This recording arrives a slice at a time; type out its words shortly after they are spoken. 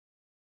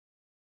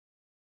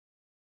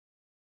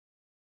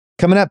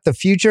Coming up, the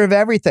future of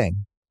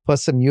everything,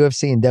 plus some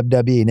UFC and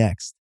WWE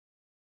next.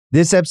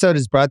 This episode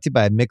is brought to you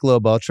by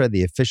Michelob Ultra,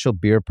 the official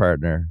beer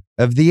partner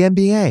of the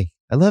NBA.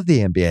 I love the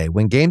NBA.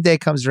 When game day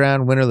comes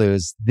around, win or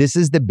lose, this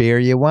is the beer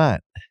you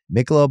want.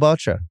 Michelob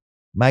Ultra,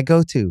 my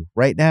go-to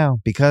right now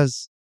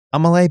because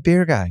I'm a light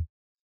beer guy.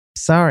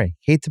 Sorry,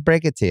 hate to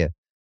break it to you.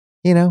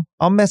 You know,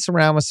 I'll mess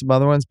around with some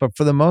other ones, but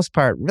for the most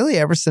part, really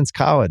ever since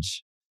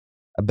college,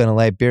 I've been a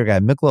light beer guy.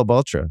 Michelob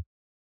Ultra,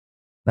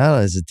 not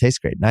only does it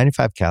taste great,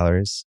 95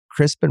 calories,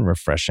 crisp and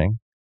refreshing.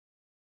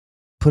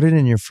 Put it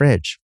in your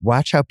fridge.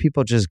 Watch how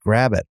people just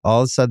grab it.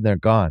 All of a sudden, they're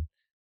gone.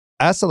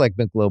 I also like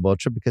Michelob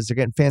Ultra because they're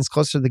getting fans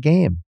closer to the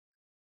game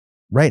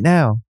right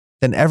now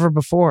than ever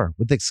before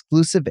with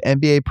exclusive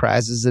NBA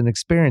prizes and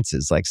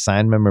experiences like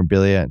signed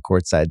memorabilia and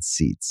courtside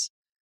seats.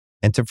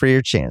 Enter for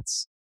your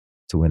chance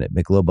to win at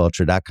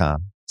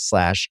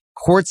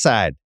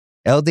MichelobUltra.com/courtside.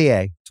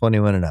 LDA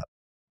 21 and up.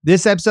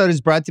 This episode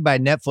is brought to you by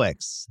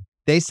Netflix.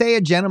 They say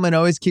a gentleman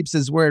always keeps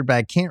his word, but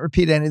I can't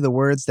repeat any of the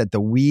words that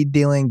the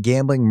weed-dealing,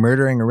 gambling,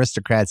 murdering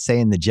aristocrats say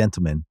in The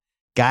Gentleman,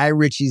 Guy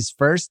Ritchie's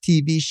first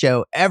TV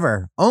show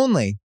ever,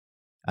 only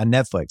on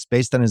Netflix,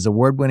 based on his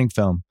award-winning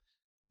film.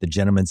 The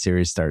Gentleman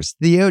series stars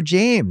Theo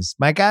James,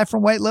 my guy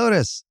from White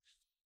Lotus,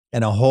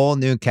 and a whole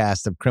new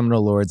cast of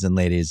criminal lords and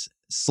ladies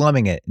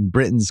slumming it in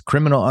Britain's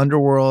criminal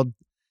underworld.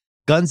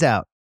 Guns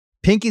out,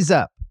 pinkies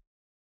up.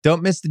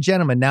 Don't miss The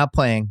Gentleman, now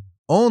playing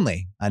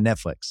only on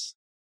Netflix.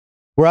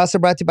 We're also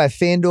brought to you by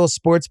FanDuel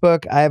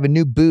Sportsbook. I have a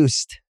new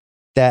boost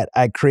that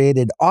I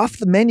created off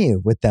the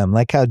menu with them,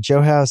 like how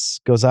Joe House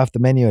goes off the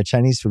menu at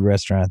Chinese food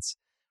restaurants.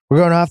 We're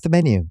going off the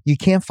menu. You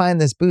can't find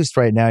this boost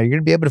right now. You're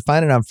going to be able to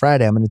find it on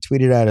Friday. I'm going to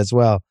tweet it out as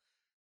well.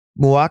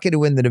 Milwaukee to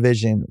win the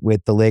division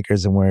with the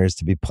Lakers and Warriors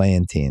to be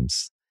playing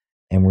teams.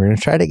 And we're going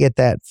to try to get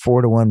that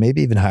 4-1,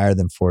 maybe even higher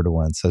than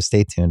 4-1. So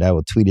stay tuned. I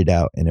will tweet it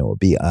out and it will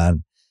be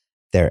on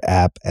their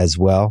app as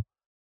well.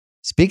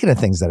 Speaking of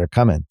things that are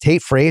coming,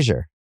 Tate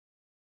Frazier,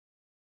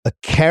 a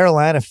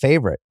Carolina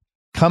favorite,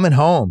 coming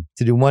home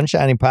to do One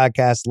Shining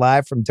Podcast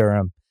live from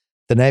Durham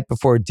the night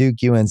before Duke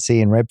UNC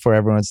and right before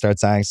everyone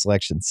starts eyeing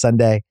selection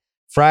Sunday.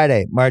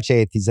 Friday, March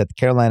 8th, he's at the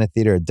Carolina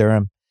Theater at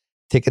Durham.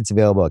 Tickets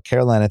available at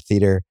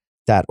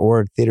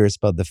carolinatheater.org. Theater is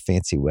spelled the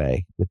fancy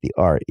way with the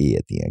R-E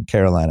at the end.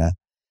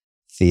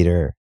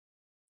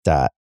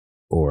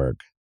 carolinatheater.org.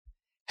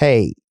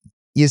 Hey,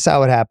 you saw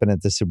what happened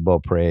at the Super Bowl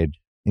parade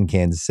in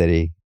Kansas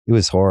City. It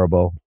was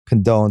horrible.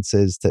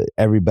 Condolences to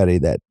everybody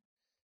that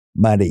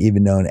might have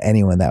even known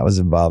anyone that was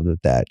involved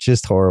with that.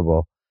 Just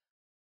horrible.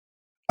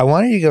 I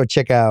wanted you to go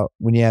check out,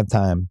 when you have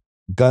time,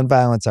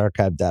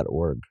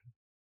 gunviolencearchive.org,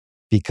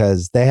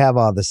 because they have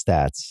all the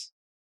stats.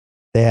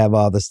 They have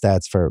all the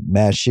stats for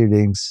mass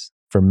shootings,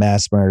 for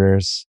mass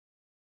murders,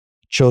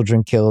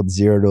 children killed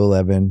 0 to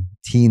 11,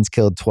 teens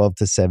killed 12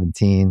 to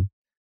 17,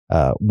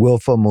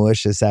 willful,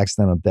 malicious,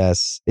 accidental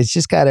deaths. It's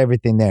just got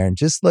everything there. And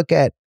just look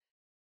at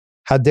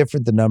how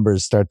different the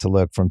numbers start to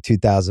look from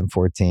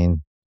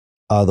 2014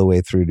 all the way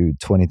through to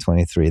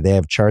 2023. They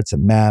have charts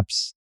and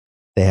maps.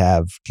 They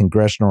have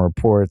congressional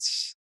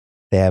reports.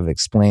 They have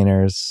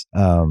explainers.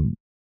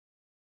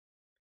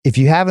 If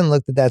you haven't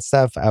looked at that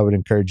stuff, I would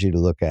encourage you to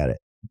look at it.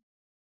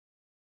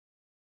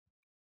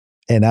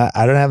 And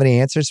I don't have any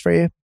answers for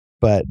you,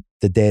 but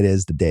the data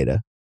is the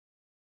data.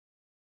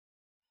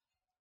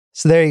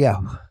 So there you go.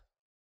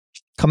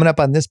 Coming up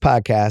on this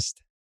podcast,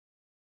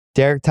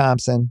 Derek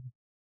Thompson,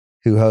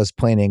 who hosts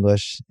Plain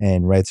English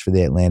and writes for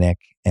The Atlantic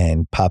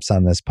and pops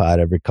on this pod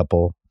every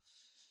couple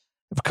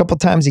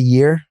times a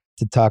year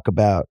to talk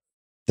about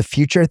the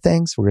future of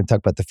things. We're going to talk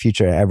about the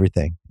future of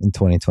everything in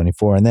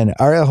 2024. And then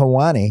Ariel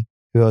Helwani,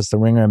 who hosts the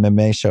Ringer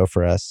MMA show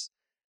for us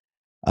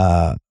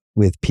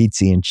with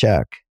Pete and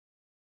Chuck,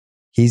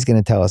 he's going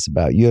to tell us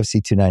about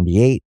UFC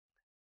 298,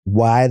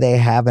 why they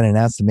haven't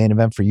announced the main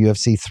event for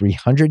UFC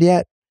 300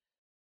 yet,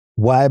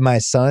 why my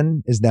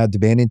son is now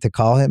demanding to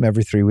call him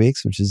every 3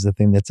 weeks, which is the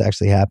thing that's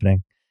actually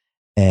happening.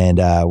 And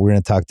we're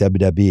going to talk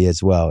WWE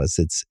as well, as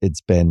it's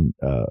been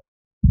a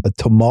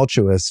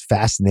tumultuous,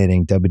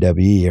 fascinating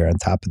WWE year, on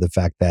top of the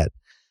fact that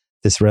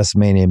this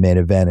WrestleMania main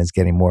event is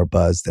getting more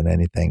buzz than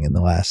anything in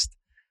the last,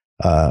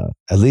 at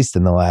least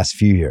in the last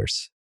few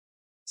years.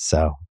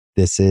 So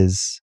this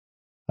is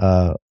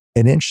an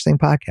interesting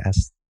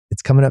podcast.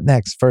 It's coming up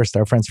next. First,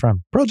 our friends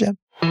from Pearl Jam.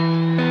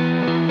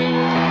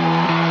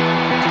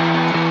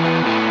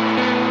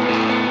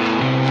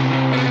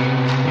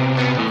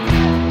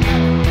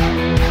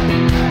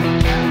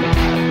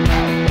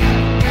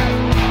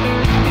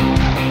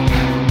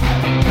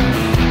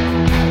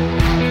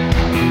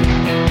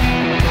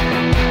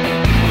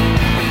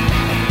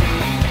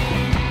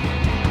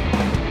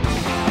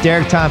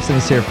 Derek Thompson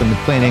is here from the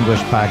Plain English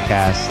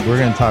podcast. We're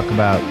going to talk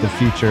about the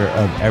future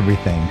of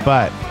everything.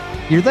 But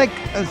you're like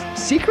a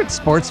secret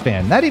sports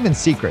fan. Not even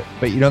secret,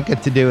 but you don't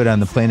get to do it on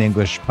the Plain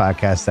English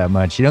podcast that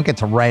much. You don't get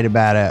to write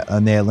about it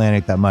on The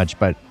Atlantic that much,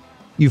 but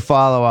you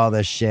follow all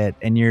this shit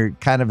and you're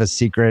kind of a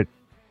secret,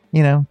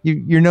 you know,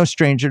 you're no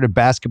stranger to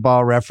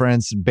basketball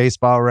reference and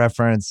baseball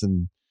reference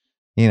and,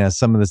 you know,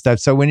 some of the stuff.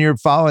 So when you're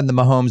following the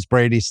Mahomes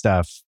Brady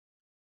stuff,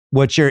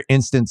 What's your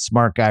instant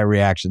smart guy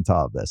reaction to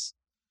all of this?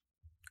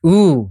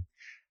 Ooh.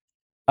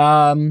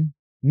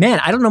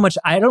 Man, I don't know much.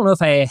 I don't know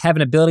if I have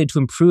an ability to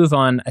improve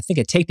on, I think,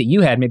 a take that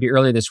you had maybe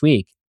earlier this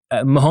week.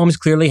 Mahomes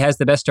clearly has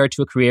the best start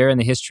to a career in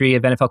the history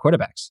of NFL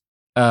quarterbacks.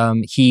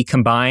 He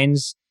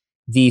combines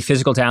the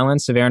physical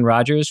talents of Aaron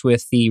Rodgers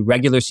with the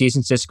regular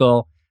season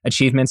statistical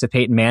achievements of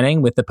Peyton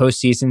Manning with the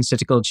postseason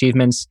statistical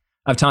achievements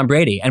of Tom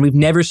Brady. And we've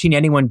never seen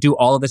anyone do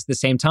all of this at the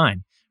same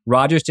time.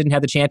 Rodgers didn't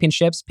have the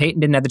championships. Peyton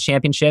didn't have the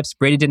championships.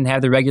 Brady didn't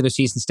have the regular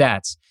season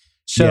stats.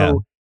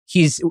 So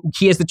he has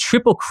the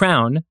triple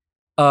crown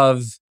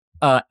of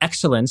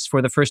excellence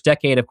for the first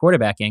decade of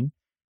quarterbacking.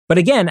 But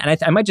again, and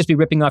I might just be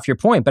ripping off your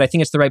point, but I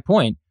think it's the right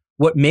point.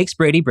 What makes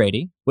Brady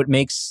Brady, what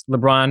makes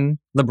LeBron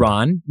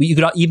LeBron, you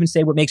could even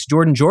say what makes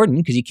Jordan Jordan,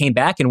 because he came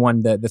back and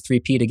won the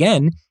three-peat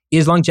again,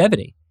 is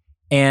longevity.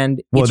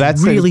 And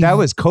that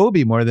was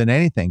Kobe more than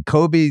anything.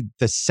 Kobe,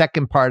 the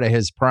second part of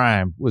his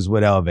prime was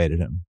what elevated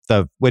him.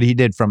 What he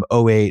did from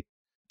 2008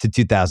 to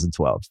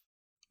 2012.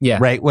 Yeah.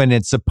 Right when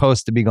it's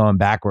supposed to be going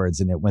backwards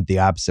and it went the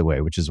opposite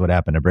way, which is what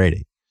happened to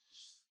Brady.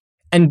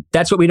 And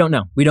that's what we don't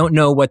know. We don't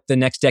know what the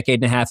next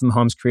decade and a half of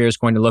Mahomes' career is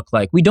going to look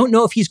like. We don't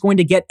know if he's going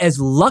to get as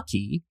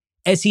lucky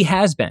as he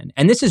has been.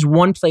 And this is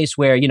one place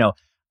where,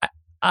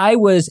 I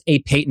was a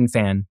Peyton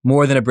fan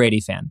more than a Brady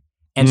fan.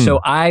 And so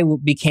I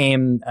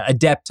became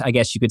adept, I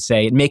guess you could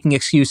say, at making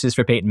excuses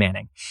for Peyton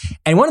Manning.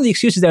 And one of the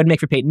excuses I would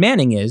make for Peyton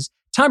Manning is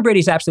Tom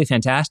Brady's absolutely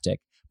fantastic,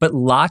 but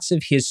lots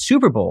of his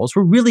Super Bowls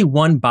were really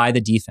won by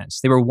the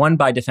defense. They were won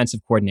by defensive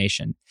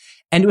coordination.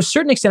 And to a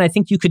certain extent, I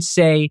think you could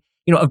say,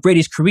 of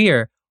Brady's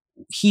career,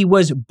 he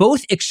was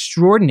both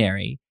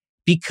extraordinary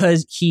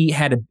because he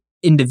had an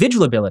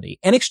individual ability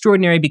and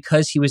extraordinary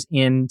because he was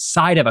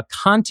inside of a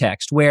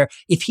context where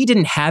if he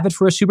didn't have it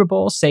for a Super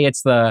Bowl, say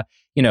it's the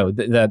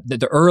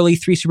early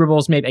three Super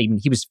Bowls, maybe I mean,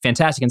 he was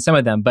fantastic in some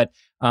of them, but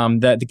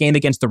the game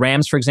against the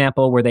Rams, for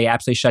example, where they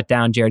absolutely shut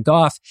down Jared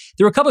Goff,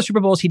 there were a couple of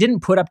Super Bowls he didn't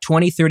put up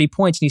 20, 30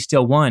 points and he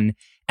still won.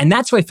 And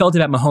that's what I felt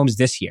about Mahomes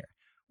this year,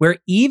 where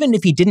even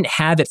if he didn't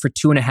have it for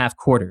 2.5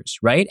 quarters,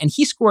 right? And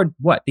he scored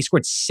what? He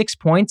scored 6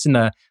 points in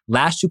the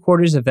last 2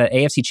 quarters of the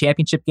AFC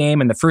Championship game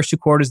and the first 2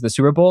 quarters of the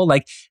Super Bowl.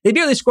 Like they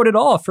barely scored it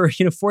all for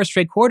 4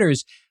 straight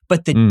quarters,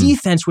 but the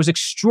defense was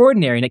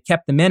extraordinary and it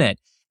kept them in it.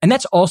 And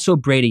that's also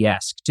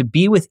Brady-esque, to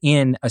be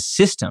within a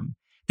system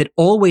that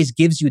always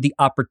gives you the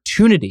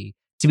opportunity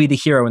to be the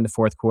hero in the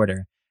fourth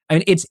quarter. I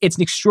mean, it's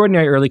an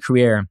extraordinary early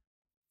career.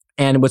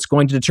 And what's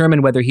going to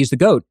determine whether he's the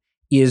GOAT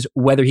is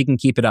whether he can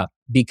keep it up,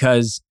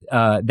 because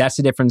that's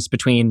the difference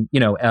between,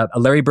 a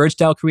Larry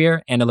Bird-style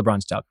career and a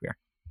LeBron-style career.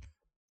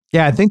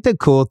 Yeah, I think the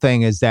cool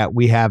thing is that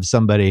we have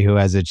somebody who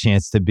has a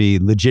chance to be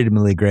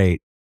legitimately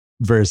great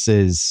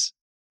versus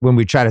when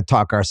we try to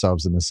talk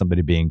ourselves into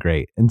somebody being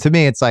great. And to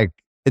me, it's like,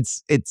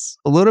 it's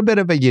a little bit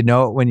of a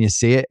it when you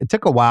see it. It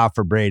took a while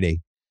for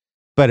Brady,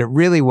 but it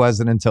really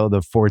wasn't until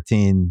the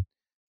 14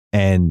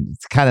 and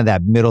kind of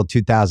that middle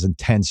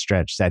 2010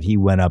 stretch that he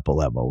went up a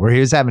level, where he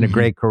was having a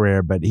great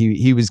career, but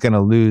he was going to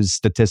lose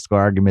statistical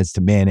arguments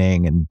to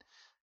Manning, and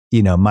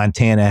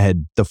Montana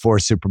had the 4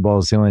 Super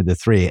Bowls, he only had the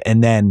 3,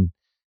 and then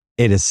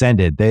it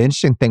ascended. The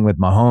interesting thing with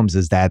Mahomes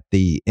is that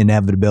the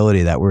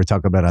inevitability that we were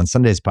talking about on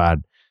Sunday's pod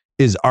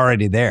is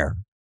already there,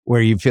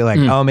 where you feel like,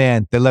 oh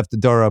man, they left the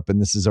door open,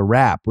 this is a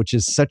wrap, which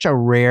is such a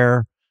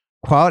rare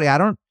quality. I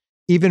don't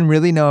even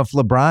really know if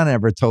LeBron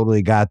ever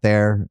totally got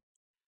there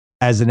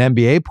as an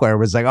NBA player. It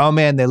was like, oh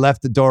man, they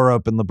left the door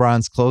open,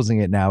 LeBron's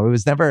closing it now. It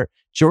was never,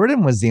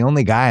 Jordan was the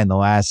only guy in the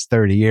last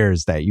 30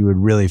 years that you would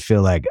really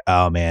feel like,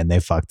 oh man, they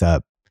fucked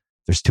up.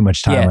 There's too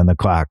much time on the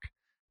clock.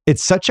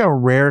 It's such a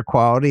rare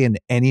quality in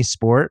any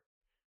sport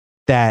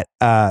that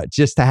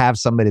just to have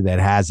somebody that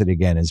has it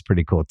again is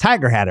pretty cool.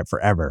 Tiger had it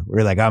forever. We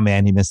were like, oh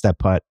man, he missed that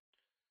putt.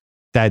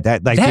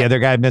 The other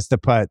guy missed a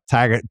putt.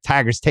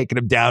 Tiger's taking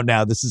him down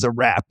now. This is a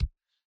wrap,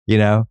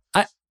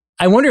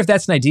 I wonder if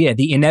that's an idea,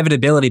 the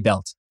inevitability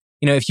belt.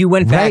 If you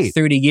went back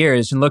 30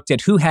 years and looked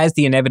at who has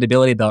the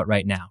inevitability belt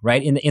right now,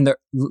 right? In the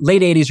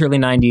late 80s, early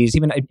 90s,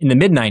 even in the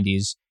mid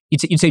 90s,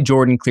 you'd say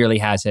Jordan clearly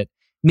has it.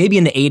 Maybe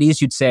in the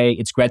 80s, you'd say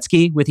it's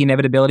Gretzky with the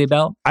inevitability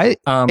belt.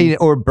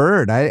 Or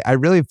Bird. I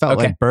really felt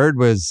like Bird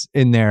was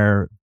in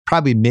there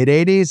probably mid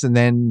 80s, and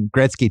then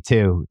Gretzky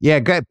too. Yeah,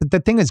 but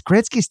the thing is,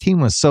 Gretzky's team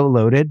was so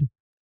loaded.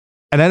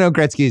 And I know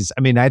Gretzky's,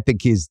 I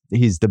think he's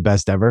the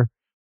best ever.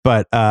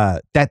 But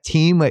that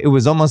team, it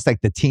was almost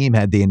like the team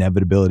had the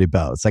inevitability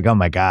belt. It's like, oh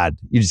my God,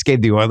 you just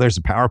gave the Oilers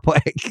a power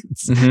play.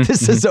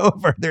 This is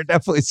over. They're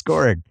definitely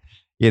scoring,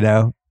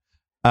 There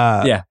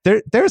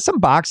are some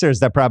boxers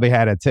that probably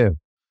had it too.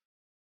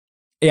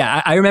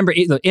 Yeah, I remember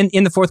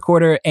in the fourth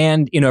quarter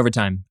and in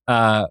overtime,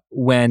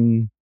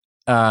 when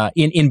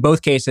in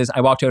both cases,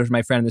 I walked over to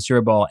my friend in the Super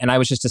Bowl and I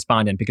was just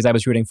despondent because I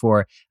was rooting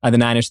for the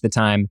Niners at the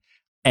time.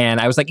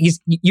 And I was like, he's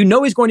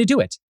going to do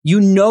it.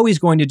 He's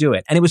going to do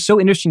it. And it was so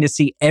interesting to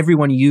see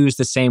everyone use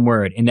the same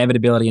word,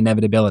 inevitability.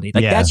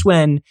 Like that's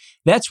when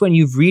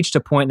you've reached a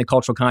point in the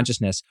cultural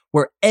consciousness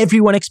where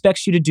everyone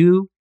expects you to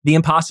do the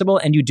impossible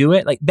and you do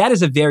it, like that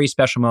is a very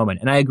special moment.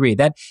 And I agree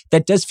that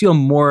does feel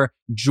more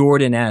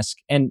Jordan-esque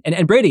and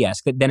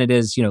Brady-esque than it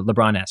is,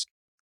 LeBron-esque.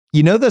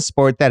 The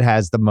sport that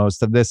has the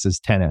most of this is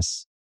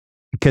tennis,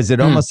 because it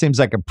almost seems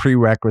like a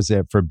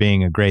prerequisite for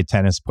being a great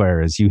tennis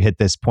player is you hit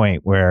this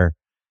point where,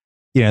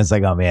 it's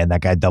like, oh man,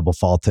 that guy double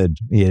faulted.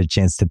 He had a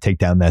chance to take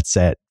down that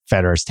set.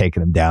 Federer's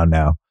taking him down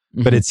now.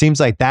 But it seems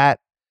like that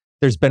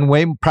there's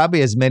been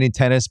probably as many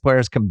tennis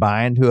players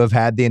combined who have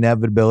had the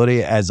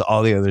inevitability as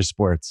all the other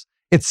sports.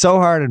 It's so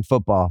hard in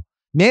football.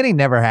 Manning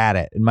never had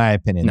it, in my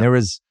opinion. No.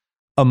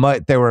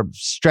 There were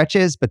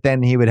stretches, but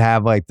then he would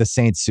have like the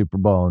Saints Super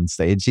Bowl and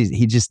stuff.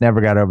 He just never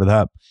got over the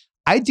hump.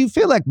 I do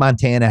feel like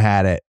Montana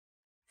had it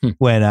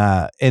when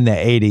in the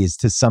 80s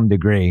to some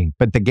degree,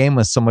 but the game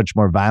was so much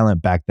more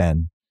violent back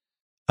then.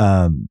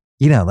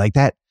 Like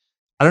that.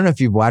 I don't know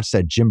if you've watched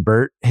that Jim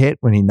Burt hit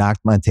when he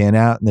knocked Montana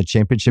out in the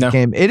championship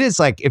game. It is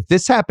like, if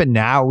this happened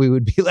now, we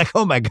would be like,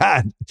 oh my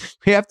God,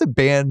 we have to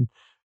ban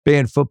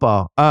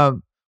football.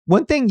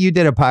 One thing you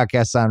did a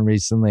podcast on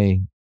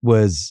recently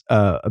was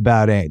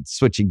about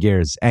switching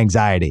gears,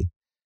 anxiety,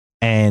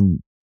 and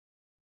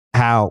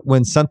how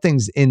when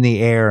something's in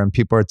the air and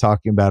people are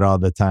talking about it all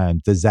the time,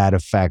 does that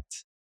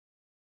affect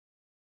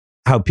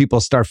how people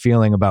start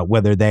feeling about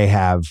whether they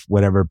have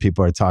whatever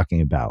people are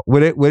talking about? What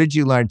did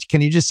you learn? Can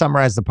you just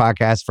summarize the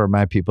podcast for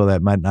my people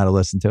that might not have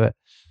listened to it?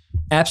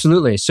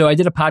 Absolutely. So I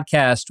did a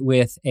podcast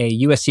with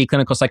a USC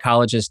clinical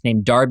psychologist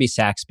named Darby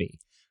Saxby,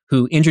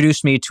 who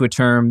introduced me to a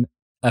term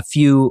a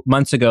few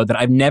months ago that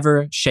I've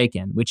never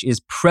shaken, which is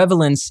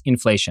prevalence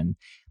inflation.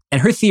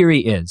 And her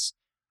theory is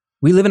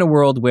we live in a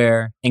world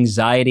where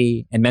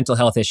anxiety and mental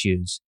health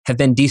issues have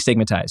been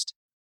destigmatized.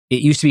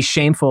 It used to be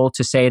shameful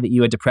to say that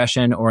you had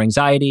depression or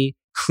anxiety.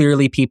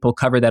 Clearly, people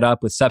cover that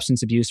up with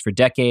substance abuse for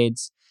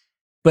decades.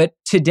 But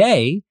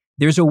today,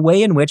 there's a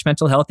way in which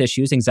mental health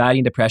issues, anxiety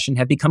and depression,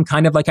 have become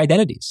kind of like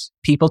identities.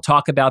 People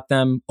talk about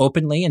them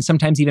openly and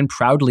sometimes even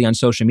proudly on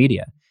social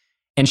media.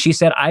 And she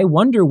said, I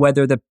wonder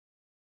whether the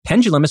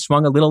pendulum has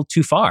swung a little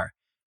too far,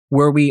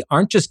 where we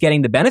aren't just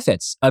getting the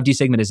benefits of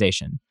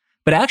destigmatization,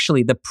 but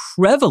actually the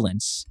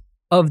prevalence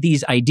of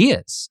these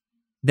ideas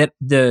that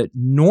the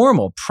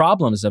normal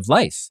problems of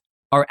life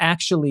are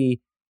actually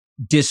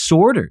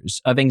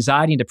disorders of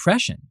anxiety and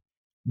depression.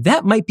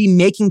 That might be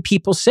making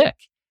people sick.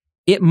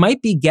 It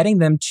might be getting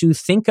them to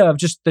think of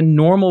just the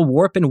normal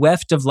warp and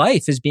weft of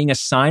life as being a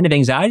sign of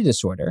anxiety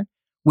disorder,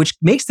 which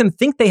makes them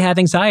think they have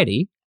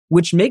anxiety,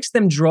 which makes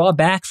them draw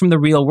back from the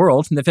real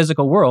world, from the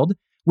physical world,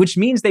 which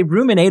means they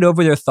ruminate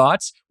over their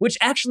thoughts, which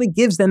actually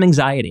gives them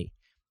anxiety.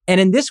 And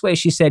in this way,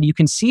 she said, you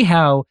can see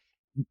how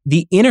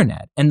the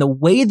internet and the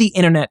way the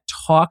internet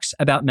talks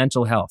about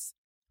mental health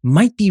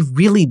might be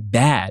really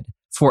bad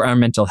for our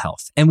mental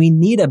health. And we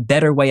need a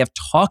better way of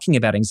talking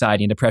about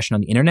anxiety and depression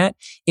on the internet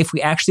if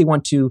we actually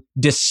want to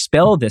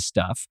dispel this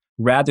stuff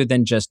rather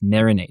than just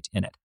marinate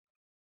in it.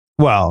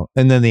 Well,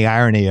 and then the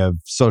irony of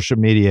social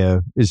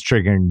media is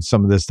triggering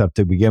some of this stuff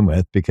to begin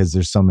with, because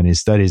there's so many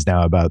studies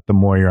now about the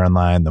more you're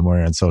online, the more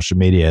you're on social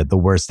media, the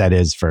worse that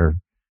is for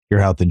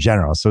your health in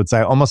general. So it's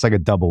almost like a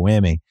double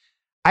whammy.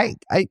 I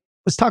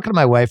was talking to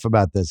my wife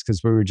about this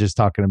because we were just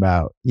talking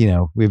about, we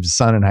have a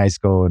son in high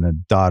school and a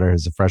daughter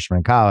who's a freshman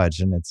in college.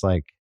 And it's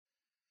like,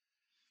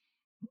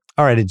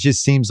 all right, it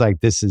just seems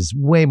like this is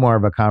way more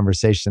of a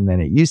conversation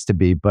than it used to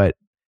be.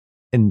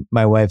 And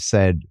my wife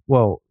said,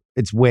 well,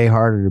 it's way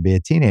harder to be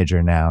a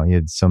teenager now. You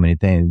have so many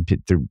things,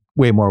 they're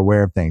way more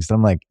aware of things. And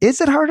I'm like,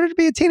 is it harder to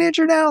be a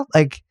teenager now?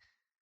 Like,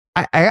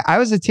 I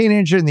was a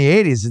teenager in the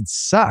 80s. It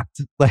sucked.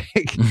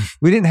 Like,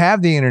 we didn't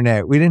have the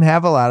internet. We didn't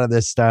have a lot of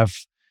this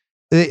stuff.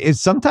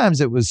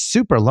 Sometimes it was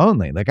super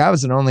lonely. Like, I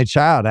was an only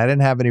child. I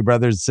didn't have any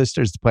brothers and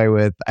sisters to play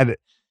with.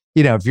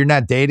 If you're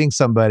not dating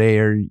somebody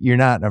or you're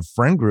not in a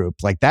friend group,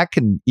 like that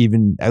can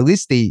even, at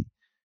least the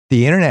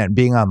internet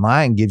being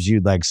online gives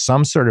you like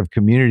some sort of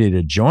community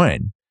to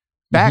join.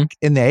 Back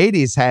in the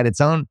 80s had its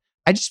own.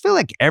 I just feel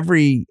like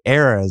every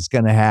era is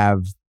going to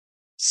have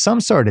some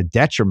sort of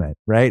detriment,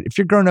 right? If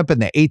you're growing up in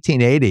the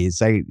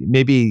 1880s,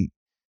 maybe,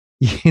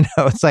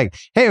 it's like,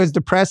 hey, it was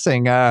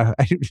depressing. A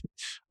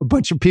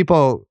bunch of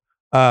people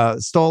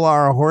stole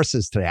our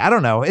horses today. I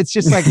don't know. It's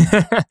just like,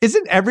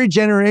 isn't every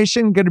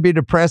generation going to be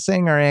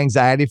depressing or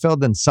anxiety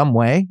filled in some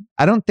way?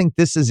 I don't think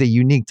this is a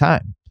unique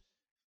time.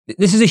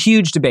 This is a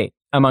huge debate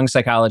among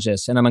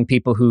psychologists and among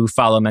people who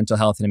follow mental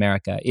health in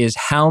America, is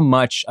how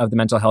much of the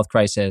mental health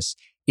crisis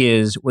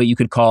is what you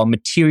could call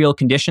material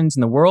conditions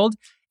in the world,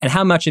 and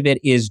how much of it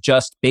is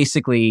just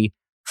basically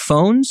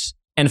phones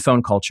and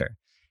phone culture.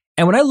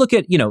 And when I look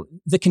at,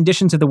 the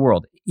conditions of the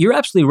world, you're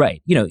absolutely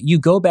right. You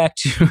go back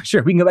to,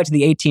 sure, we can go back to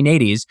the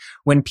 1880s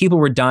when people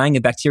were dying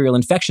of bacterial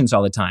infections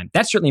all the time.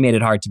 That certainly made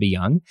it hard to be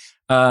young.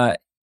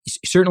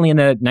 Certainly in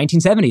the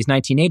 1970s,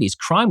 1980s,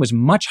 crime was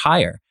much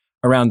higher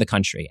around the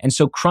country. And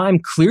so crime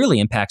clearly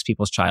impacts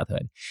people's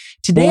childhood.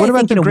 Today, what about I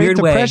think the in a Great weird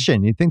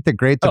Depression? way, You think the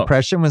Great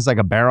Depression was like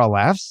a barrel of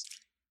laughs?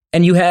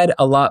 And you had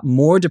a lot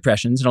more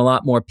depressions and a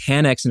lot more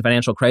panics and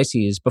financial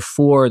crises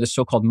before the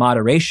so-called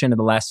moderation of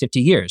the last 50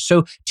 years.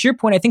 So to your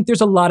point, I think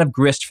there's a lot of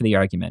grist for the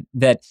argument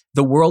that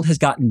the world has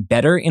gotten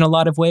better in a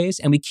lot of ways,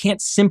 and we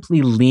can't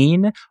simply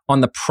lean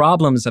on the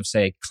problems of,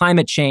 say,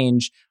 climate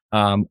change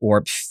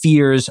or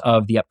fears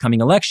of the upcoming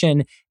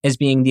election as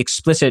being the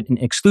explicit and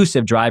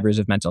exclusive drivers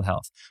of mental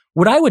health.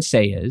 What I would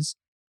say is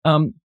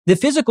the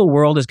physical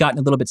world has gotten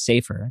a little bit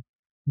safer,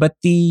 but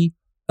the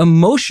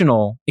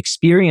emotional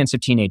experience of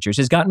teenagers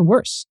has gotten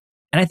worse.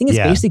 And I think it's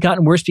basically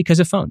gotten worse because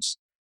of phones.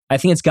 I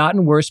think it's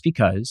gotten worse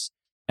because,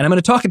 and I'm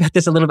going to talk about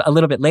this a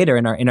little bit later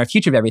in our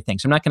future of everything.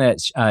 So I'm not going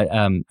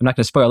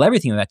to spoil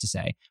everything of that to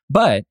say,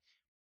 but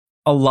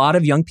a lot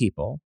of young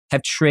people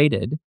have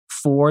traded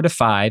 4 to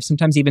 5,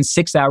 sometimes even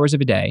 6 hours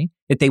of a day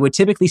that they would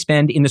typically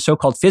spend in the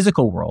so-called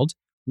physical world,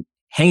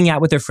 hanging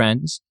out with their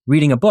friends,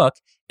 reading a book,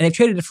 and they've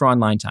traded it for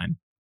online time.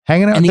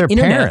 Hanging out with their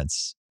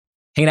parents.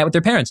 Hanging out with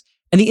their parents.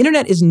 And the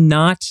internet is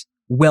not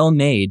well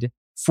made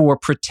for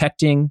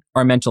protecting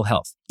our mental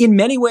health. In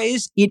many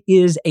ways, it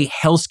is a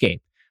hellscape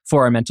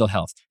for our mental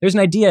health. There's an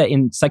idea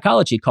in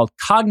psychology called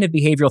cognitive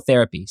behavioral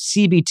therapy,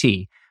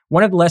 CBT.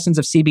 One of the lessons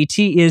of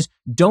CBT is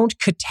don't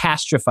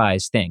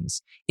catastrophize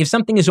things. If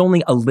something is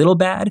only a little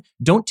bad,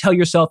 don't tell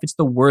yourself it's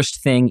the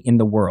worst thing in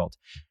the world.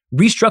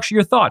 Restructure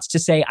your thoughts to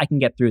say, I can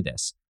get through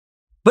this.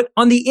 But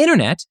on the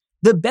internet,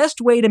 the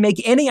best way to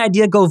make any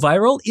idea go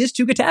viral is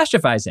to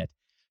catastrophize it.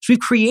 So we've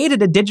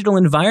created a digital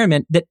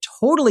environment that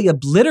totally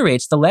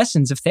obliterates the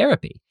lessons of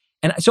therapy.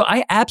 And so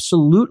I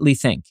absolutely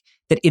think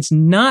that it's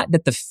not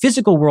that the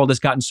physical world has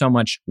gotten so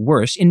much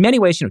worse. In many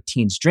ways,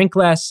 teens drink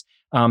less.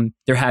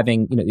 They're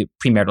having,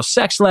 premarital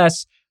sex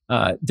less.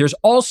 There's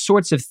all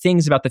sorts of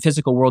things about the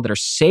physical world that are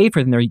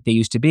safer than they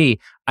used to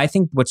be. I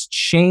think what's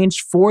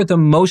changed for the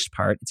most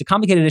part, it's a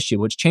complicated issue,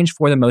 what's changed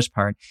for the most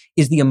part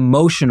is the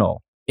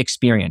emotional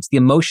experience, the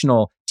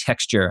emotional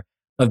texture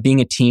of being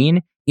a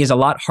teen is a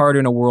lot harder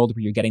in a world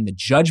where you're getting the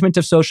judgment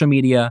of social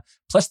media,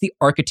 plus the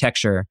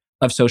architecture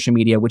of social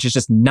media, which is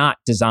just not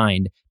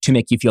designed to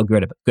make you feel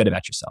good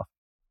about yourself.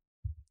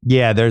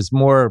 Yeah, there's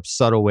more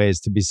subtle ways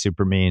to be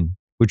super mean,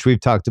 which we've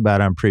talked about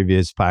on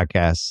previous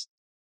podcasts.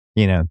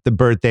 The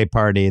birthday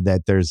party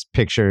that there's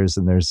pictures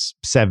and there's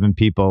 7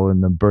 people in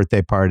the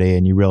birthday party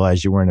and you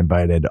realize you weren't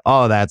invited.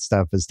 All that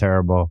stuff is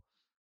terrible.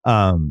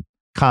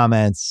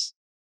 Comments,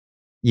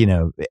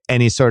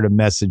 any sort of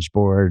message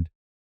board.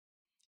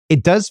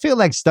 It does feel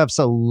like stuff's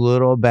a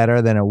little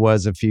better than it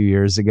was a few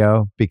years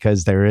ago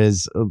because there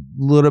is a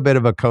little bit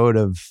of a code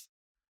of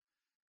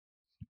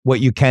what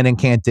you can and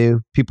can't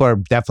do. People are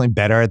definitely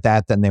better at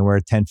that than they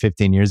were 10,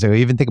 15 years ago.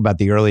 Even think about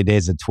the early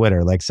days of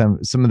Twitter, like some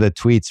of the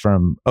tweets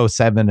from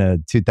 2007 to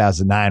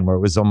 2009, where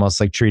it was almost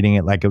like treating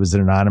it like it was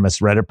an anonymous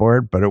Reddit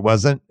board, but it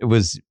wasn't. It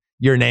was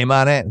your name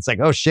on it. It's like,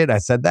 oh shit, I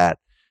said that.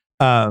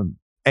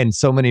 And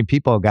so many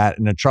people got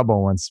into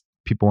trouble once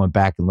people went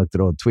back and looked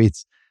at old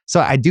tweets. So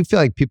I do feel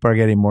like people are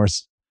getting more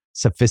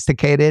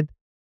sophisticated,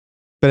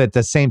 but at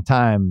the same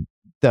time,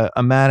 the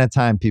amount of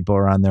time people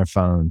are on their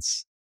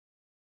phones,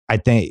 I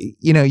think,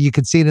 you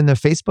could see it in the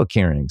Facebook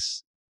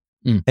hearings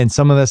and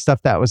some of the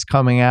stuff that was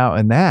coming out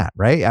in that,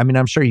 right? I mean,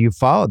 I'm sure you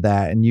followed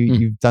that and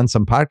you've done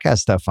some podcast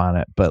stuff on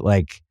it, but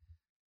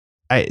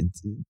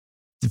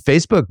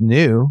Facebook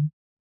knew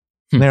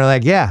and they're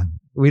like, yeah,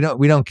 we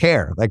don't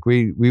care. Like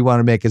we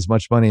want to make as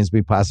much money as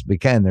we possibly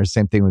can. There's the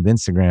same thing with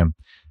Instagram.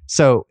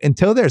 So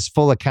until there's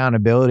full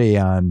accountability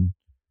on,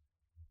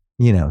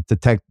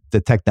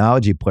 the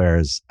technology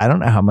players, I don't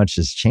know how much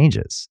this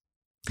changes.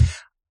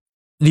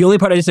 The only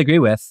part I disagree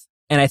with,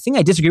 and I think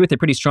I disagree with it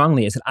pretty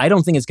strongly, is that I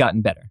don't think it's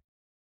gotten better.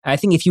 I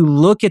think if you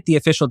look at the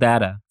official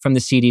data from the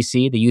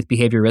CDC, the Youth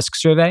Behavior Risk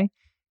Survey,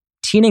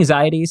 teen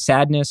anxiety,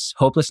 sadness,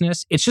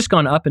 hopelessness, it's just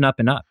gone up and up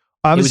and up.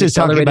 I was just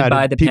talking about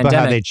by the people,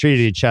 pandemic. how they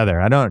treated each other.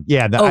 I know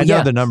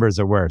the numbers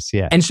are worse.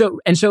 Yeah. And so,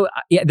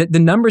 the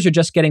numbers are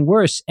just getting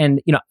worse.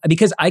 And,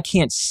 because I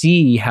can't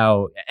see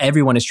how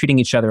everyone is treating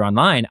each other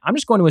online, I'm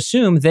just going to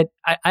assume that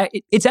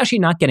it's actually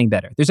not getting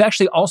better. There's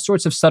actually all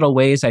sorts of subtle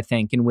ways, I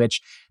think, in which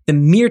the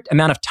mere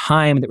amount of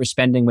time that we're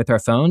spending with our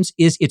phones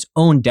is its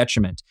own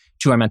detriment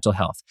to our mental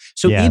health.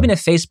 So even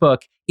if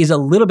Facebook is a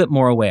little bit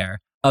more aware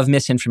of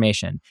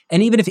misinformation,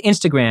 and even if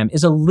Instagram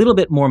is a little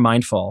bit more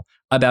mindful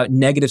about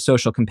negative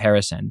social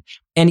comparison,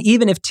 and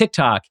even if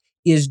TikTok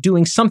is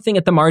doing something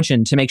at the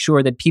margin to make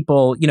sure that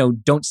people,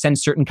 don't send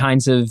certain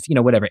kinds of,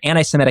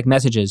 anti-Semitic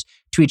messages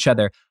to each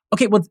other.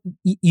 Okay, well,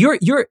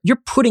 you're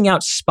putting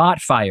out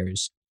spot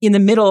fires in the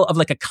middle of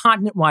like a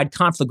continent-wide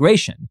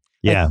conflagration.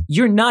 Yeah. Like,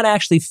 you're not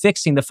actually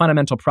fixing the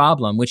fundamental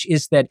problem, which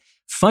is that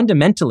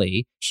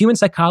fundamentally, human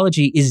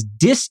psychology is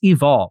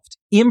disevolved,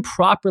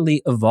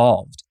 improperly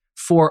evolved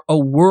for a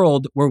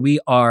world where we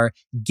are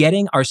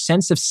getting our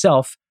sense of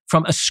self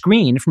from a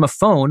screen, from a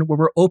phone, where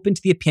we're open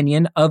to the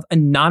opinion of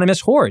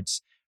anonymous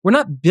hordes. We're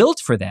not built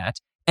for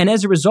that. And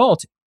as a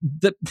result,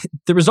 the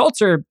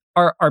results are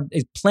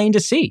plain to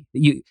see.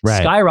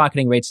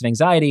 Skyrocketing rates of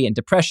anxiety and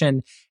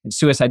depression and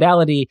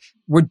suicidality.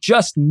 We're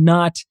just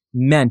not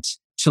meant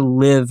to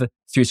live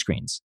through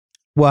screens.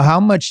 Well, how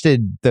much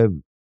did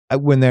the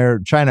when they're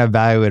trying to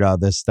evaluate all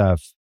this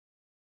stuff,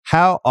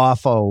 how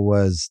awful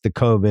was the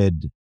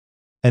COVID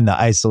and the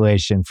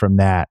isolation from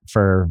that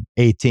for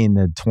 18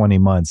 to 20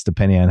 months,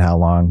 depending on how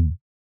long,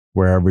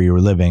 wherever you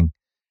were living?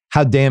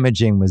 How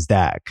damaging was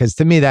that? Because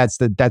to me, that's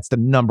the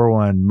number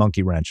one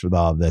monkey wrench with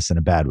all of this in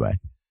a bad way.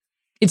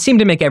 It seemed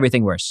to make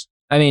everything worse.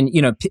 I mean,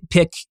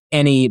 pick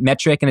any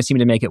metric and it seemed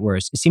to make it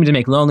worse. It seemed to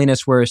make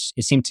loneliness worse.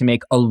 It seemed to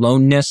make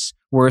aloneness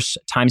worse,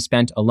 time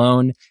spent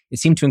alone. It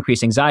seemed to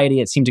increase anxiety.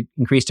 It seemed to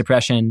increase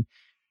depression.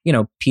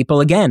 People,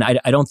 again,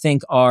 I don't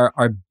think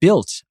are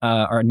built,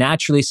 are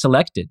naturally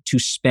selected to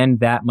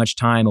spend that much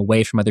time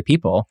away from other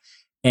people.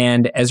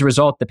 And as a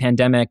result, the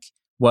pandemic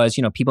was,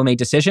 people made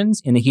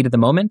decisions in the heat of the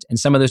moment. And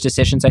some of those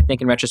decisions, I think,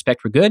 in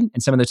retrospect were good.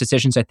 And some of those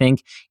decisions, I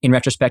think, in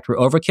retrospect were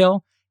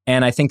overkill.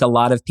 And I think a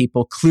lot of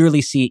people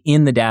clearly see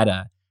in the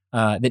data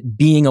that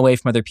being away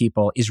from other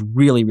people is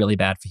really, really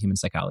bad for human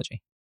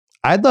psychology.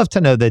 I'd love to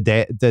know the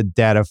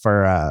data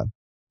for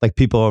like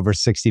people over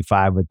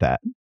 65 with that.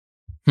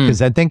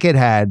 Because I think it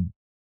had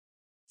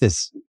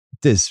this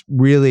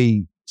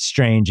really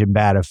strange and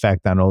bad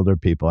effect on older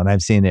people. And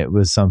I've seen it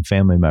with some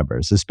family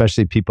members,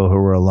 especially people who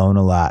were alone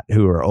a lot,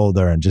 who are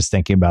older and just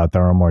thinking about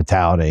their own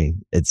mortality.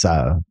 It's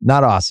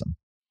not awesome.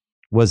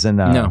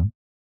 No.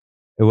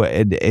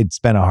 It's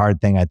been a hard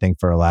thing, I think,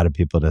 for a lot of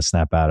people to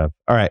snap out of.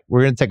 All right,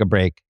 we're going to take a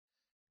break.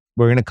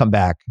 We're going to come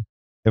back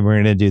and we're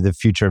going to do the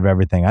future of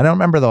everything. I don't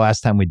remember the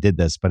last time we did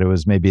this, but it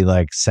was maybe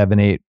like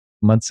 7-8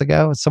 months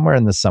ago, somewhere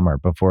in the summer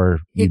before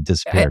you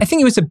disappeared. I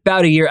think it was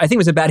about a year. I think it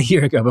was about a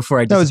year ago before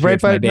I disappeared. No,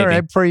 it was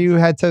right before you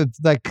had to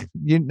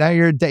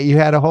you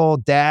had a whole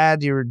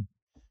dad.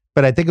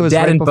 But I think it was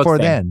right before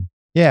then.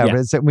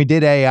 Yeah. We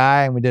did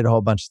AI and we did a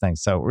whole bunch of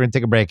things. So we're going to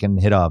take a break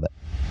and hit all of it.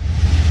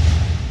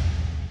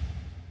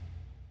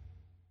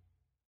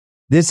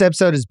 This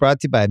episode is brought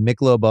to you by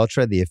Michelob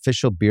Ultra, the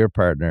official beer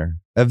partner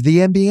of the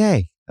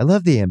NBA. I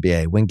love the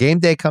NBA. When game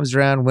day comes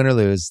around, win or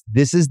lose,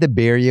 this is the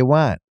beer you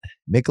want.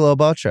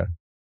 Michelob Ultra,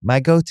 my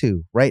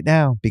go-to right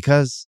now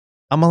because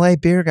I'm a light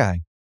beer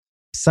guy.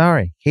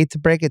 Sorry, hate to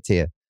break it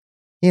to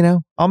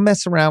you. I'll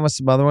mess around with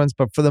some other ones,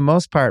 but for the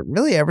most part,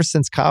 really ever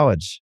since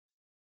college,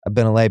 I've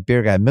been a light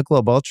beer guy.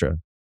 Michelob Ultra,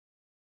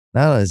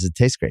 not only does it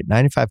taste great,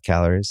 95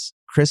 calories,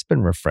 crisp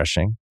and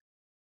refreshing.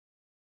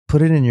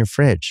 Put it in your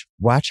fridge.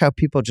 Watch how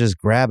people just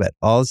grab it.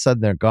 All of a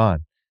sudden, they're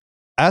gone.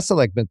 I also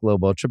like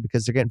Michelob Ultra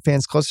because they're getting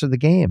fans closer to the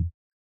game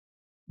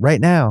right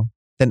now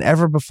than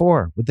ever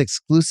before with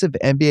exclusive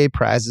NBA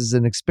prizes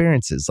and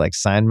experiences like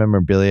signed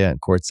memorabilia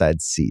and courtside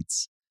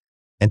seats.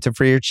 Enter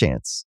for your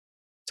chance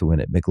to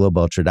win at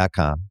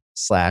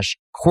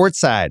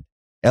MichelobUltra.com/courtside.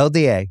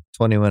 LDA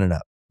 21 and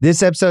up.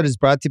 This episode is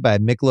brought to you by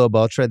Michelob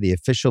Ultra, the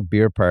official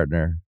beer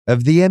partner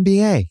of the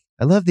NBA.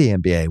 I love the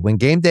NBA. When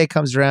game day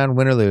comes around,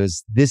 win or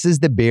lose, this is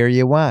the beer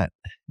you want.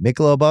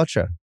 Michelob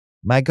Ultra,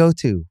 my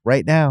go-to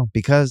right now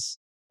because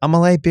I'm a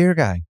light beer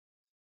guy.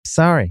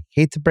 Sorry,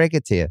 hate to break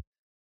it to you.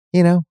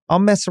 I'll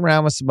mess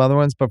around with some other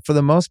ones, but for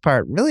the most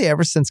part, really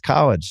ever since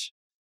college,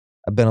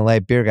 I've been a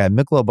light beer guy.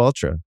 Michelob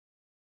Ultra,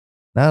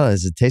 not only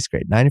does it taste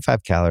great,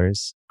 95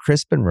 calories,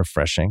 crisp and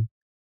refreshing.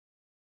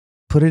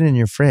 Put it in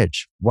your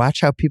fridge. Watch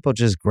how people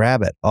just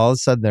grab it. All of a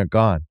sudden, they're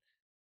gone.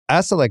 I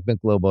also like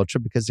Michelob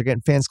Ultra because they're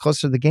getting fans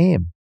closer to the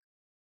game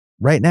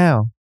right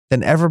now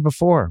than ever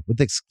before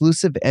with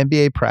exclusive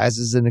NBA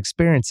prizes and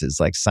experiences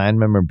like signed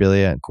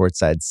memorabilia and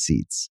courtside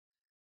seats.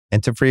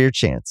 Enter for your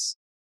chance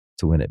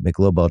to win at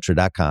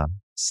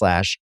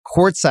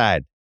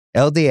MichelobUltra.com/courtside.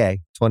 LDA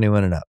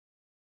 21 and up.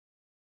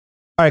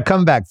 All right,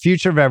 coming back.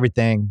 Future of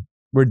everything.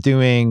 We're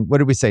doing, what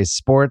did we say?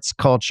 Sports,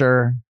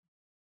 culture,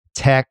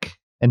 tech,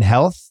 and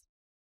health?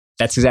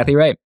 That's exactly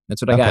right.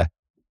 That's what I got.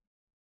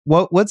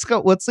 Well, let's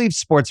leave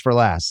sports for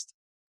last.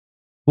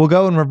 We'll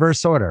go in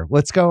reverse order.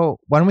 Why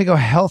don't we go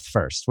health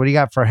first? What do you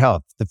got for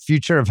health? The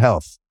future of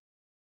health.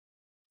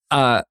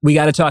 We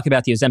got to talk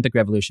about the Ozempic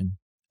revolution.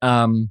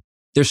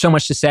 There's so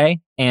much to say,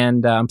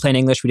 and in plain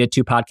English, we did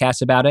 2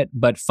 podcasts about it.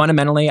 But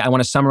fundamentally, I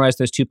want to summarize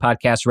those 2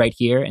 podcasts right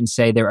here and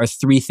say there are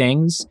 3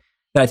 things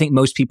that I think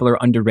most people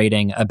are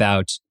underrating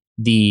about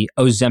the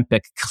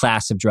Ozempic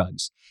class of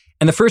drugs.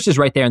 And the first is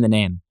right there in the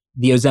name,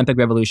 the Ozempic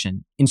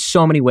revolution. In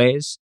so many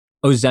ways,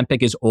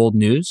 Ozempic is old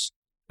news.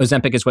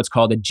 Ozempic is what's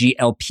called a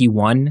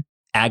GLP-1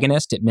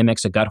 agonist. It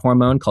mimics a gut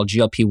hormone called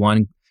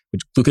GLP-1,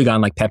 which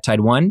glucagon-like peptide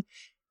 1.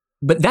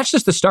 But that's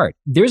just the start.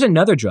 There's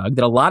another drug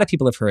that a lot of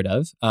people have heard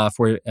of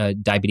for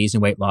diabetes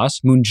and weight loss,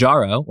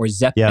 Mounjaro or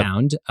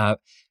Zepbound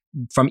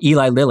from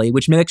Eli Lilly,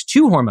 which mimics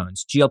 2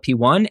 hormones,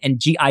 GLP-1 and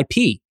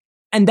GIP.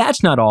 And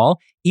that's not all.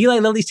 Eli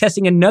Lilly's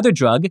testing another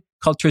drug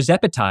called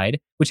tirzepatide,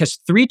 which has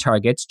 3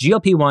 targets,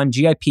 GLP-1,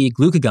 GIP,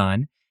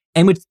 glucagon.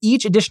 And with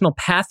each additional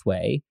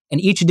pathway and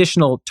each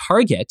additional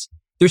target,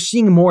 they're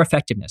seeing more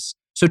effectiveness.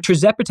 So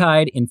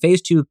tirzepatide in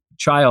phase 2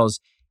 trials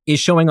is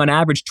showing on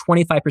average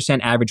 25%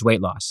 average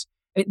weight loss.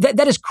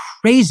 That is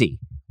crazy.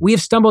 We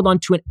have stumbled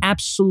onto an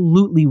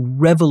absolutely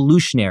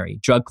revolutionary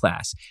drug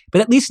class.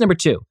 But at least number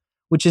 2,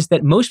 which is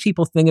that most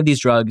people think of these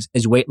drugs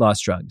as weight loss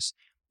drugs.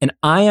 And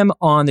I am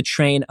on the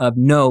train of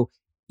no,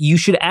 you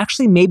should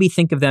actually maybe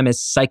think of them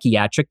as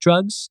psychiatric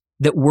drugs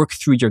that work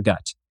through your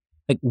gut.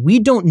 Like, we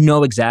don't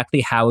know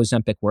exactly how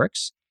Ozempic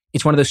works.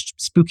 It's one of those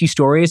spooky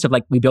stories of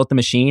like, we built the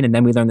machine and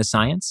then we learned the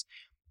science.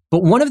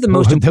 But one of the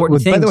most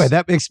important things... By the way,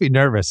 that makes me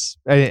nervous.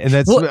 And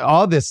that's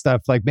all this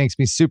stuff like makes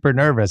me super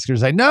nervous.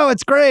 Because like, no,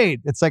 it's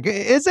great. It's like,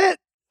 is it?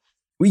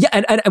 Yeah,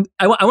 and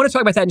I want to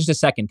talk about that in just a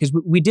second, because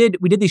we did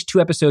these 2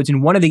 episodes,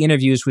 and one of the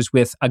interviews was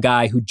with a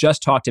guy who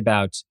just talked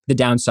about the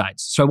downsides.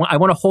 So I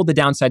want to hold the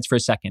downsides for a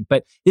second,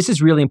 but this is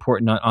really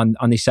important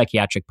on the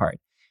psychiatric part.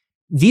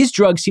 These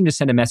drugs seem to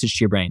send a message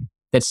to your brain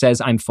that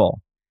says, I'm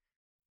full.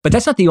 But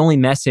that's not the only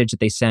message that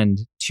they send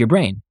to your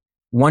brain.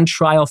 One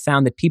trial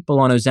found that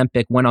people on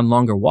Ozempic went on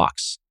longer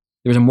walks.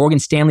 There was a Morgan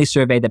Stanley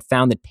survey that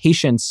found that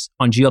patients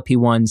on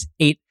GLP-1s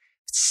ate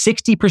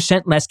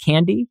 60% less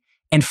candy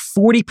and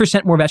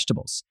 40% more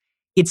vegetables.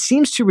 It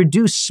seems to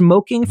reduce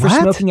smoking for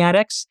smoking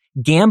addicts,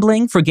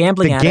 gambling for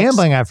gambling addicts.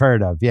 Gambling I've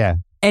heard of, yeah.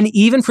 And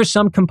even for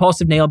some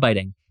compulsive nail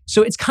biting.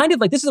 So it's kind of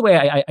like, this is the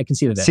way I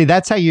conceive of it. See,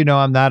 that's how you know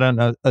I'm not on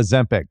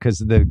Ozempic,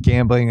 because of the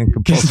gambling and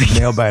compulsive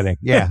nail biting.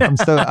 Yeah,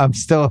 I'm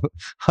still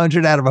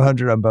 100 out of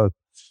 100 on both.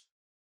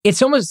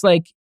 It's almost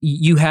like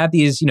you have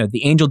these,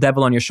 the angel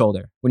devil on your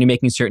shoulder when you're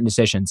making certain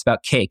decisions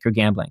about cake or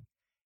gambling.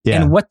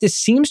 Yeah. And what this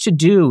seems to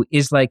do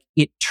is like,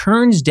 it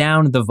turns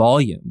down the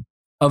volume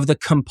of the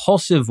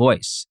compulsive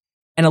voice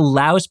and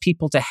allows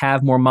people to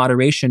have more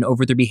moderation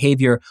over their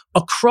behavior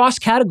across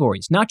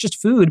categories, not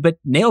just food, but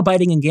nail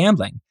biting and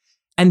gambling.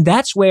 And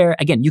that's where,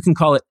 again, you can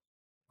call it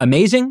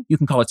amazing, you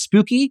can call it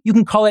spooky, you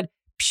can call it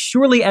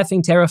purely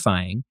effing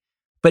terrifying.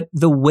 But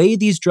the way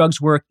these drugs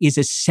work is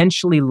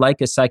essentially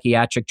like a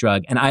psychiatric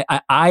drug. And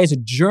I as a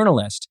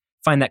journalist,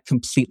 find that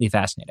completely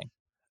fascinating.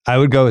 I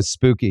would go with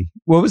spooky.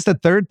 What was the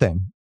third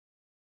thing?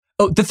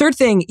 Oh, the third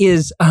thing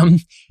is,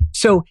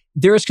 so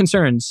there is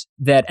concerns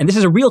that, and this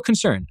is a real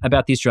concern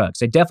about these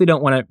drugs. I definitely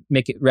don't want to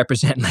make it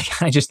represent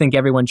like, I just think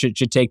everyone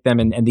should take them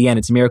and in the end,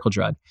 it's a miracle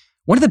drug.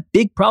 One of the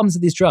big problems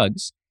of these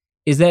drugs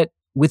is that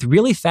with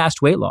really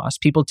fast weight loss,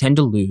 people tend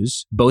to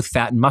lose both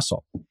fat and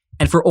muscle.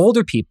 And for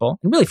older people,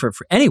 and really for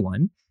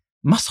anyone,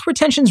 muscle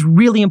retention is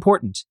really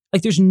important.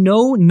 Like, there's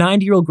no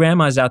 90-year-old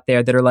grandmas out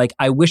there that are like,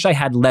 I wish I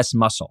had less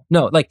muscle.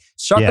 No, like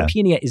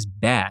sarcopenia is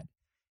bad.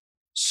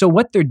 So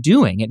what they're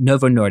doing at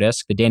Novo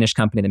Nordisk, the Danish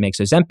company that makes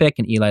Ozempic,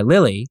 and Eli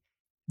Lilly,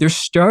 they're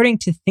starting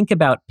to think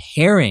about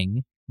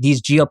pairing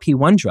these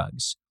GLP-1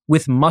 drugs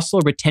with muscle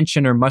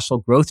retention or muscle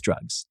growth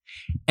drugs.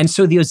 And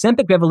so the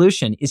Ozempic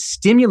revolution is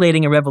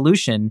stimulating a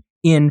revolution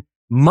in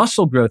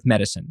muscle growth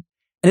medicine.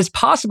 And it's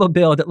possible,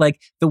 Bill, that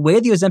like the way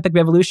the Ozempic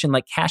revolution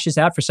like cashes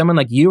out for someone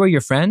like you or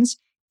your friends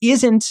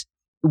isn't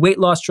weight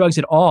loss drugs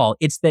at all.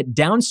 It's that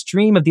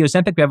downstream of the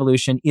Ozempic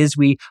revolution is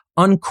we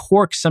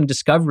uncork some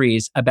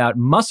discoveries about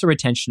muscle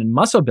retention and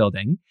muscle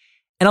building.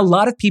 And a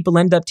lot of people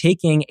end up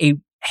taking a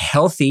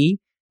healthy,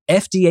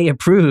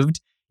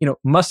 FDA-approved,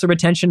 muscle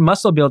retention,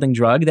 muscle building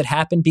drug that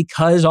happened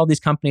because all these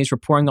companies were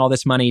pouring all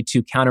this money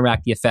to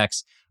counteract the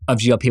effects of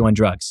GLP-1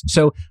 drugs.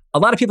 So a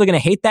lot of people are going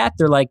to hate that.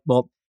 They're like,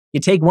 well, you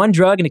take one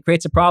drug and it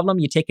creates a problem.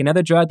 You take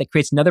another drug that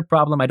creates another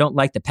problem. I don't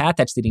like the path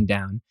that's leading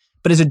down.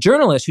 But as a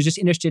journalist who's just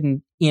interested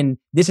in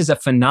this as a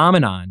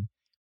phenomenon,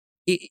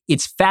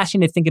 it's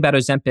fascinating to think about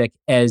Ozempic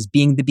as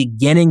being the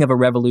beginning of a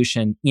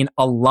revolution in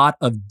a lot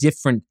of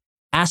different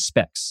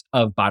aspects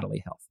of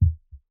bodily health.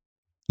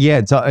 Yeah,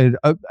 it's. I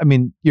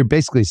mean, you're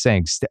basically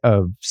saying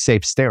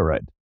safe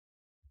steroid.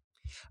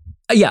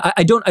 Yeah,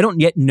 I don't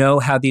yet know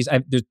how these.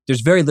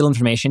 There's very little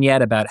information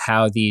yet about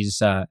how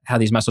these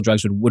muscle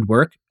drugs would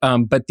work.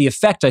 But the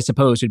effect, I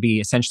suppose, would be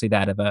essentially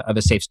that of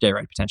a safe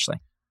steroid potentially.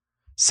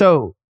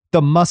 So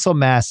the muscle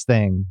mass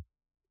thing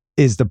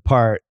is the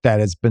part that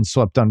has been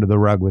swept under the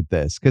rug with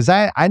this, because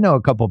I know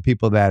a couple of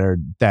people that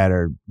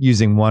are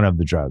using one of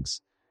the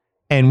drugs,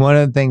 and one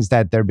of the things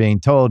that they're being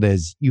told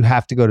is you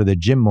have to go to the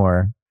gym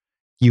more,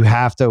 you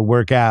have to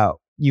work out.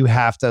 You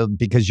have to,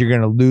 because you're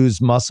going to lose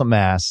muscle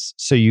mass.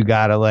 So you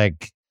got to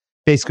like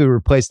basically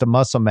replace the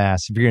muscle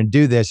mass. If you're going to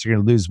do this, you're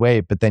going to lose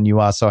weight, but then you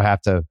also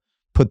have to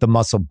put the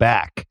muscle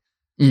back.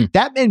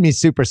 That made me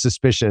super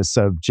suspicious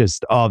of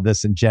just all of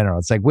this in general.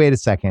 It's like, wait a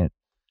second.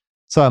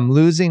 So I'm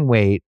losing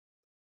weight.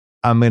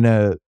 I'm going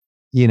to,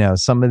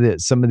 some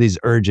of these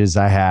urges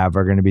I have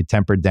are going to be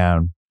tempered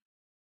down,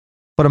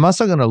 but I'm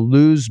also going to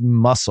lose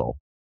muscle.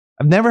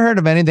 I've never heard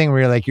of anything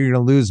where you're going to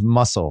lose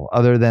muscle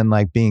other than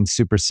like being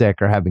super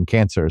sick or having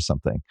cancer or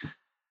something.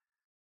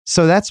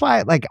 So that's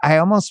why I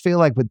almost feel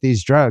like with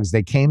these drugs,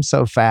 they came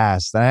so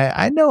fast.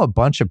 I know a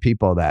bunch of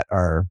people that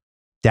are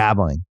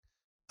dabbling.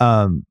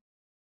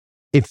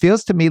 It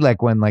feels to me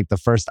like when like the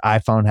first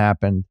iPhone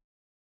happened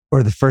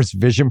or the first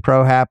Vision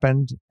Pro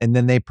happened, and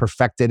then they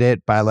perfected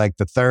it by like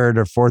the third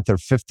or fourth or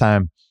fifth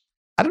time.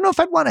 I don't know if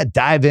I'd want to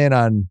dive in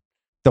on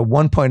the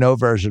 1.0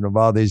 version of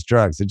all these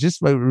drugs. It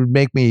just would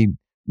make me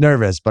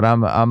nervous, but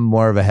I'm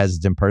more of a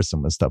hesitant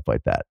person with stuff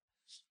like that.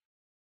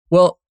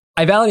 Well,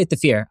 I validate the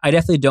fear. I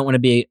definitely don't want to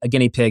be a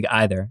guinea pig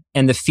either.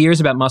 And the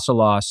fears about muscle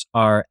loss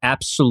are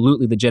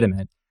absolutely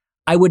legitimate.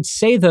 I would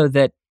say though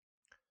that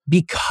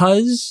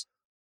because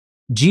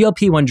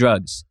GLP-1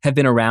 drugs have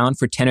been around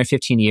for 10 or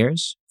 15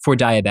 years for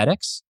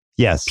diabetics.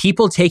 Yes.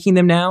 People taking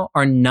them now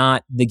are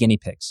not the guinea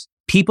pigs.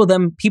 People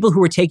who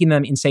were taking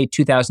them in, say,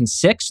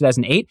 2006,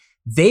 2008,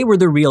 they were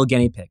the real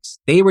guinea pigs.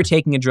 They were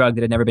taking a drug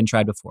that had never been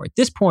tried before. At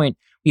this point,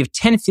 we have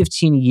 10,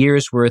 15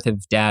 years worth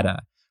of data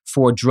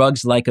for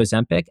drugs like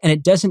Ozempic, and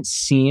it doesn't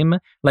seem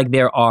like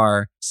there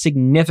are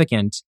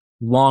significant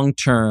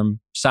long-term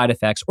side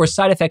effects or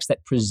side effects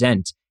that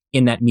present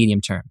in that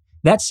medium term.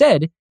 That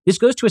said, this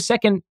goes to a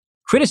second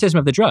criticism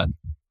of the drug,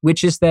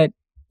 which is that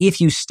if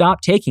you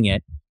stop taking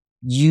it,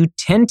 you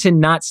tend to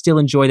not still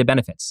enjoy the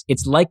benefits.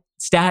 It's like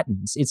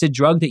statins. It's a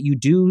drug that you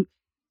do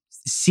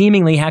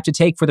seemingly have to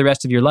take for the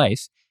rest of your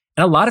life.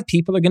 And a lot of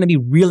people are going to be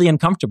really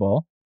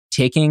uncomfortable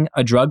taking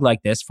a drug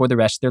like this for the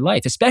rest of their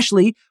life,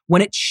 especially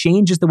when it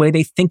changes the way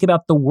they think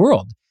about the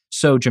world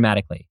so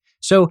dramatically.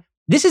 So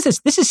this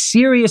is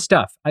serious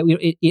stuff.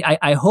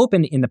 I hope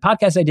in the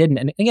podcast I did,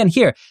 and again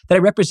here, that I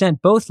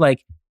represent both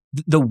like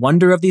the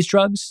wonder of these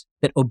drugs,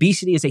 that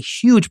obesity is a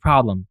huge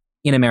problem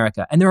in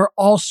America. And there are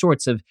all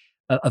sorts of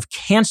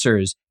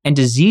cancers and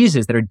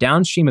diseases that are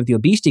downstream of the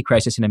obesity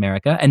crisis in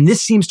America. And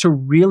this seems to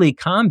really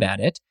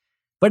combat it.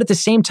 But at the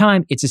same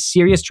time, it's a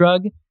serious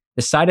drug.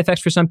 The side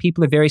effects for some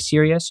people are very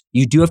serious.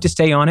 You do have to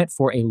stay on it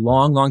for a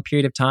long, long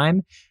period of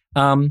time.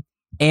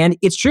 And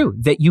it's true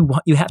that you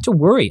have to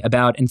worry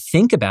about and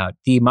think about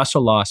the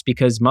muscle loss,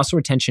 because muscle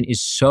retention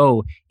is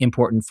so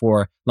important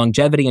for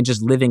longevity and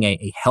just living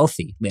a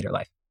healthy later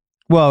life.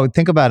 Well,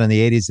 think about in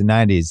the 80s and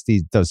 90s,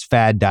 those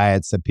fad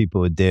diets that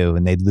people would do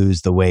and they'd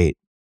lose the weight.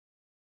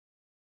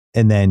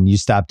 And then you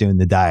stop doing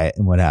the diet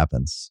and what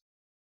happens?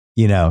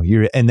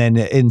 And then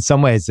in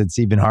some ways it's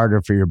even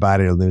harder for your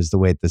body to lose the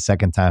weight the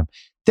second time.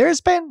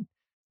 There's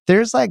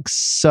like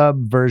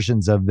sub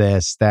versions of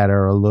this that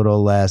are a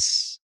little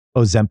less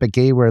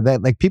Ozempic-y, where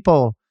that like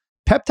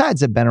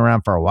peptides have been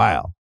around for a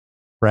while,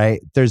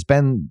 right? There's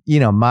been,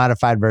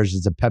 modified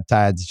versions of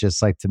peptides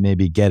just like to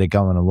maybe get it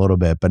going a little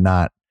bit, but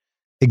not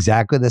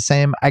exactly the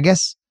same. I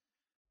guess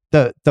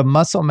the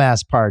muscle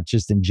mass part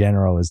just in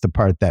general is the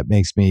part that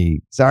makes me,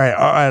 all right,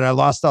 I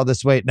lost all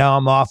this weight. Now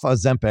I'm off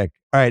Ozempic.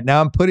 All right,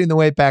 now I'm putting the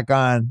weight back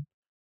on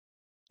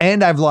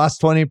and I've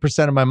lost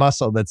 20% of my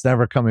muscle that's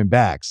never coming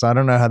back. So I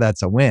don't know how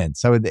that's a win.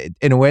 So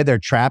in a way, they're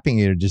trapping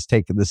you to just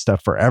take this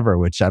stuff forever,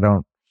 which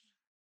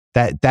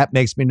that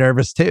makes me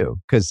nervous too.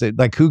 Because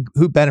like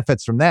who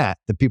benefits from that?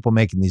 The people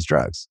making these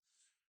drugs.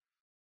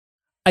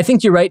 I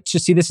think you're right to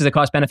see this as a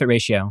cost-benefit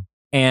ratio.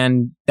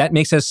 And that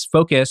makes us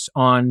focus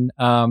on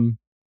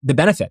the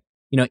benefit.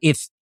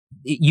 If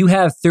you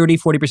have 30,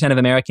 40% of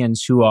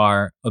Americans who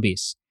are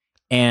obese,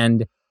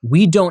 and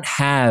we don't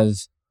have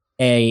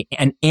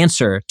an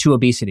answer to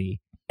obesity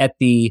at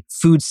the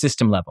food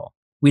system level.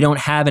 We don't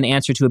have an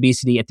answer to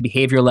obesity at the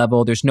behavior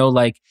level. There's no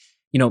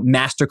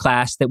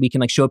masterclass that we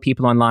can show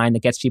people online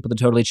that gets people to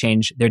totally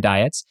change their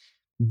diets.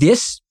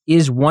 This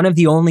is one of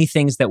the only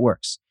things that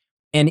works.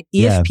 And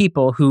if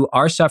people who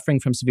are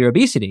suffering from severe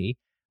obesity,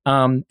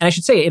 and I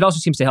should say it also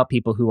seems to help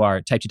people who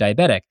are type 2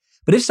 diabetic,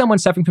 but if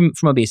someone's suffering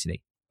from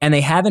obesity and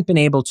they haven't been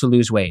able to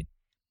lose weight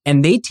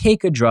and they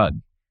take a drug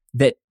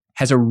that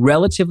has a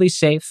relatively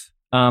safe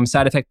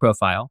side effect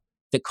profile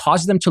that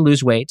causes them to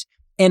lose weight,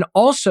 and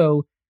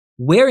also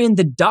wherein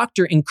the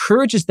doctor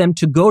encourages them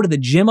to go to the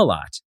gym a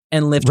lot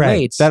and lift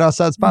weights. That all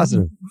sounds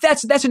positive.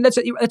 That's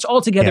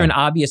altogether an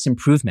obvious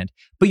improvement.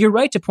 But you're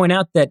right to point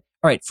out that,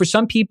 all right, for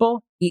some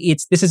people,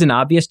 this is an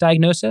obvious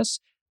diagnosis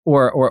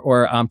or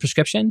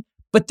prescription.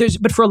 But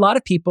for a lot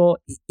of people,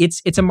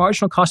 it's a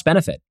marginal cost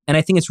benefit. And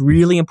I think it's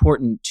really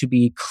important to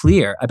be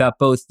clear about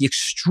both the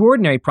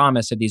extraordinary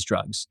promise of these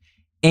drugs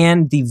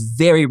and the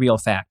very real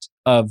fact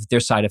of their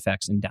side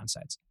effects and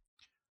downsides.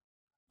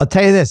 I'll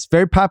tell you this,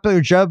 very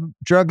popular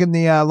drug in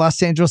the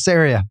Los Angeles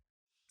area.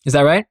 Is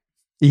that right?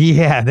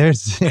 Yeah,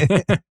 there's...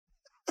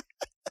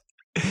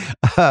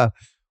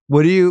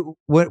 want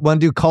to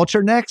do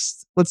culture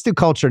next? Let's do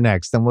culture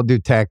next, then we'll do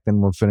tech,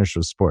 then we'll finish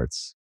with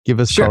sports.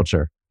 Give us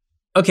culture.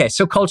 Okay,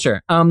 so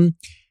culture.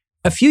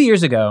 A few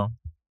years ago,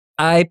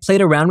 I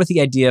played around with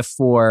the idea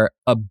for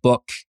a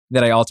book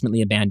that I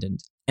ultimately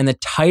abandoned. And the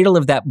title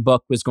of that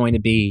book was going to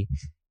be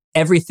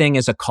Everything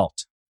is a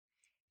Cult.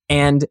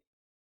 And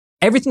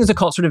everything is a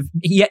cult,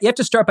 you have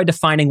to start by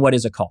defining what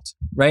is a cult,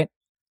 right?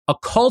 A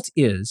cult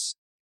is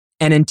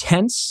an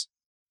intense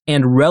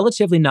and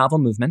relatively novel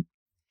movement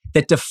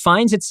that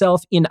defines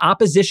itself in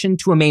opposition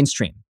to a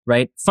mainstream,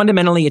 right?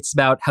 Fundamentally, it's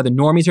about how the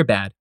normies are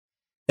bad.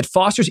 It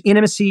fosters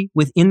intimacy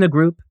within the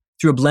group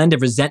through a blend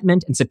of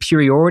resentment and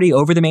superiority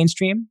over the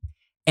mainstream,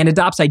 and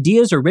adopts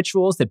ideas or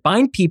rituals that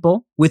bind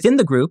people within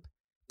the group,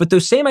 but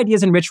those same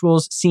ideas and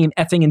rituals seem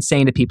effing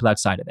insane to people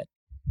outside of it.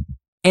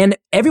 And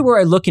everywhere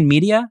I look in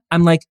media,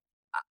 I'm like,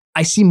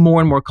 I see more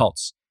and more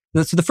cults.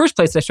 So the first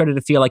place I started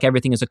to feel like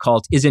everything is a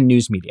cult is in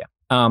news media,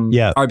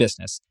 our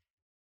business.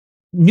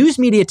 News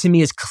media to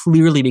me is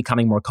clearly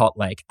becoming more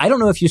cult-like. I don't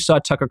know if you saw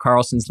Tucker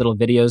Carlson's little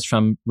videos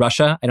from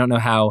Russia. I don't know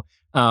how...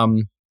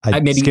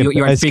 I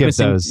skipped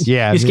those.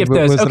 Yeah, you skipped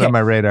those. It wasn't on my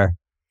radar.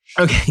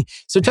 Okay,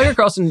 so Tucker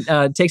Carlson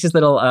takes his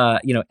little,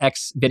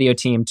 X video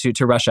team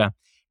to Russia,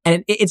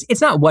 and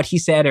it's not what he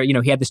said, or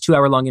he had this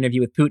 2-hour-long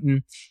interview with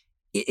Putin.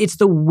 It's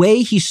the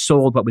way he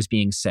sold what was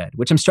being said,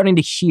 which I'm starting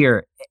to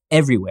hear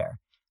everywhere.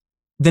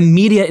 The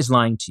media is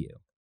lying to you.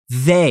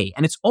 They,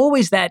 and it's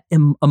always that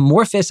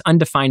amorphous,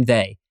 undefined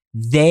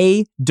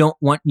they don't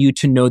want you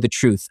to know the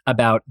truth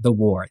about the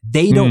war.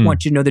 They don't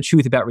want you to know the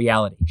truth about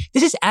reality.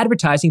 This is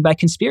advertising by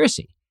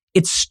conspiracy.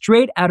 It's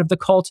straight out of the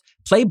cult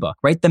playbook,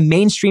 right? The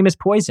mainstream is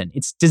poison.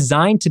 It's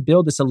designed to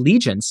build this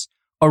allegiance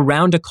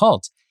around a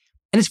cult.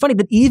 And it's funny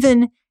that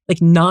even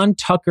like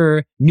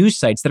non-Tucker news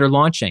sites that are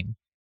launching,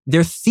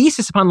 their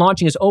thesis upon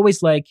launching is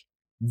always like,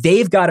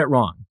 they've got it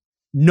wrong.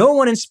 No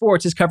one in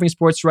sports is covering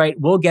sports right.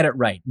 We'll get it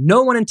right.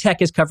 No one in tech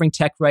is covering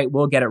tech right.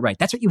 We'll get it right.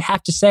 That's what you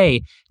have to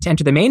say to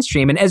enter the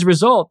mainstream. And as a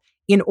result,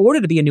 in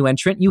order to be a new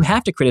entrant, you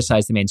have to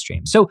criticize the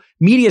mainstream. So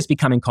media is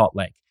becoming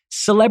cult-like.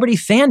 Celebrity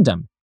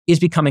fandom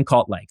is becoming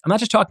cult-like. I'm not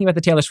just talking about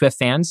the Taylor Swift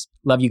fans.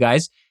 Love you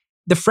guys.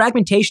 The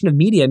fragmentation of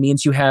media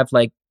means you have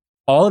like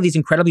all of these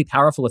incredibly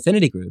powerful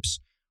affinity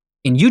groups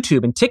in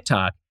YouTube and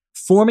TikTok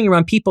forming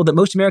around people that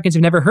most Americans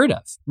have never heard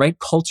of, right?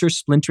 Culture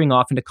splintering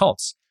off into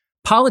cults.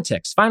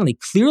 Politics, finally,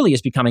 clearly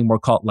is becoming more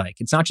cult-like.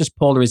 It's not just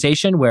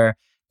polarization where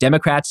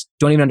Democrats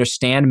don't even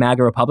understand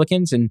MAGA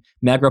Republicans, and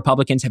MAGA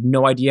Republicans have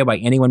no idea why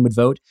anyone would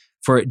vote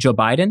for Joe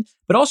Biden,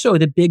 but also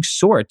the big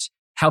sort,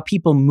 how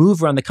people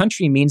move around the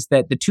country means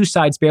that the two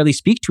sides barely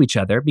speak to each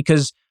other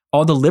because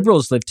all the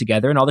liberals live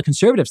together and all the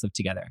conservatives live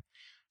together.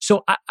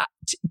 So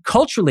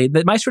culturally,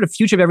 my sort of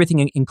future of everything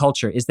in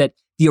culture is that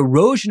the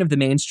erosion of the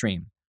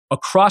mainstream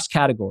across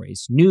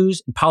categories,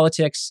 news and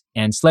politics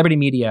and celebrity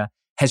media,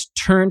 has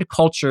turned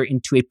culture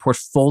into a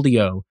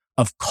portfolio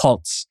of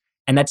cults.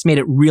 And that's made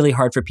it really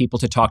hard for people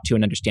to talk to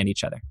and understand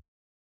each other.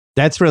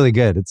 That's really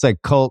good. It's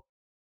like cult.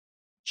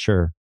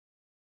 Sure.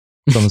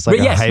 It's almost like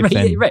a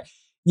hyphen. Right.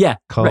 Yeah,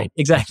 cult, right.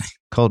 Exactly.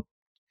 Cult.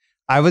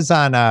 I went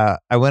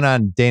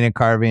on Dana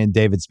Carvey and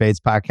David Spade's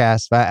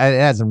podcast. It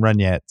hasn't run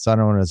yet, so I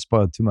don't want to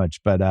spoil too much,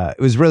 but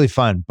it was really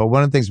fun. But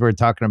one of the things we were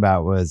talking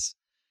about was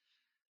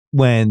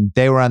when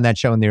they were on that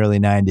show in the early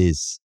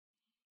 90s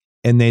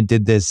and they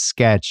did this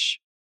sketch.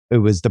 It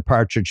was the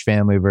Partridge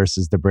Family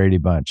versus the Brady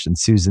Bunch, and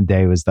Susan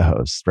Day was the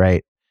host,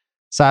 right?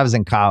 So I was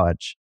in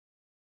college,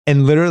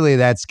 and literally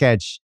that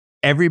sketch,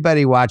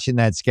 everybody watching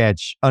that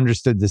sketch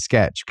understood the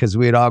sketch because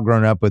we had all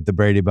grown up with the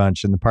Brady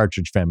Bunch and the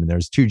Partridge Family. There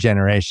was 2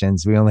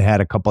 generations. We only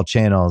had a couple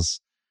channels.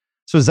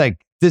 So it's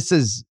like, this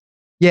is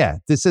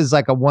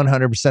like a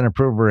 100%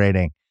 approval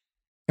rating.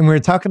 And we were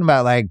talking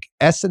about like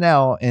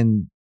SNL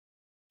in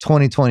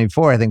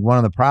 2024. I think one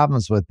of the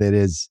problems with it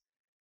is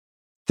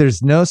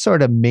there's no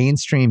sort of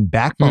mainstream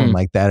backbone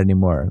like that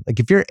anymore. Like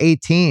if you're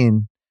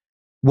 18,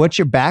 what's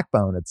your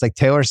backbone? It's like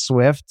Taylor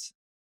Swift.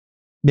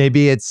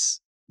 Maybe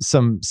it's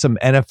some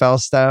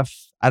NFL stuff.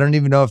 I don't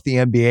even know if the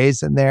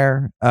NBA's in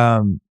there.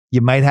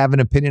 You might have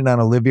an opinion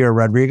on Olivia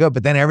Rodrigo,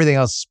 but then everything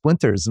else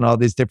splinters in all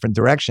these different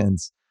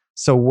directions.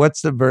 So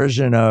what's the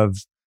version of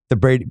the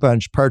Brady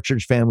Bunch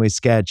Partridge Family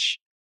sketch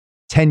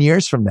 10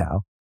 years from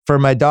now for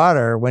my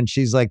daughter when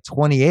she's like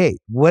 28?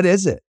 What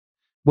is it?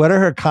 What are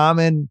her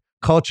common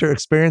culture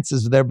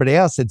experiences with everybody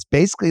else? It's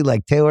basically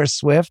like Taylor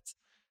Swift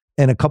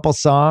and a couple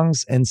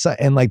songs and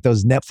like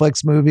those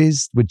Netflix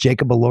movies with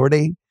Jacob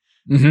Elordi,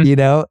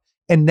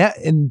 And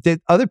the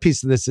other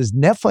piece of this is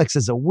Netflix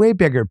is a way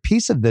bigger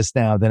piece of this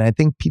now than I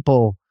think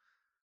people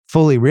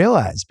fully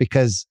realize,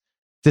 because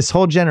this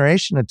whole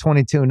generation of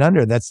 22 and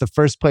under, that's the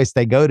first place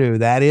they go to.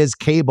 That is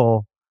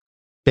cable,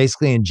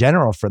 basically in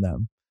general for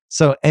them.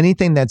 So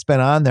anything that's been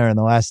on there in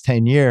the last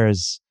 10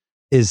 years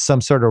is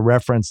some sort of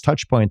reference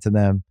touch point to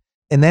them.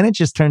 And then it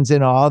just turns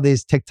into all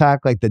these TikTok,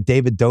 like the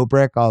David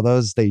Dobrik, all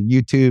those, the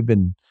YouTube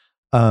and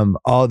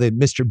all the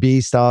Mr.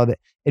 Beast, all that.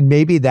 And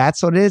maybe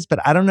that's what it is, but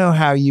I don't know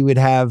how you would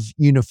have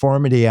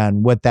uniformity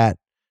on what that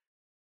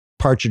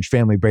Partridge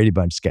Family Brady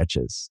Bunch sketch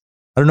is.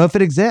 I don't know if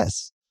it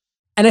exists.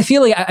 And I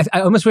feel like I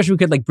almost wish we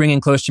could like bring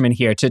in Klosterman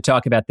here to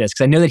talk about this,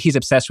 because I know that he's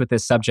obsessed with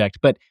this subject,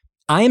 but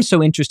I am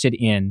so interested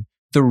in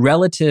the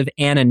relative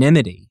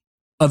anonymity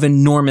of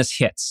enormous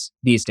hits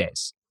these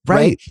days.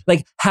 Right?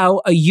 Like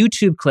how a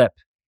YouTube clip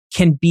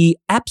can be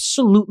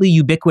absolutely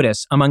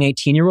ubiquitous among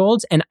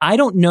 18-year-olds. And I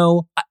don't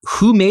know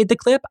who made the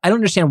clip. I don't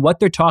understand what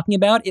they're talking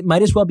about. It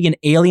might as well be an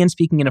alien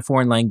speaking in a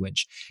foreign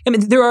language. I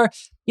mean, there are,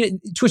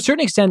 to a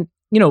certain extent,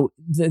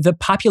 the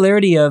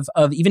popularity of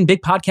even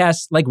big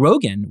podcasts like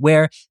Rogan,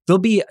 where there'll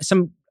be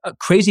some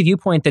crazy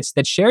viewpoint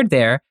that's shared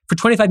there for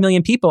 25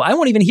 million people. I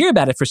won't even hear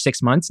about it for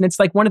 6 months. And it's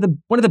like one of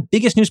the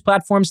biggest news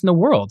platforms in the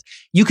world.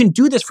 You can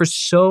do this for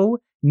so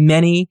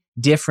many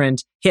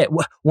different hits.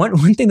 One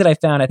thing that I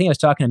found, I think I was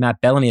talking to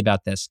Matt Bellamy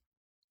about this,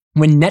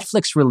 when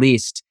Netflix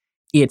released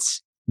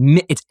its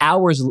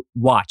hours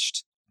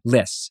watched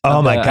list.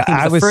 Oh my God.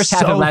 I was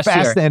so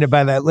fascinated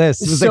by that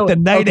list. It was like the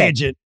Night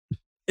Agent.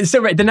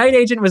 So right, the Night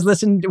Agent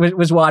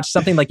was watched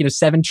something like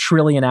 7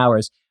 trillion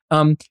hours.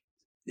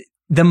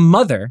 The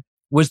Mother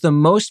was the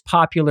most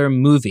popular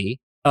movie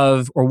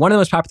or one of the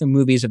most popular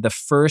movies of the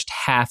first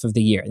half of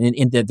the year.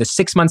 In the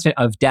 6 months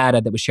of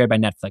data that was shared by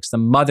Netflix, The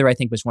Mother, I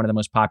think, was one of the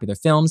most popular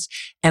films.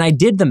 And I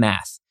did the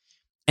math.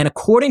 And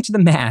according to the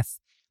math,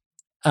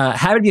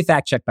 happy to be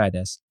fact checked by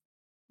this,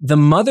 The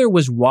Mother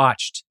was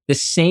watched the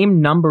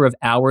same number of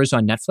hours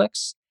on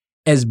Netflix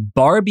as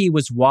Barbie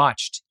was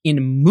watched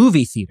in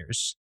movie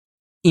theaters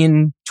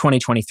in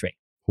 2023.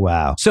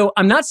 Wow. So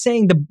I'm not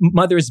saying The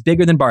Mother is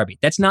bigger than Barbie.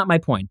 That's not my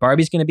point.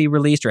 Barbie's going to be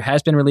released or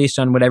has been released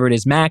on whatever it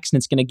is, Max, and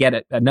it's going to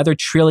get another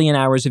trillion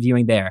hours of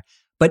viewing there.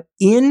 But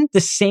in the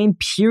same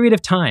period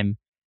of time,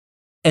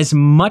 as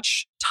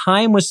much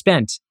time was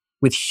spent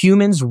with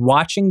humans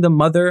watching The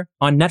Mother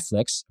on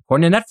Netflix,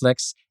 according to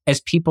Netflix,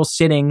 as people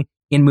sitting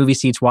in movie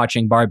seats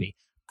watching Barbie.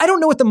 I don't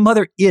know what The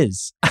Mother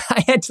is.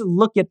 I had to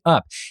look it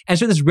up. And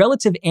so this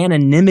relative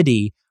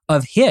anonymity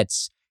of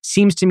hits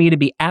seems to me to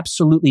be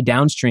absolutely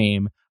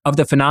downstream of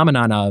the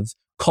phenomenon of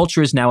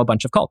culture is now a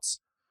bunch of cults.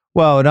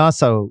 Well, and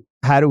also,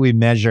 how do we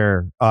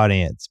measure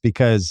audience?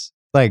 Because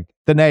like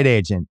The Night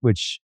Agent,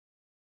 which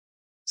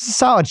is a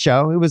solid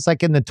show. It was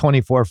like in the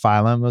 24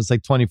 phylum. It was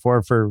like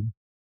 24 for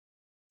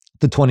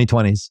the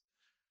 2020s.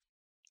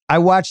 I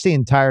watched the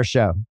entire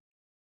show.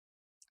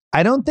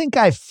 I don't think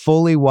I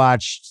fully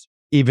watched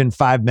even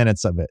 5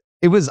 minutes of it.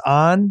 It was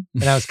on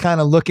and I was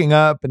kind of looking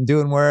up and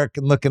doing work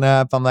and looking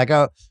up. I'm like,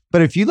 oh,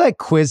 but if you like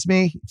quiz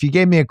me, if you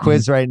gave me a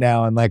quiz right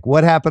now and like,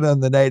 what happened on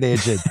The Night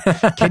Agent?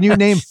 Can you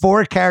name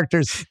 4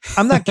 characters?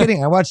 I'm not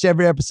kidding. I watched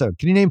every episode.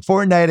 Can you name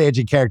 4 Night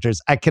Agent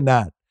characters? I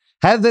cannot.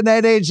 How did The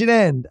Night Agent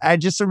end? I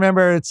just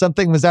remember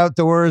something was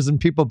outdoors and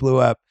people blew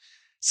up.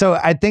 So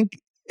I think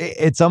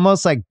it's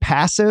almost like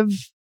passive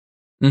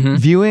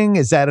viewing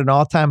is at an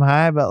all-time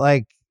high, but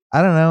like,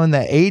 I don't know, in the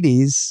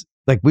 80s,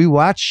 like we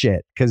watched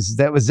shit because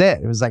that was it.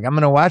 It was like, I'm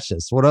going to watch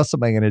this. What else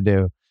am I going to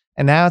do?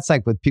 And now it's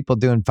like with people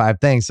doing 5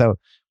 things. So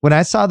when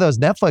I saw those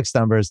Netflix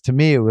numbers, to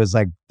me, it was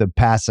like the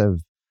passive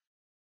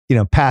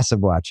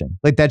watching.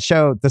 Like that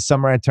show, The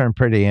Summer I Turned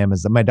Pretty,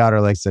 Amazon. My daughter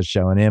likes that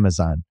show on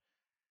Amazon.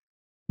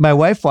 My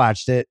wife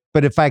watched it,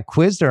 but if I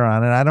quizzed her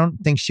on it, I don't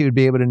think she would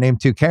be able to name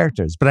 2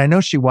 characters. But I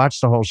know she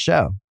watched the whole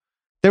show.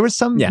 There was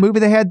some movie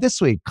they had this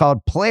week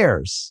called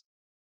Players,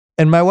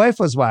 and my wife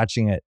was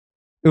watching it.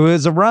 It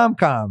was a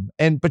rom-com,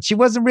 but she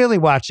wasn't really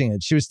watching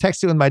it. She was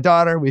texting with my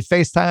daughter. We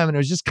FaceTime, and it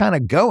was just kind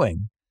of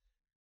going.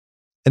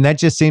 And that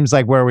just seems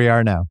like where we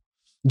are now.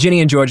 Ginny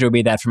and Georgia would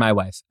be that for my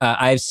wife.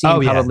 I've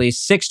seen probably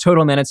 6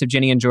 total minutes of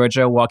Ginny and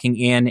Georgia walking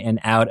in and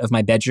out of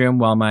my bedroom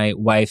while my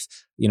wife,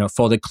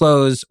 folded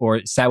clothes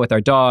or sat with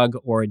our dog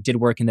or did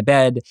work in the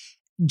bed.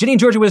 Ginny and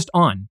Georgia was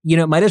on.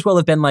 It might as well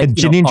have been like and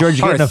Ginny and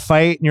Georgia get in a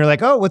fight, and you're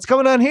like, "Oh, what's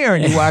going on here?"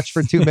 And you watch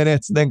for 2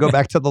 minutes, and then go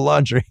back to the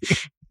laundry.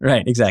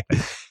 Right, exactly.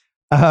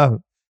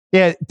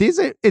 Yeah,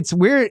 it's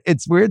weird.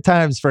 It's weird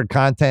times for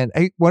content.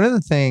 One of the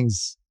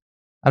things,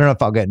 I don't know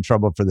if I'll get in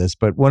trouble for this,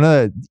 but one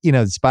of the,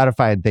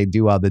 Spotify, they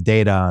do all the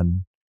data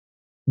on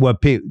what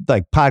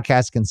like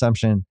podcast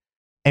consumption,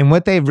 and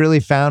what they've really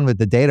found with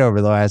the data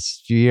over the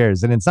last few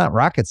years, and it's not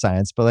rocket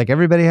science, but like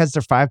everybody has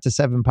their 5 to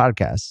 7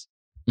 podcasts,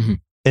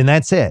 and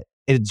that's it.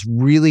 It's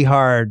really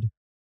hard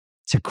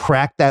to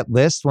crack that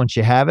list once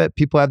you have it.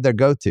 People have their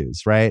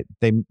go-tos, right?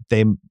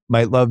 They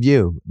might love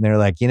you. And they're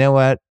like, you know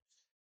what?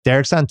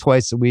 Derek's on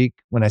twice a week.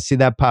 When I see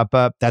that pop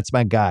up, that's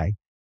my guy.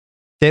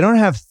 They don't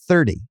have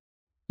 30.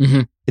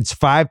 It's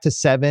 5 to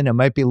 7. It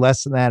might be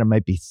less than that. It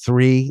might be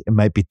 3. It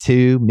might be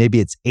 2. Maybe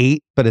it's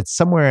 8, but it's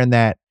somewhere in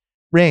that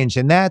range.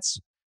 And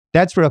that's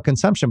real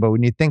consumption. But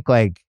when you think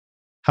like,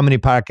 how many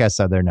podcasts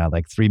are there now?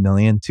 Like 3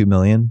 million, 2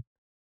 million?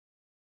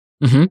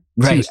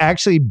 Right. To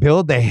actually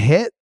build a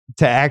hit,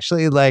 to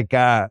actually like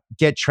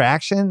get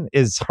traction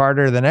is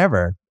harder than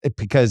ever,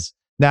 because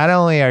not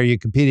only are you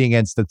competing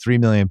against the 3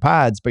 million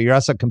pods, but you're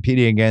also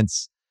competing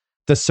against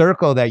the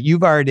circle that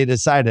you've already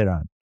decided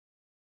on.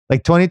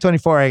 Like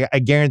 2024, I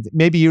guarantee,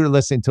 maybe you were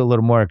listening to a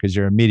little more because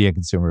you're a media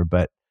consumer,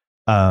 but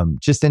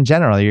just in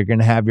general, you're going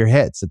to have your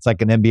hits. It's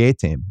like an NBA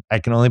team. I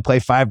can only play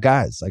 5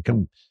 guys. I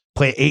can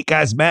play 8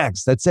 guys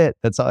max. That's it.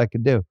 That's all I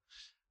can do.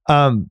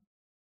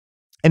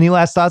 Any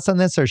last thoughts on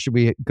this, or should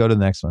we go to the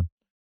next one?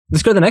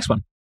 Let's go to the next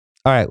one.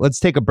 All right,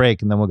 let's take a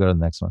break and then we'll go to the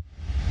next one.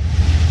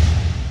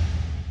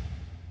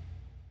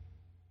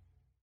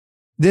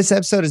 This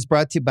episode is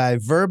brought to you by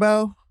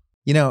Vrbo.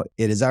 It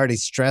is already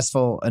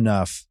stressful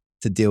enough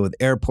to deal with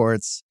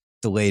airports,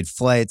 delayed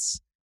flights,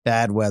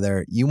 bad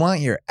weather. You want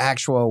your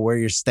actual where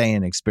you're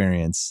staying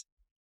experience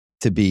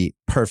to be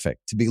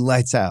perfect, to be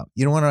lights out.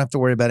 You don't want to have to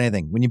worry about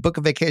anything. When you book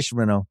a vacation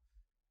rental,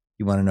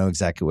 you want to know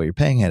exactly what you're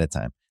paying ahead of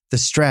time. The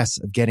stress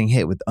of getting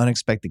hit with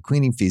unexpected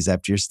cleaning fees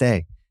after your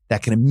stay,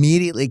 that can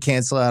immediately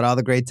cancel out all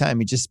the great time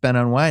you just spent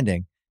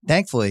unwinding.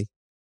 Thankfully,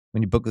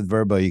 when you book with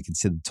Vrbo, you can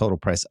see the total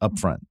price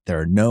upfront. There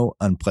are no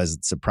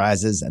unpleasant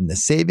surprises, and the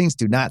savings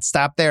do not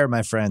stop there,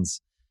 my friends.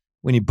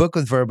 When you book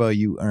with Vrbo,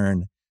 you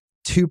earn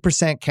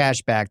 2%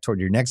 cash back toward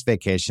your next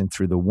vacation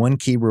through the One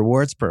Key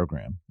Rewards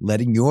program,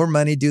 letting your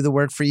money do the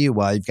work for you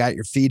while you've got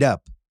your feet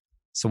up.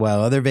 So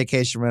while other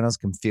vacation rentals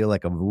can feel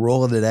like a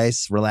roll of the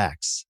dice,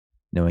 relax,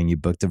 knowing you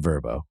booked a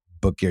Vrbo.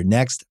 Book your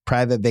next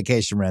private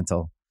vacation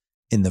rental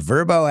in the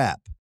Vrbo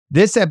app.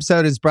 This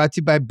episode is brought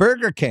to you by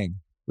Burger King,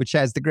 which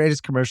has the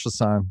greatest commercial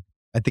song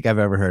I think I've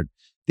ever heard.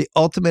 The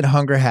ultimate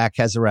hunger hack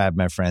has arrived,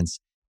 my friends.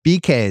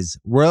 BK's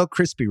Royal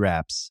Crispy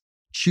Wraps.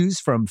 Choose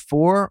from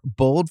 4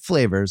 bold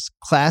flavors: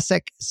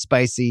 classic,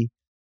 spicy,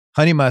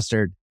 honey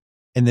mustard,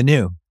 and the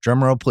new,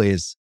 drumroll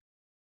please,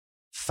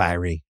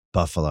 fiery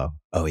buffalo.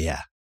 Oh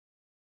yeah,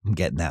 I'm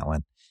getting that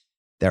one.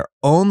 They're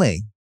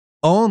only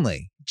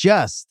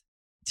just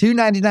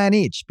 $2.99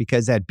 each,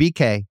 because at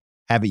BK,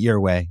 have it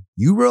your way.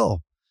 You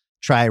roll.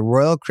 Try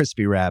Royal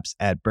Crispy Wraps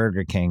at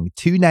Burger King.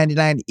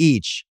 $2.99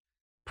 each.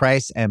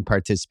 Price and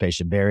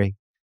participation vary.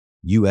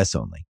 U.S.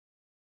 only.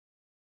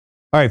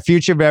 All right,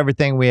 future of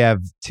everything. We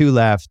have 2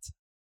 left.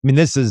 I mean,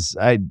 this is,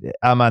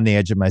 I'm on the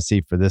edge of my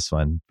seat for this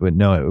one, but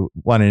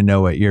wanting to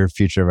know what your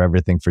future of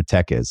everything for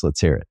tech is. Let's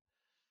hear it.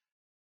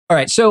 All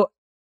right. So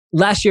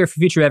last year for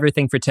future of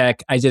everything for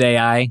tech, I did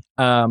AI.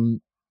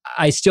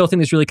 I still think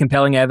there's really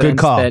compelling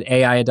evidence that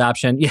AI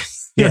adoption.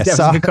 Yeah,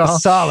 good call.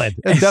 Solid.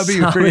 A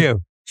W for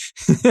you.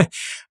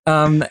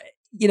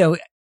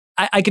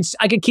 I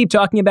could keep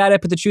talking about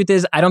it, but the truth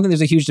is, I don't think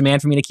there's a huge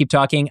demand for me to keep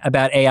talking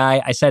about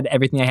AI. I said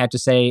everything I had to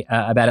say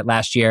about it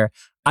last year.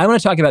 I want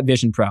to talk about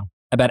Vision Pro,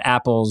 about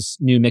Apple's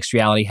new mixed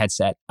reality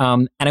headset.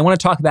 And I want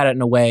to talk about it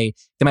in a way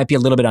that might be a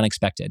little bit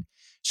unexpected.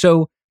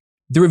 So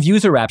the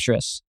reviews are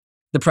rapturous.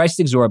 The price is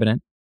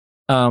exorbitant.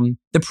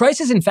 The price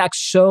is in fact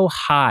so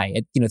high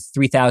at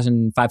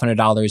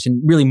 $3,500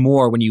 and really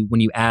more when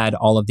you add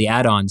all of the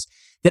add-ons,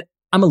 that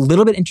I'm a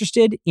little bit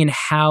interested in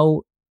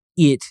how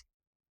it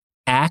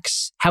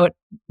acts, how it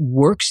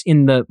works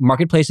in the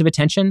marketplace of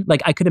attention.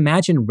 Like, I could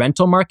imagine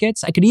rental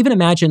markets. I could even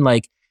imagine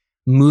like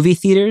movie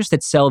theaters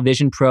that sell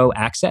Vision Pro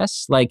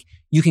access. Like,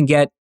 you can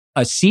get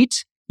a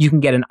seat, you can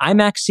get an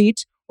IMAX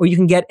seat, or you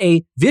can get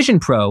a Vision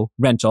Pro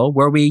rental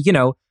where we,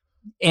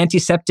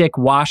 antiseptic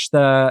wash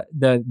the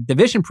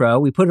Vision Pro.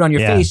 We put it on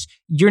your face.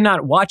 You're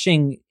not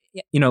watching,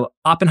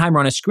 Oppenheimer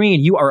on a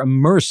screen. You are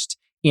immersed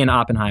in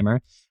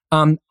Oppenheimer.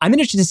 I'm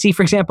interested to see,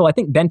 for example, I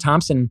think Ben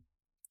Thompson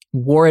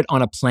wore it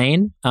on a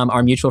plane.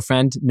 Our mutual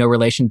friend, no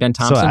relation, Ben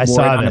Thompson,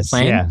 wore it on a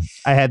plane. Yeah,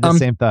 I had the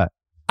same thought.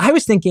 I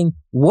was thinking,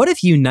 what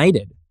if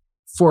United,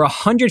 for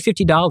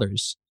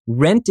 $150,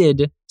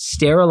 rented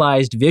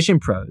sterilized Vision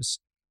Pros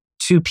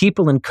to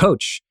people in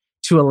coach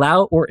to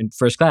allow, or in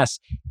first class,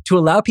 to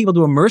allow people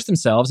to immerse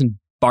themselves in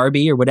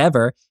Barbie or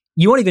whatever.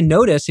 You won't even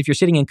notice if you're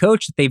sitting in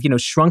coach that they've,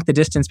 shrunk the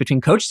distance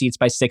between coach seats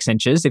by 6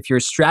 inches if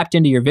you're strapped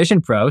into your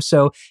Vision Pro.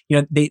 So,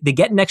 they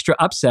get an extra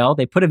upsell.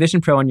 They put a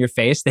Vision Pro on your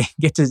face. They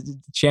get to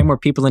jam more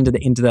people into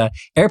the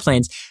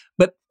airplanes.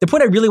 But the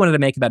point I really wanted to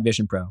make about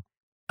Vision Pro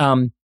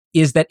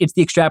is that it's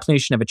the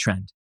extrapolation of a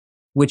trend,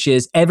 which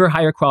is ever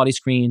higher quality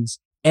screens,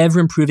 ever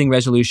improving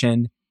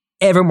resolution,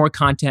 ever more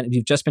content,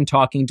 we've just been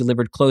talking,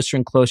 delivered closer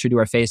and closer to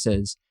our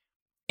faces.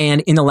 And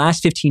in the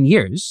last 15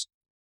 years,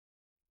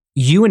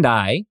 you and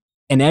I,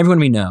 and everyone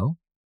we know,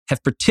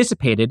 have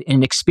participated in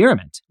an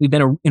experiment. We've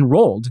been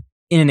enrolled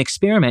in an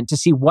experiment to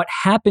see what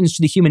happens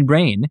to the human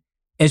brain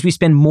as we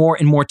spend more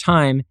and more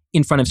time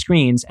in front of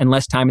screens and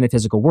less time in the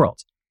physical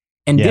world.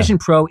 And Vision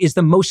Pro is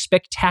the most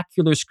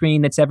spectacular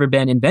screen that's ever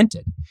been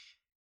invented.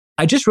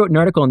 I just wrote an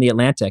article in The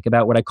Atlantic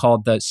about what I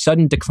called the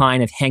sudden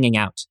decline of hanging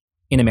out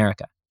in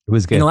America. It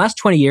was good. In the last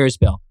 20 years,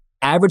 Bill,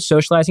 average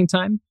socializing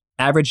time,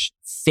 average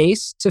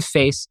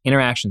face-to-face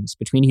interactions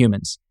between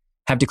humans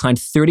have declined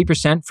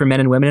 30% for men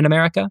and women in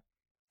America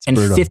and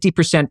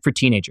 50% for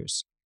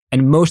teenagers.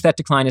 And most of that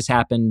decline has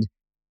happened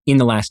in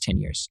the last 10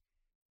 years.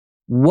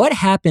 What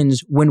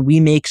happens when we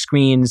make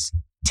screens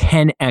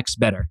 10x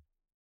better?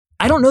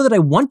 I don't know that I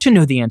want to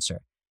know the answer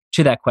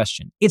to that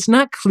question. It's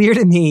not clear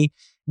to me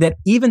that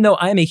even though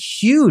I'm a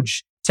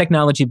huge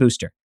technology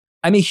booster,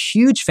 I'm a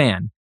huge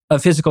fan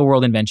of physical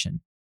world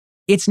invention,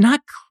 it's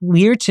not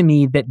clear to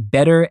me that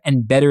better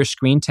and better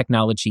screen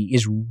technology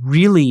is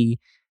really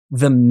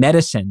the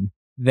medicine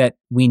that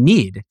we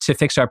need to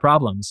fix our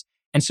problems.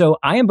 And so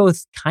I am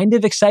both kind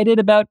of excited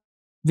about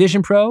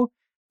Vision Pro,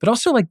 but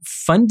also like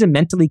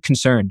fundamentally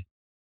concerned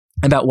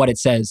about what it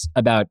says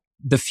about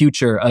the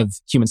future of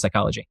human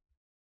psychology.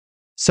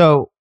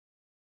 So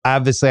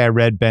obviously I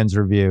read Ben's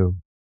review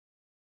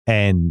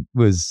and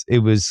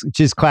it was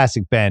just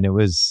classic Ben.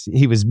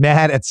 He was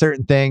mad at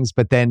certain things,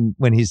 but then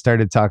when he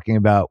started talking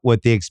about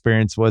what the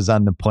experience was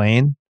on the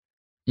plane,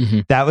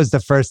 that was the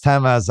first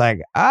time I was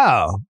like,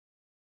 oh,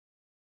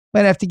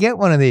 might have to get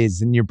one of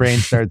these. And your brain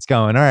starts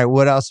going, all right,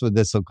 what else would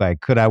this look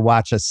like? Could I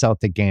watch a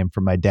Celtic game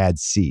from my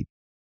dad's seat?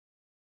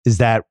 Is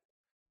that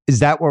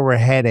where we're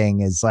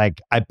heading? Is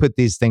like, I put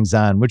these things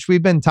on, which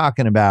we've been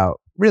talking about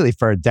really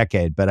for a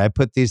decade, but I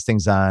put these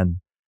things on.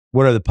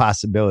 What are the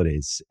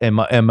possibilities? Am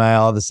I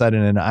all of a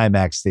sudden in an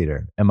IMAX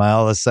theater? Am I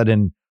all of a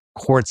sudden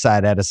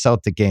courtside at a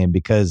Celtic game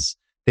because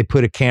they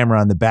put a camera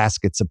on the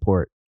basket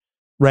support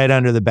right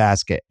under the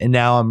basket? And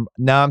now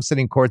I'm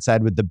sitting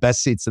courtside with the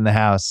best seats in the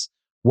house,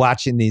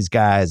 watching these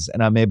guys,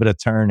 and I'm able to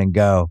turn and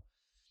go.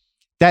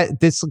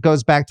 This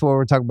goes back to what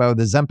we're talking about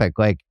with the Zempic.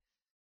 Like,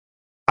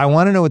 I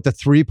want to know what the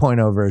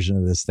 3.0 version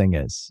of this thing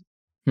is.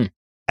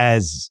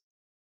 As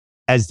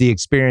as the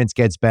experience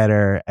gets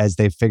better, as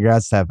they figure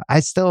out stuff,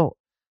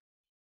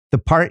 the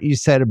part you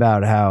said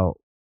about how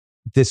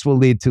this will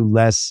lead to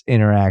less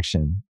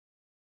interaction,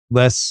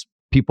 less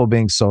people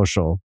being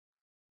social,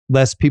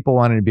 less people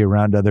wanting to be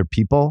around other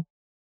people.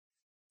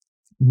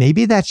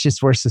 Maybe that's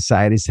just where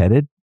society's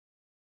headed.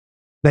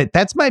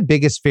 That's my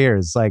biggest fear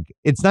is like,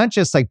 it's not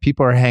just like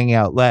people are hanging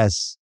out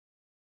less.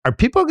 Are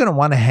people going to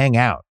want to hang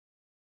out?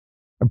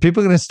 Are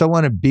people going to still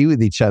want to be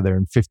with each other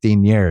in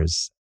 15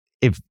 years?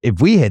 If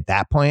we hit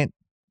that point,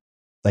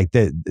 like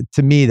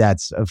to me,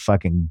 that's a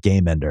fucking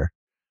game ender.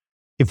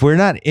 If we're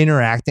not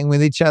interacting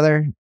with each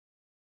other,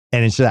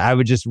 and it's just, I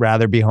would just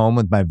rather be home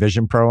with my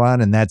Vision Pro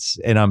on, and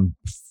I'm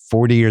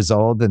 40 years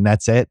old, and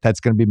that's it. That's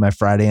going to be my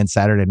Friday and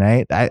Saturday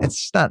night. It's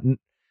just not.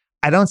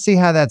 I don't see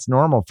how that's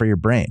normal for your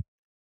brain.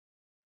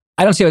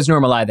 I don't see how it's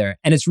normal either,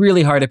 and it's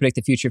really hard to predict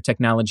the future of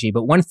technology.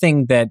 But one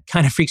thing that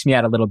kind of freaks me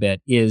out a little bit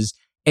is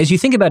as you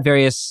think about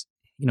various,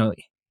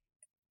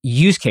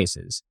 use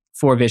cases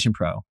for Vision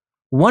Pro.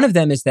 One of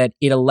them is that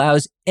it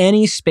allows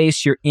any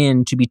space you're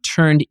in to be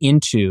turned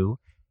into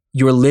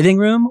your living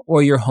room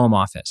or your home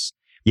office.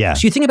 Yeah.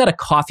 So you think about a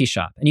coffee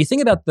shop and you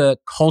think about the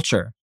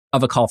culture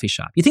of a coffee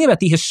shop. You think about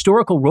the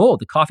historical role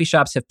that coffee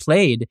shops have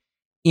played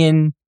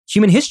in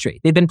human history.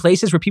 They've been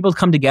places where people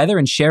come together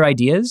and share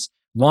ideas,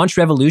 launch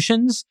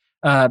revolutions,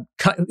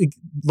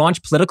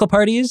 launch political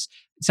parties,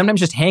 sometimes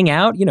just hang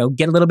out,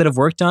 get a little bit of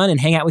work done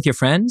and hang out with your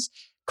friends.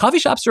 Coffee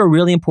shops are a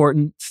really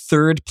important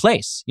third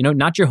place,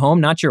 not your home,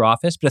 not your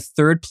office, but a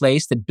third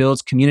place that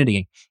builds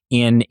community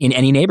in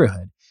any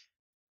neighborhood.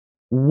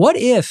 What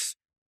if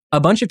a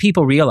bunch of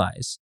people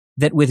realize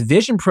that with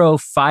Vision Pro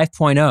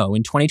 5.0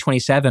 in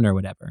 2027 or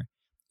whatever,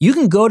 you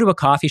can go to a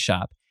coffee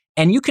shop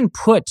and you can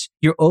put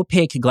your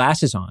opaque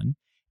glasses on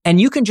and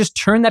you can just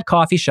turn that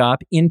coffee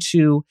shop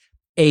into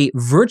a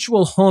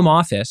virtual home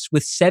office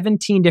with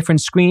 17 different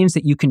screens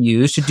that you can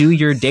use to do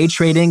your day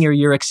trading or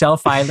your Excel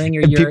filing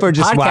or your people are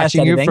just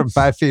watching editing. You from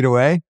 5 feet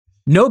away?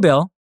 No,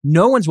 Bill.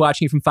 No one's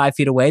watching you from 5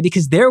 feet away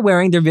because they're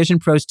wearing their Vision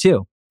Pros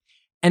too.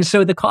 And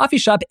so the coffee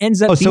shop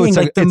ends up being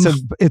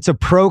it's a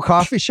pro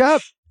coffee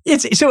shop?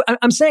 So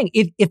I'm saying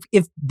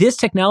if this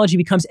technology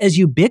becomes as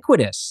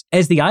ubiquitous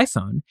as the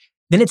iPhone,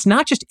 then it's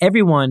not just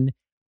everyone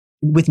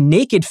with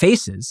naked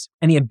faces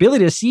and the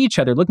ability to see each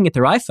other looking at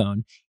their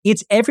iPhone.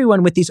 It's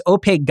everyone with these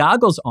opaque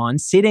goggles on,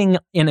 sitting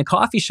in a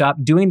coffee shop,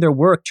 doing their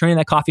work, turning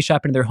that coffee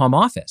shop into their home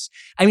office.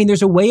 I mean,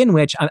 there's a way in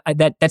which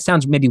that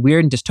sounds maybe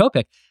weird and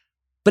dystopic,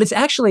 but it's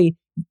actually,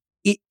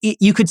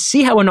 you could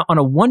see how on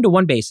a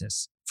one-to-one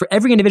basis, for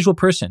every individual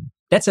person,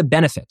 that's a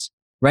benefit,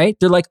 right?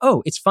 They're like,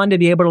 oh, it's fun to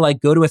be able to like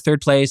go to a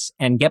third place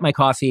and get my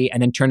coffee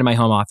and then turn to my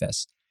home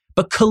office.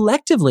 But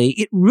collectively,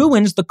 it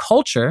ruins the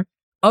culture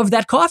of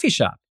that coffee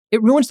shop.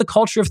 It ruins the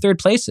culture of third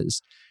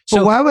places. So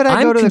but why would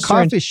I go to the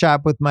concerned- coffee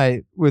shop with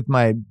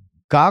my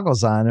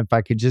goggles on if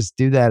I could just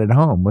do that at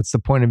home? What's the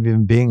point of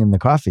even being in the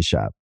coffee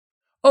shop?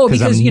 Oh,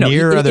 because I'm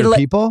near other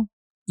people.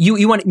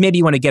 You want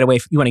to get away.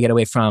 You want to get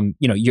away from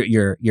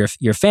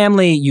your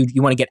family.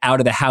 You want to get out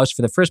of the house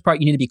for the first part.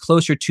 You need to be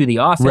closer to the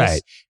office.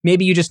 Right.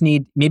 Maybe you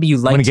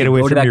like to get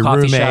away go from to that your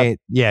coffee roommate. shop.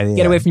 Yeah.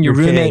 Get away from your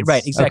roommate. Kids.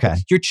 Right. Exactly.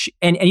 Okay.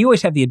 And you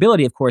always have the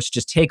ability, of course, to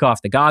just take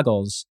off the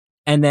goggles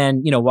and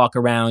then walk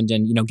around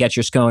and get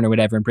your scone or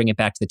whatever and bring it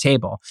back to the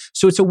table.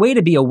 So it's a way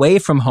to be away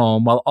from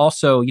home while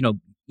also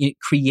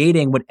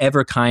creating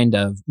whatever kind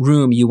of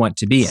room you want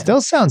to be in.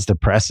 Still sounds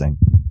depressing.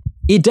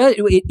 It does.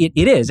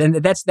 It is, and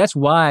that's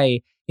why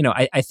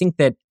I think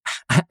that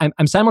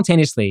I'm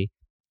simultaneously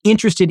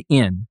interested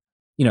in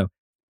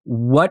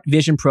what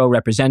Vision Pro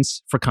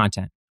represents for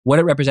content, what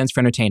it represents for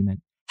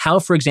entertainment, how,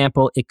 for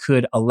example, it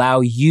could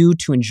allow you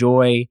to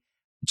enjoy,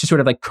 to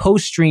sort of like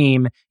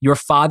co-stream your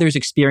father's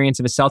experience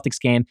of a Celtics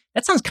game.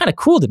 That sounds kind of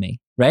cool to me,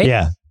 right?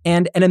 Yeah.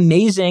 And an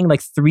amazing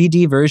like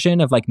 3D version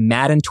of like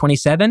Madden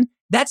 27,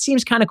 that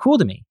seems kind of cool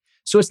to me.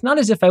 So it's not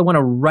as if I want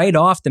to write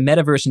off the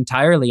metaverse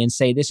entirely and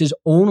say this is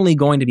only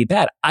going to be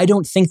bad. I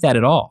don't think that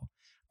at all.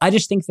 I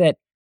just think that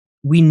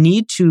we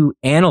need to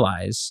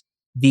analyze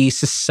the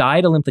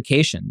societal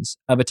implications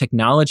of a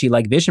technology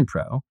like Vision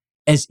Pro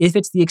as if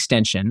it's the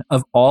extension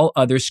of all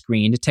other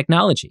screened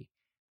technology.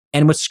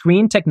 And what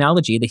screen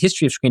technology, the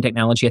history of screen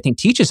technology, I think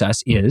teaches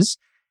us is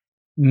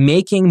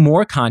making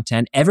more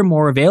content ever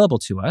more available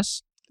to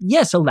us.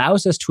 Yes,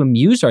 allows us to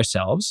amuse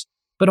ourselves,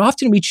 but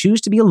often we choose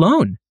to be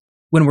alone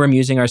when we're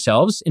amusing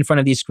ourselves in front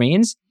of these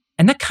screens.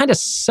 And that kind of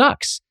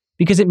sucks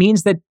because it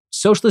means that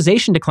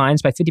socialization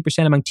declines by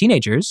 50% among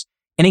teenagers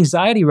and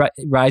anxiety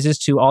rises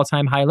to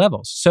all-time high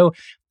levels. So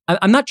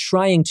I'm not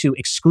trying to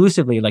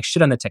exclusively like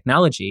shit on the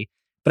technology,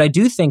 but I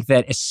do think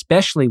that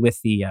especially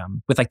with the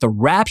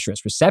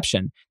rapturous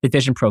reception that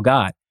Vision Pro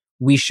got,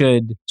 we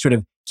should sort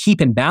of keep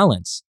in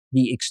balance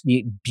the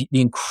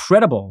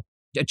incredible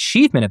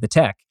achievement of the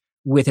tech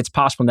with its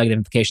possible negative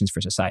implications for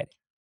society.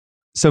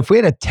 So if we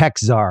had a tech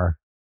czar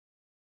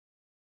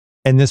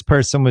and this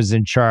person was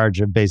in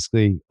charge of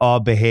basically all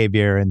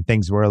behavior and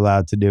things we're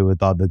allowed to do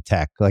with all the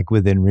tech, like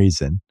within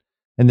reason,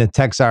 and the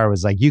tech czar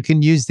was like, you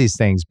can use these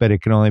things, but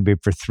it can only be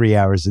for 3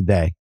 hours a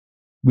day.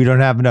 we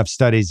don't have enough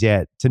studies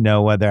yet to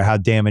know how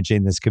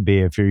damaging this could be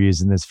if you're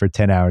using this for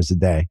 10 hours a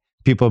day.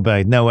 People will be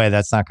like, no way,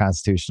 that's not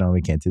constitutional.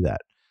 We can't do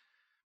that.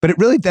 But it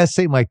really does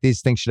seem like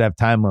these things should have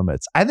time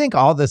limits. I think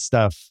all this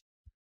stuff,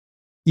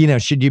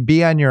 should you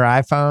be on your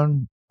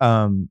iPhone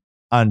on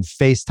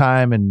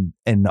FaceTime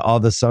and all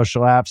the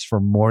social apps for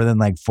more than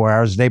like 4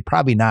 hours a day?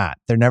 Probably not.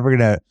 They're never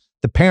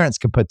the parents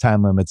can put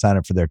time limits on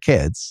it for their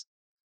kids.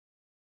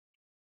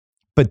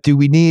 But do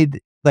we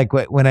need, like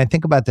when I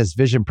think about this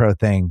Vision Pro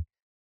thing,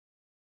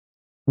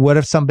 what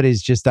if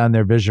somebody's just on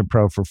their Vision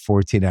Pro for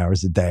 14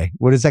 hours a day?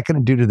 What is that going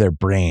to do to their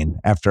brain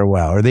after a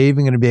while? Are they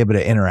even going to be able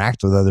to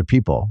interact with other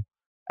people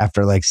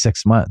after like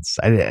 6 months?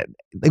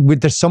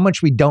 There's so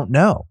much we don't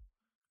know.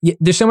 Yeah,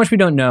 there's so much we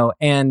don't know.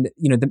 And,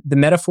 the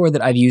metaphor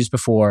that I've used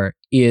before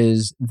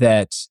is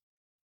that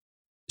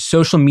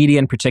social media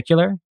in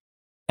particular,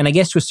 and I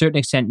guess to a certain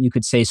extent, you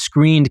could say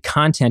screened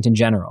content in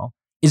general,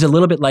 is a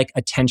little bit like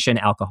attention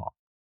alcohol.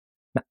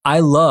 Now,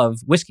 I love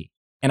whiskey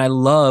and I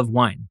love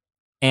wine,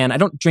 and I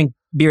don't drink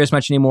beer as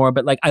much anymore,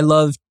 but like I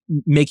love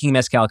making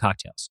mezcal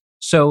cocktails.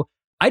 So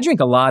I drink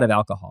a lot of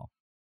alcohol.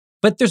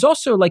 But there's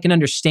also like an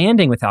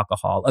understanding with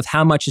alcohol of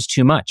how much is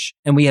too much.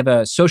 And we have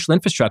a social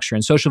infrastructure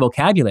and social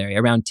vocabulary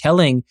around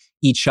telling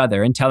each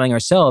other and telling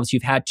ourselves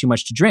you've had too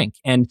much to drink.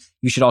 And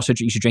you should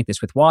drink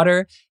this with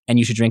water, and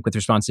you should drink with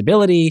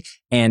responsibility,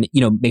 and,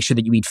 make sure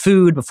that you eat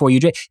food before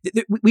you drink.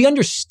 We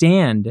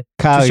understand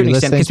Kyle, to a certain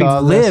extent, because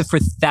we've lived for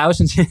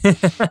thousands.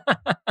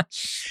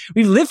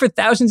 We've lived for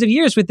thousands of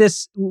years with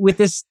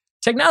this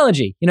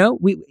technology,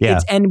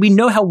 and we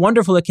know how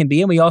wonderful it can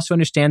be. And we also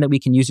understand that we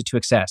can use it to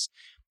excess.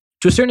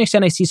 To a certain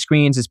extent, I see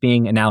screens as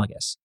being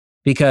analogous,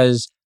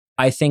 because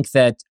I think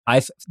that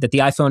the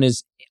iPhone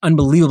is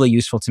unbelievably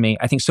useful to me.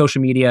 I think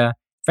social media,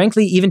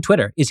 frankly, even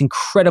Twitter, is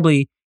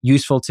incredibly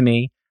useful to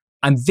me.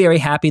 I'm very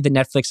happy that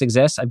Netflix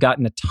exists. I've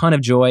gotten a ton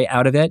of joy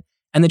out of it.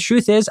 And the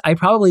truth is, I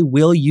probably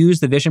will use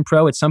the Vision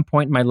Pro at some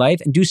point in my life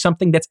and do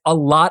something that's a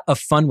lot of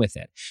fun with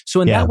it.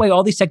 So in that way,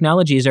 all these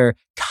technologies are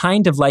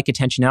kind of like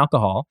attention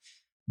alcohol,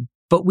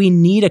 but we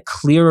need a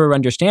clearer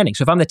understanding.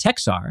 So if I'm the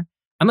tech czar,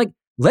 I'm like,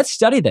 let's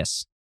study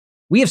this.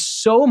 We have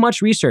so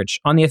much research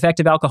on the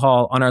effect of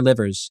alcohol on our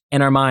livers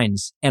and our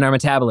minds and our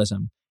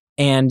metabolism,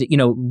 and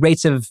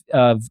rates of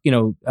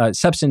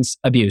substance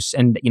abuse,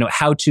 and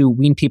how to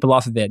wean people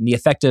off of it, and the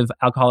effect of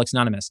Alcoholics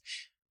Anonymous.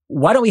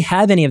 Why don't we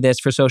have any of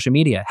this for social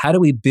media? How do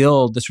we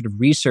build the sort of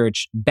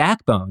research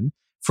backbone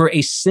for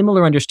a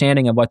similar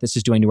understanding of what this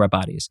is doing to our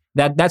bodies?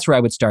 That's where I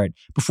would start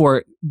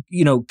before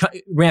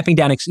ramping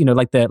down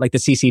like the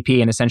CCP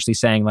and essentially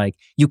saying like,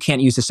 you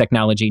can't use this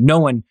technology.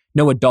 No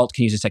adult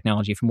can use this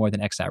technology for more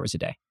than X hours a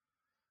day.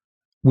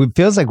 It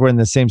feels like we're in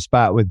the same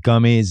spot with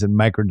gummies and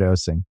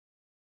microdosing.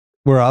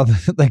 We're all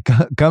like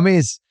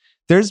gummies.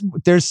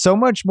 There's so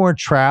much more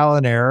trial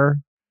and error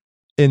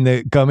in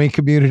the gummy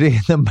community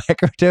and the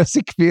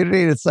microdosing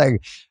community. It's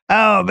like,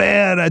 oh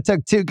man, I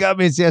took 2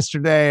 gummies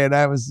yesterday and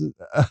I was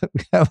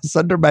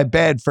under my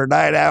bed for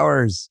 9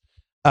 hours.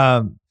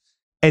 And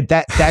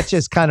that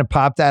just kind of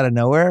popped out of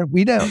nowhere.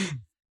 We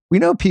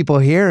know people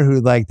here who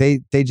like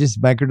they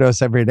just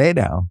microdose every day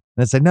now.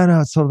 And it's like,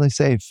 no, it's totally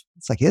safe.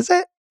 It's like, is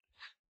it?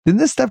 Didn't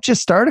this stuff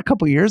just start a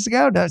couple years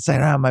ago? No, it's like,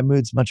 my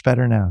mood's much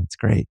better now. It's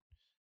great.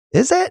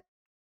 Is it?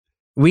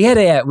 We had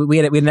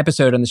an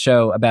episode on the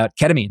show about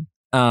ketamine.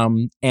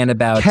 And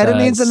about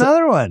ketamine's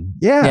another one.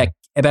 Yeah,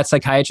 about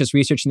psychiatrists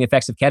researching the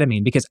effects of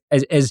ketamine, because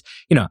as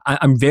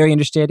I'm very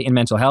interested in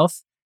mental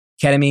health.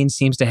 Ketamine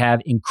seems to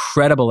have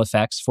incredible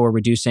effects for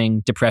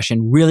reducing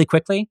depression really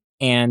quickly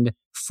and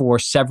for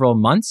several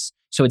months.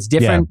 So it's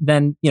different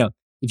than,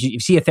 if you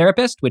see a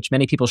therapist, which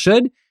many people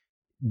should,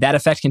 that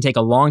effect can take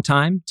a long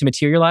time to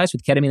materialize.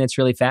 With ketamine, it's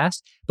really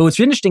fast. But what's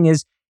interesting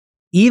is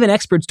even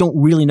experts don't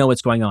really know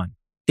what's going on.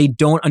 They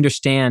don't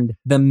understand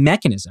the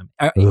mechanism.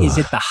 Is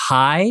it the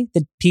high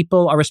that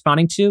people are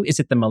responding to? Is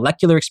it the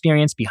molecular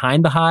experience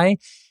behind the high?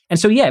 And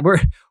so,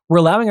 we're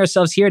allowing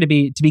ourselves here to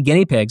be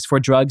guinea pigs for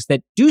drugs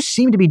that do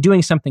seem to be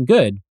doing something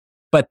good,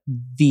 but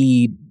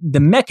the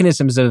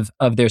mechanisms of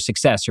their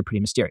success are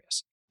pretty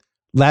mysterious.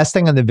 Last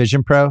thing on the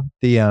Vision Pro,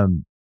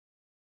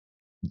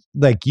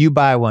 like you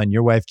buy one,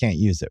 your wife can't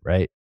use it,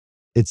 right?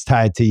 It's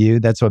tied to you.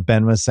 That's what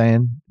Ben was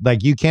saying.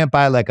 Like you can't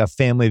buy like a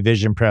family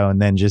Vision Pro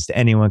and then just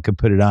anyone could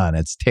put it on.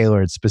 It's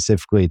tailored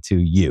specifically to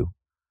you.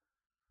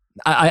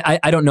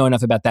 I don't know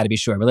enough about that to be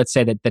sure, but let's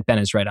say that Ben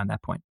is right on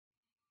that point.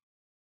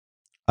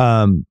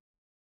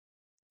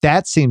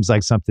 That seems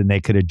like something they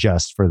could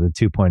adjust for the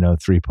 2.0,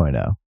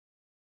 3.0.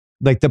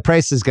 Like the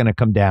price is going to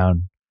come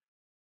down.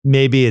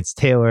 Maybe it's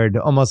tailored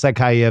almost like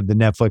how you have the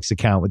Netflix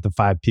account with the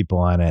 5 people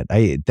on it.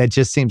 That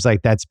just seems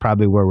like that's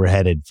probably where we're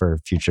headed for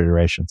future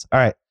iterations. All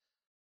right.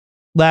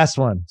 Last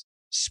one,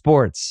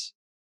 sports.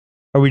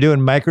 Are we doing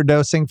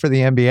microdosing for the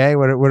NBA?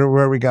 Where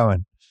are we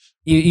going?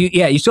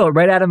 You stole it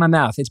right out of my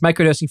mouth. It's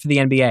microdosing for the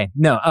NBA.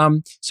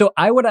 No. So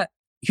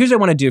here's what I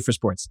want to do for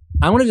sports.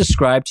 I want to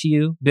describe to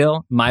you,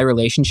 Bill, my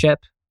relationship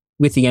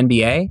with the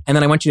NBA, and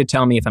then I want you to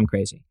tell me if I'm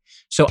crazy.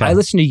 So okay. I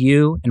listen to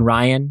you and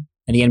Ryan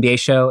and the NBA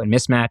show and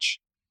Mismatch,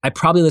 I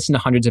probably listen to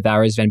hundreds of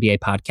hours of NBA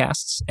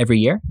podcasts every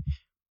year.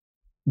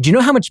 Do you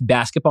know how much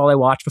basketball I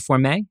watch before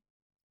May?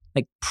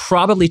 Like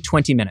probably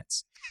 20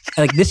 minutes.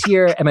 Like this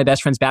year at my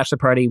best friend's bachelor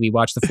party, we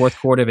watched the fourth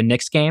quarter of a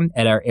Knicks game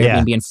at our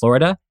Airbnb in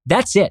Florida.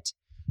 That's it.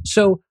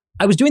 So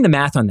I was doing the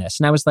math on this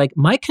and I was like,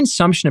 my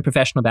consumption of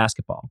professional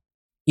basketball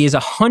is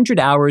 100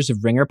 hours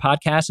of Ringer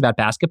podcasts about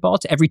basketball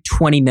to every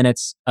 20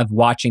 minutes of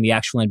watching the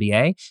actual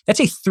NBA. That's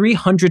a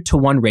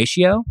 300-to-1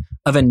 ratio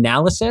of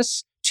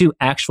analysis to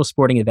actual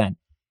sporting event.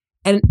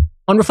 And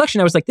on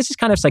reflection, I was like, this is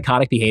kind of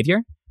psychotic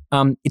behavior.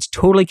 It's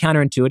totally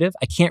counterintuitive.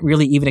 I can't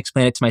really even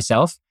explain it to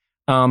myself.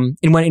 In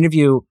one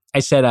interview, I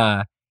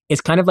said,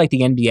 it's kind of like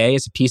the NBA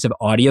is a piece of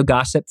audio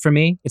gossip for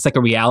me. It's like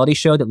a reality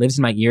show that lives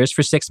in my ears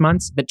for 6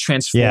 months that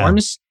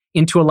transforms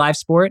into a live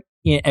sport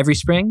every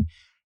spring.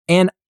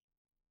 And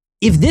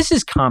if this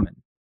is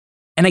common,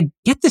 and I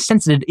get the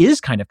sense that it is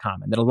kind of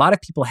common, that a lot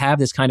of people have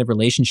this kind of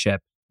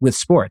relationship with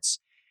sports,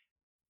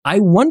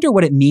 I wonder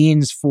what it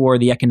means for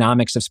the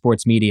economics of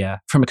sports media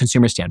from a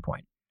consumer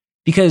standpoint.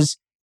 Because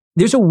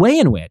there's a way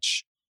in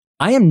which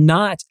I am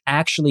not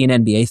actually an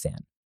NBA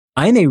fan.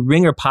 I am a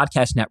Ringer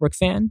Podcast Network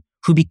fan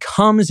who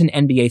becomes an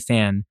NBA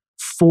fan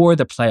for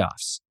the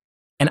playoffs.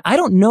 And I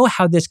don't know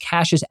how this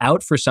cashes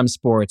out for some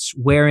sports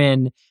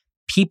wherein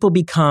people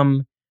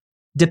become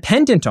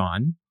dependent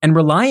on and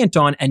reliant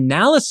on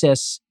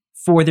analysis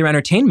for their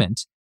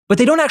entertainment, but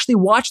they don't actually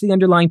watch the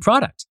underlying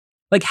product.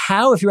 Like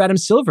how, if you're Adam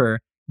Silver,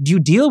 do you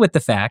deal with the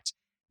fact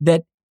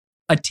that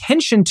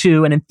attention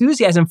to and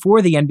enthusiasm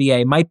for the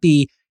NBA might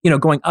be,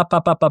 going up,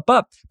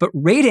 but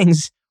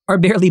ratings are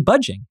barely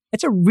budging?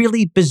 It's a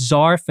really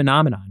bizarre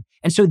phenomenon.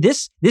 And so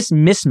this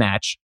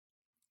mismatch,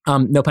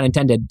 no pun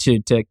intended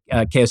to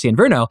KOC and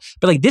Verno,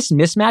 but like this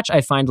mismatch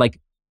I find like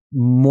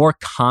more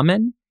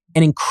common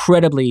and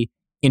incredibly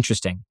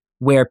interesting,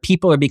 where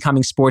people are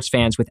becoming sports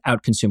fans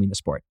without consuming the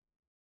sport.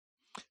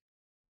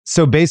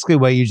 So basically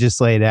what you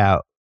just laid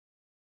out,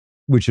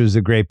 which was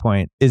a great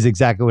point, is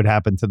exactly what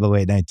happened to the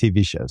late night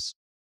TV shows.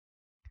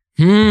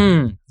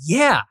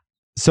 Yeah.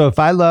 So if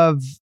I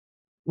love,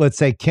 let's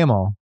say,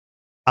 Kimmel,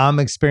 I'm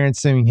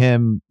experiencing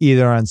him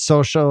either on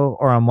social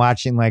or I'm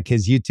watching like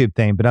his YouTube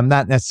thing, but I'm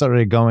not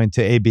necessarily going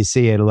to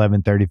ABC at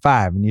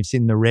 11:35. And you've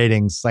seen the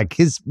ratings, like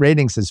his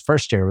ratings his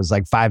first year was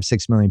like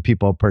 5-6 million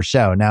people per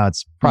show. Now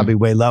it's probably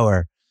way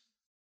lower,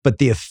 but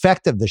the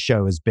effect of the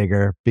show is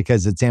bigger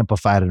because it's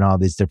amplified on all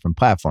these different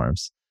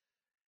platforms.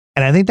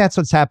 And I think that's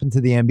what's happened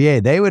to the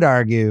NBA. They would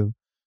argue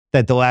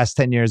that the last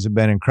 10 years have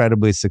been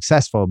incredibly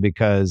successful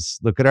because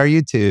look at our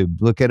YouTube,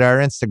 look at our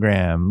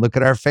Instagram, look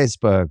at our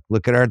Facebook,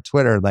 look at our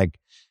Twitter, like,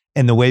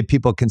 and the way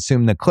people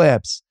consume the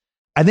clips.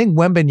 I think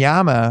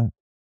Wembanyama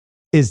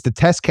is the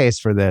test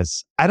case for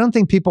this. I don't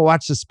think people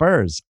watch the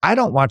Spurs. I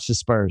don't watch the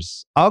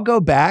Spurs. I'll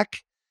go back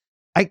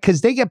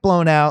because they get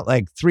blown out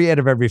like 3 out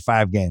of every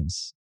 5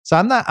 games. So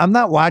I'm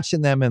not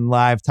watching them in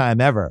live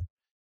time ever.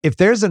 If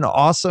there's an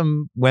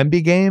awesome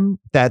Wemby game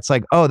that's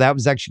like, oh, that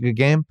was actually a good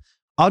game,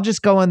 I'll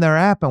just go in their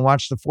app and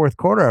watch the fourth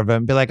quarter of it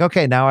and be like,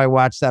 okay, now I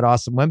watched that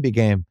awesome Wemby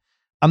game.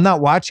 I'm not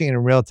watching it in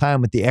real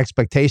time with the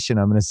expectation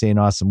I'm going to see an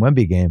awesome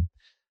Wemby game.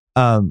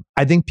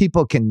 I think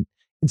people can,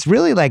 it's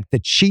really like the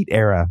cheat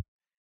era.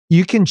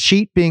 You can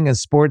cheat being a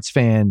sports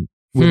fan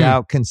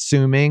without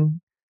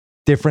consuming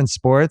different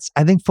sports.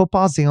 I think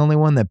football is the only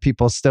one that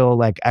people still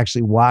like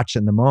actually watch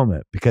in the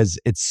moment because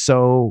it's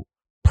so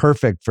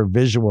perfect for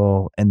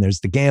visual. And there's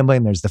the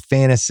gambling, there's the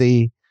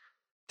fantasy,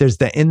 there's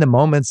the in the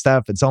moment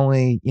stuff. It's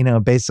only,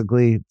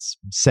 basically it's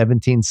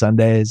 17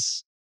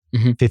 Sundays,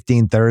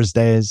 15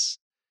 Thursdays.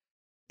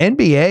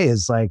 NBA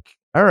is like,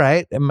 all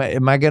right, am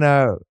I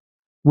gonna,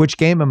 which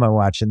game am I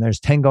watching? There's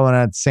 10 going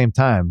on at the same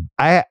time.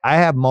 I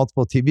have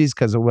multiple TVs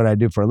because of what I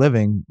do for a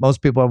living.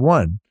 Most people have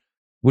one.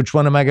 Which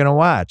one am I going to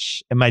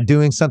watch? Am I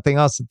doing something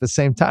else at the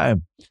same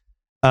time?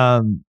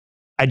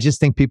 I just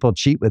think people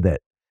cheat with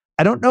it.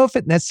 I don't know if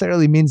it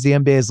necessarily means the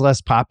NBA is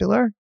less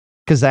popular,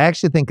 because I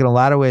actually think in a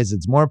lot of ways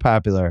it's more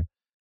popular,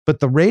 but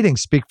the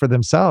ratings speak for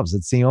themselves.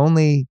 It's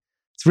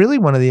really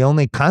one of the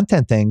only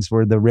content things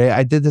where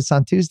I did this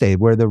on Tuesday,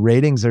 where the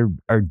ratings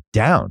are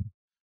down.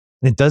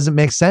 And it doesn't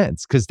make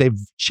sense because they've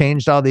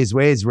changed all these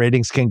ways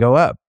ratings can go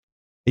up,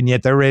 and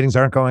yet their ratings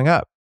aren't going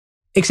up.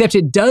 Except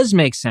it does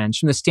make sense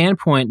from the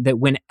standpoint that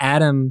when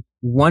Adam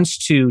wants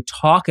to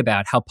talk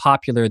about how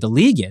popular the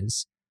league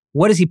is,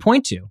 what does he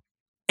point to?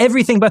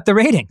 Everything but the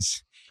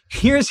ratings.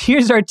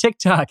 Here's our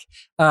TikTok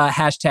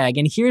hashtag,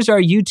 and here's our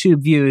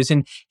YouTube views,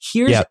 and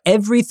here's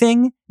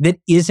everything that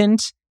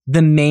isn't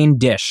the main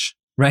dish,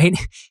 right?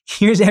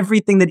 Here's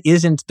everything that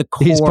isn't the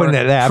core. He's putting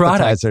it at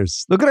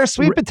appetizers. Product. Look at our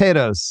sweet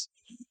potatoes.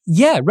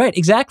 Yeah, right.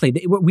 Exactly.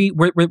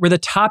 We're the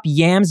top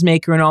yams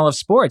maker in all of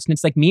sports, and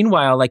it's like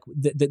meanwhile, like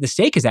the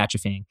steak is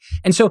atrophying.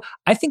 And so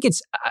I think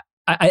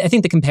I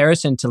think the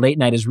comparison to late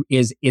night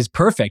is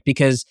perfect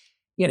because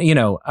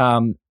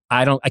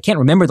I can't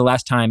remember the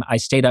last time I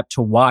stayed up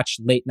to watch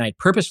late night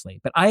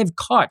purposefully, but I have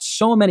caught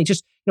so many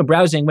just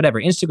browsing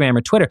whatever Instagram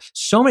or Twitter,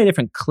 so many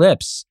different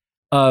clips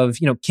of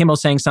Kimmel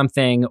saying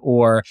something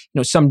or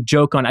some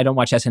joke on, I don't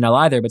watch SNL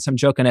either, but some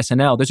joke on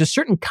SNL. There's a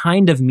certain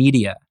kind of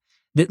media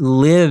that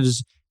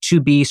lives to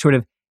be sort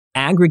of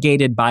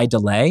aggregated by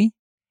delay.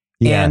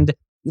 Yeah. And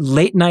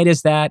late night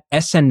is that,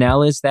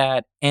 SNL is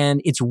that.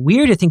 And it's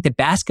weird to think that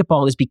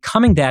basketball is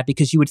becoming that,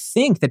 because you would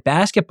think that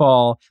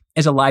basketball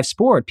as a live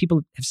sport,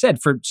 people have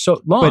said for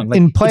so long, but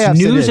in playoffs, it's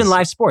news and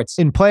live sports.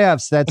 In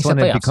playoffs, that's Except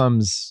when playoffs. it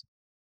becomes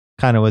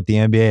kind of what the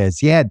NBA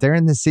is. Yeah,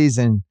 during the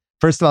season,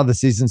 first of all, the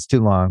season's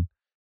too long.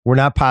 We're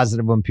not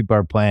positive when people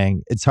are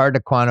playing. It's hard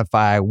to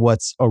quantify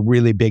what's a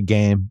really big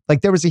game.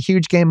 Like there was a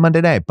huge game Monday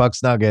night,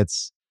 Bucks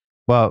Nuggets.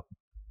 Well,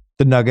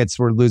 the Nuggets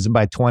were losing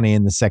by 20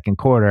 in the second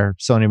quarter.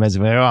 Sony was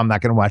like, oh, I'm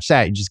not going to watch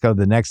that. You just go to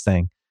the next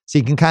thing. So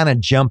you can kind of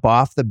jump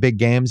off the big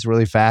games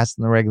really fast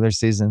in the regular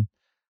season.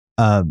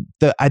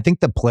 I think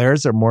the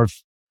players are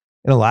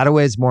in a lot of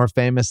ways, more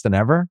famous than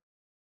ever.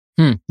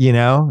 You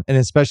know, and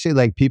especially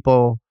like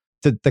people,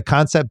 the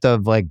concept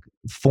of like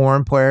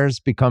foreign players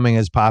becoming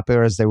as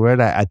popular as they would,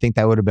 I think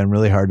that would have been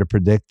really hard to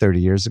predict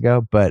 30 years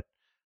ago. But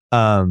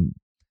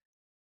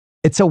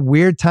it's a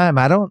weird time.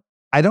 I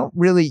don't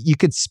really, you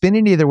could spin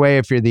it either way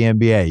if you're the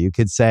NBA. You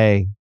could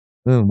say,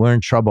 we're in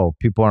trouble.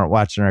 People aren't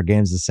watching our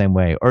games the same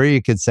way. Or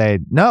you could say,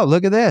 no,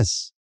 look at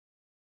this.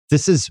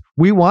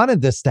 We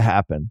wanted this to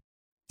happen.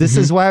 This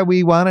is why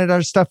we wanted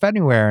our stuff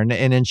anywhere and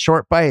in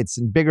short bites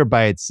and bigger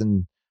bites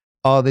and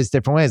all these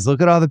different ways.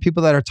 Look at all the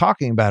people that are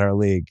talking about our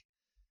league.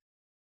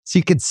 So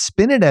you could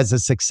spin it as a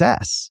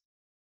success.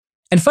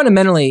 And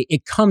fundamentally,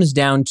 it comes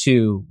down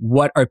to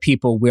what are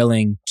people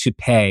willing to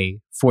pay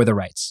for the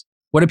rights?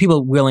 What are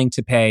people willing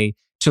to pay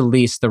to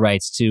lease the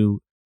rights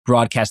to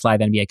broadcast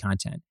live NBA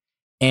content?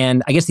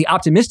 And I guess the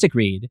optimistic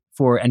read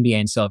for NBA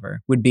and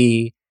Silver would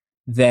be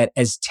that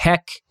as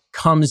tech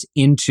comes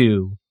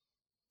into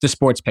the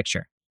sports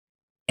picture,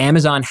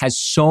 Amazon has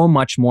so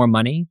much more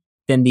money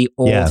than the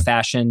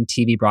old-fashioned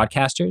TV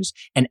broadcasters,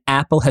 and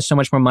Apple has so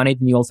much more money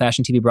than the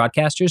old-fashioned TV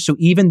broadcasters. So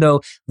even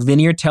though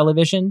linear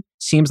television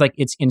seems like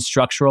it's in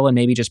structural and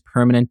maybe just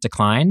permanent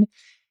decline,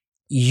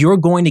 you're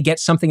going to get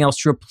something else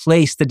to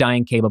replace the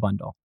dying cable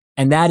bundle.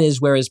 And that is,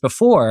 whereas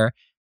before,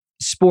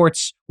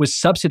 sports was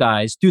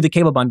subsidized through the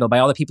cable bundle by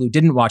all the people who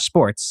didn't watch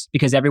sports,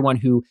 because everyone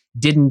who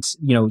didn't,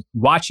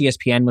 watch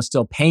ESPN was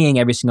still paying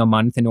every single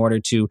month in order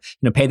to,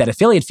 pay that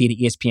affiliate fee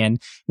to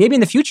ESPN. Maybe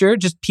in the future,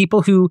 just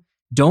people who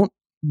don't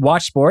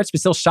watch sports but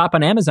still shop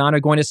on Amazon are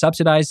going to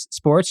subsidize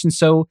sports. And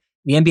so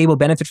the NBA will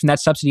benefit from that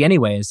subsidy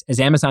anyways, as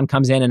Amazon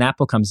comes in and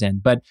Apple comes in.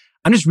 But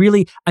I'm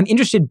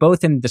interested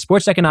both in the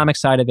sports economic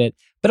side of it,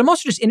 but I'm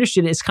also just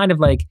interested as kind of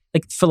like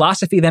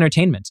philosophy of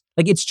entertainment.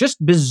 Like, it's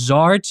just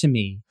bizarre to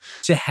me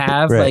to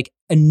have like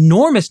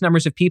enormous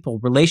numbers of people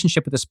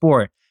relationship with the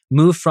sport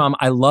move from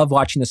I love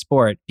watching the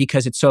sport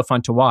because it's so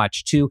fun to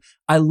watch to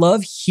I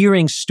love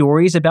hearing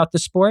stories about the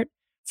sport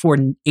for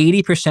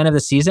 80% of the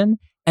season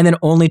and then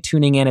only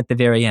tuning in at the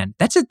very end.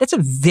 That's a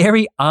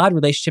very odd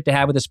relationship to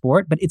have with the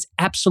sport, but it's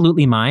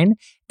absolutely mine.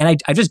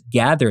 And I just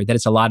gathered that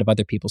it's a lot of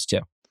other people's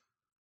too.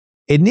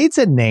 It needs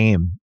a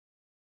name.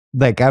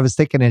 Like I was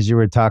thinking as you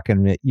were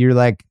talking, you're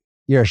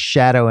a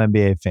shadow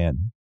NBA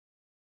fan.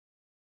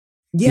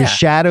 Yeah. You're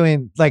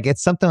shadowing, like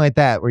it's something like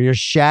that where you're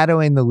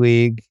shadowing the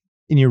league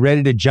and you're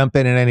ready to jump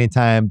in at any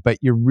time, but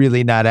you're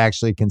really not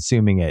actually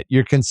consuming it.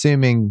 You're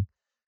consuming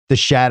the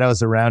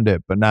shadows around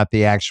it, but not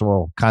the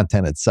actual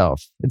content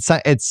itself.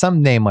 It's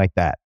some name like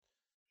that.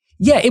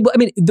 Yeah,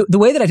 the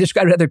way that I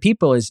describe it to other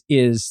people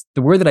is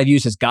the word that I've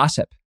used is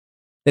gossip.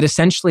 That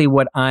essentially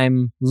what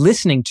I'm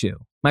listening to,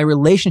 my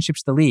relationship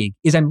to the league,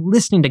 is I'm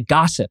listening to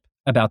gossip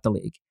about the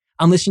league.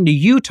 I'm listening to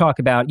you talk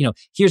about,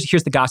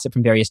 here's the gossip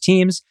from various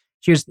teams.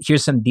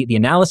 Here's some the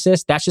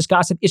analysis. That's just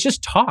gossip. It's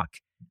just talk.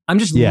 I'm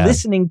just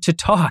listening to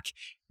talk.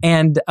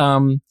 And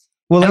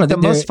the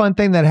most fun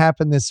thing that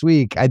happened this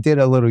week, I did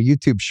a little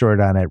YouTube short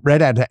on it,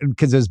 right at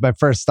because it was my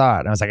first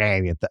thought. And I was like,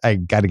 hey, I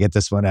got to get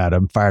this one out.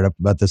 I'm fired up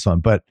about this one.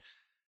 But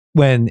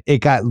when it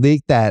got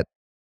leaked that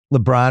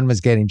LeBron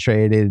was getting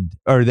traded,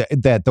 or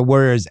that the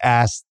Warriors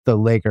asked the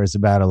Lakers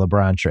about a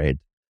LeBron trade,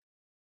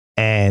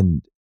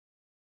 and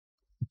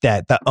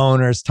that the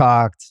owners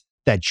talked,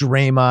 that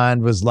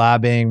Draymond was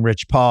lobbying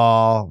Rich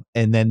Paul,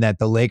 and then that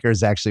the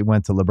Lakers actually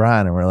went to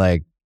LeBron and were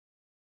like,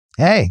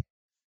 hey,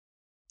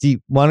 do you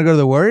want to go to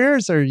the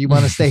Warriors or you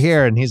want to stay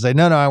here? And he's like,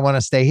 no, I want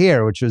to stay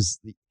here,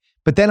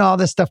 but then all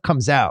this stuff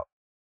comes out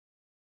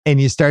and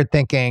you start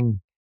thinking,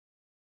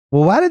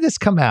 well, why did this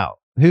come out?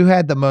 Who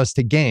had the most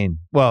to gain?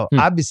 Well,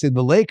 obviously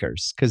the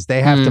Lakers, because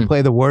they have to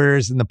play the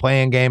Warriors in the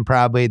play-in game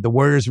probably. The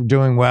Warriors were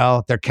doing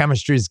well. Their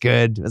chemistry is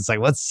good. It's like,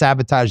 let's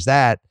sabotage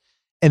that.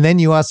 And then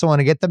you also want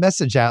to get the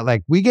message out,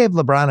 like, we gave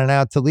LeBron an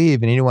out to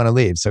leave and he didn't want to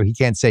leave, so he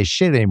can't say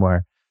shit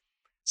anymore.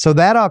 So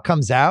that all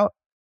comes out.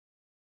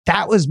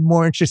 That was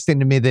more interesting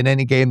to me than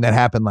any game that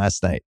happened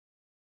last night.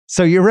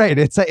 So you're right.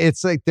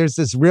 It's like there's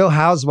this Real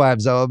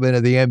Housewives element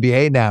of the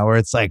NBA now where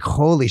it's like,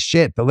 holy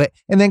shit.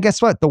 And then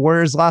guess what? The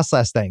Warriors lost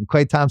last night.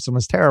 Klay Thompson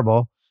was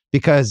terrible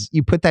because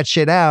you put that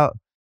shit out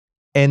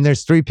and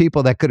there's 3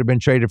 people that could have been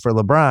traded for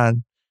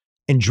LeBron.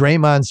 And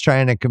Draymond's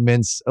trying to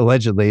convince,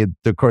 allegedly,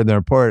 according to the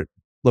report,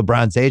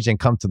 LeBron's agent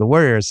come to the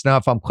Warriors. Now,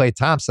 if I'm Klay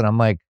Thompson, I'm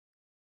like,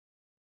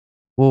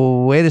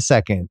 well, wait a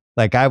second.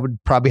 Like, I would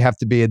probably have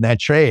to be in that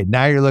trade.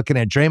 Now you're looking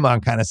at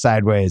Draymond kind of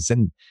sideways.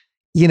 And,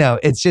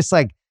 it's just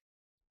like,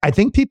 I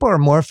think people are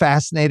more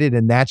fascinated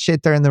in that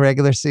shit during the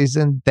regular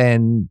season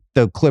than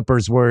the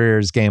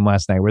Clippers-Warriors game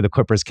last night, where the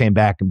Clippers came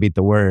back and beat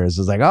the Warriors.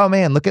 It was like, oh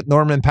man, look at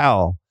Norman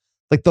Powell.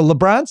 Like, the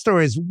LeBron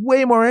story is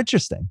way more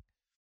interesting.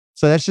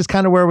 So that's just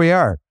kind of where we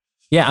are.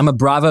 Yeah, I'm a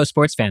Bravo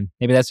sports fan.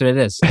 Maybe that's what it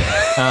is.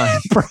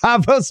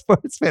 Bravo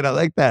sports fan. I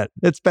like that.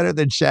 It's better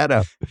than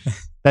Shadow.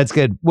 That's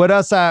good. What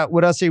else are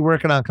you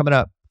working on coming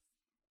up?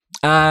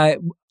 Podcast.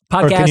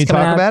 Or can you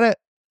talk about it?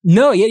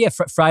 No, yeah.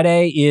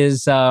 Friday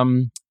is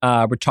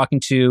we're talking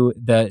to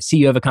the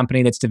CEO of a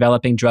company that's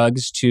developing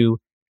drugs to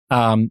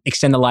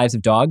extend the lives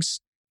of dogs,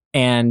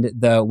 and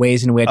the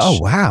ways in which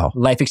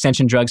life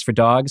extension drugs for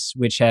dogs,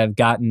 which have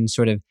gotten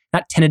sort of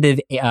not tentative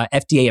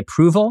FDA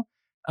approval,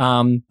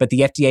 but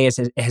the FDA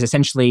has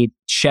essentially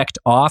checked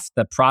off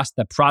the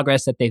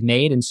progress that they've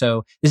made, and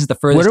so this is the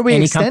furthest what are we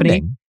any extending?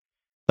 Company.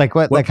 Like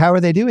what? Like how are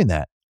they doing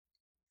that?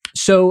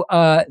 So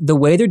the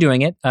way they're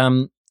doing it.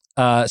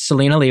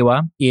 Selena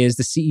Liwa is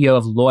the CEO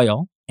of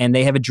Loyal, and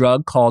they have a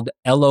drug called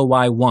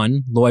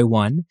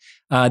LOY1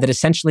 that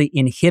essentially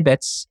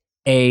inhibits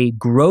a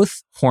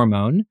growth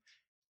hormone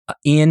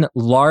in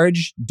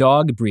large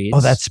dog breeds. Oh,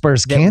 that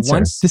spurs cancer.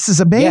 This is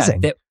amazing.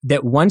 Yeah,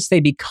 that once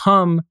they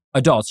become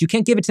adults, you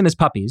can't give it to them as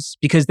puppies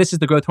because this is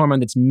the growth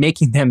hormone that's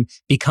making them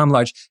become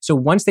large. So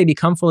once they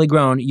become fully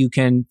grown, you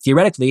can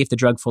theoretically, if the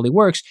drug fully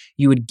works,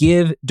 you would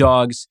give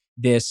dogs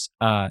this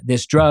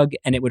drug,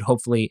 and it would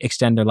hopefully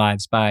extend their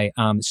lives by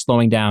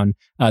slowing down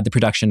the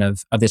production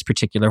of this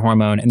particular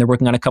hormone. And they're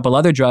working on a couple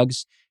other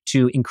drugs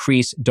to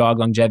increase dog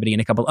longevity in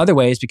a couple other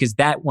ways, because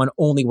that one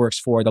only works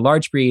for the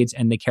large breeds,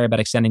 and they care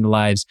about extending the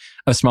lives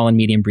of small and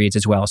medium breeds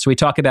as well. So we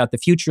talk about the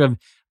future of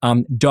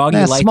doggy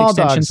life small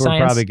extension dogs science.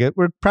 We're probably good.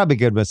 We're probably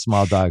good with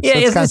small dogs. Yeah,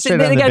 they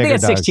got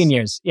 16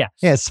 years. Yeah.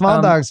 Yeah,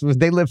 small dogs,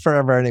 they live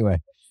forever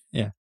anyway.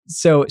 Yeah.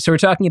 So we're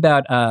talking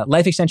about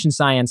life extension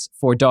science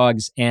for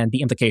dogs and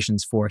the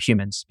implications for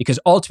humans, because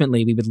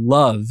ultimately we would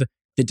love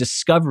the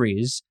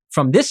discoveries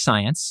from this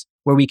science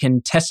where we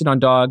can test it on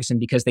dogs, and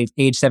because they've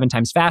aged 7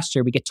 times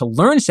faster, we get to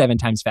learn 7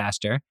 times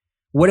faster.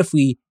 What if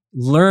we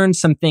learned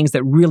some things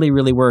that really,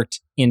 really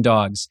worked in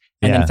dogs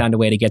and then found a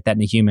way to get that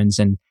into humans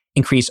and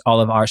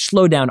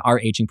slow down our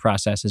aging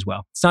process as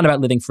well? It's not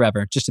about living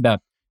forever, just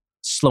about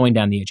slowing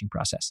down the aging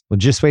process. Well,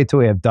 just wait till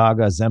we have dog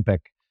Ozempic.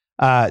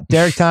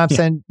 Derek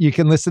Thompson, you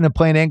can listen to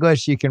Plain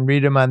English. You can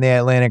read him on The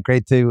Atlantic.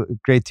 Great to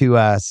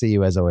see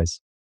you as always.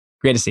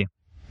 Great to see you.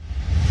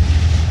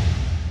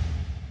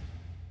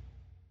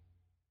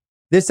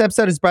 This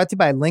episode is brought to you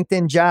by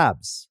LinkedIn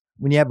Jobs.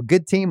 When you have a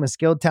good team of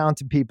skilled,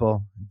 talented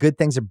people, good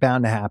things are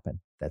bound to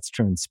happen. That's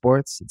true in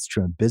sports. It's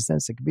true in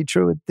business. It can be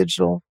true with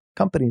digital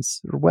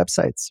companies or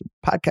websites or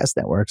podcast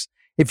networks.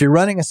 If you're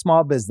running a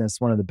small business,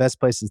 one of the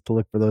best places to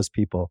look for those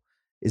people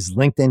is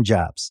LinkedIn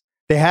Jobs.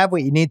 They have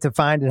what you need to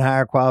find and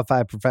hire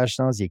qualified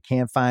professionals you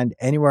can't find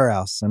anywhere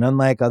else. And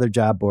unlike other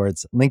job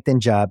boards, LinkedIn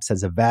Jobs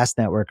has a vast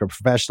network of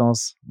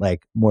professionals,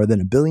 like more than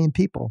 1 billion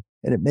people.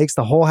 And it makes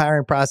the whole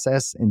hiring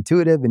process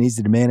intuitive and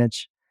easy to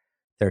manage.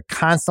 They're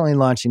constantly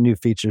launching new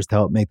features to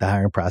help make the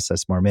hiring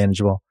process more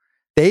manageable.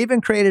 They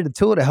even created a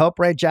tool to help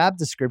write job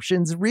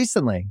descriptions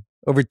recently.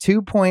 Over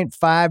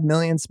 2.5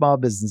 million small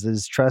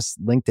businesses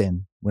trust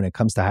LinkedIn when it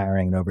comes to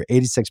hiring, and over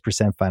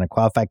 86% find a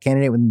qualified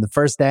candidate within the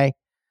first day.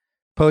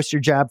 Post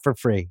your job for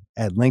free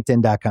at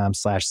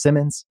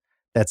linkedin.com/Simmons.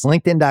 That's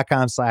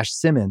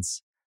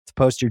linkedin.com/Simmons to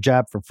post your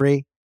job for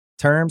free.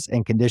 Terms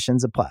and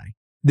conditions apply.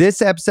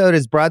 This episode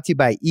is brought to you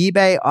by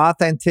eBay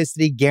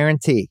Authenticity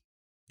Guarantee.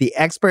 The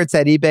experts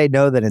at eBay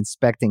know that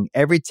inspecting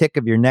every tick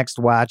of your next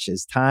watch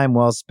is time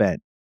well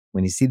spent.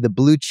 When you see the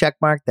blue check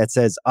mark that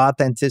says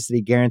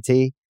Authenticity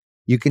Guarantee,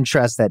 you can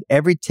trust that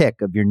every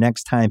tick of your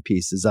next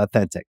timepiece is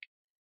authentic.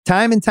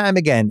 Time and time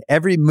again,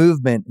 every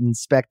movement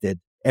inspected,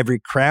 every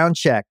crown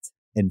checked,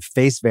 and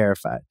face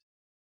verified.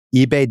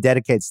 eBay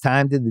dedicates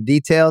time to the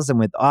details, and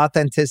with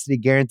Authenticity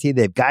Guarantee,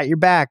 they've got your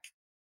back.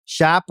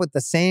 Shop with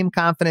the same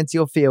confidence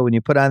you'll feel when you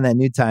put on that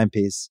new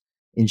timepiece.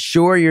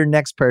 Ensure your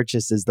next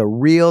purchase is the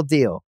real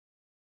deal.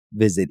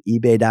 Visit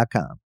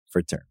ebay.com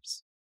for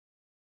terms.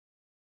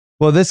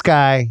 Well, this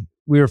guy,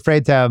 we were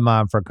afraid to have him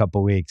on for a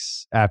couple of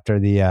weeks after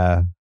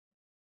the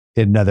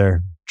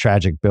another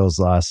tragic Bills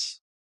loss.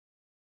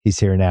 He's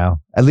here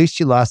now. At least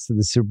you lost to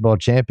the Super Bowl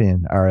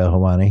champion, Ariel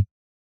Helwani. I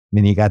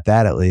mean, you got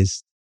that at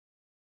least.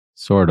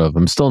 Sort of.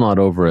 I'm still not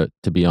over it,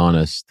 to be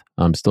honest.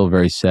 I'm still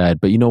very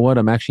sad. But you know what?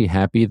 I'm actually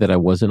happy that I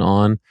wasn't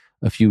on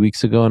a few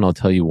weeks ago, and I'll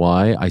tell you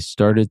why. I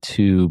started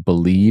to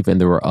believe,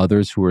 and there were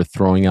others who were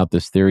throwing out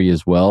this theory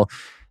as well,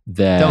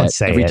 that... Don't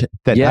say it.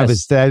 That I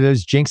was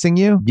jinxing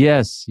you?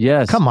 Yes.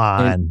 Come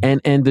on.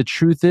 And the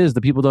truth is,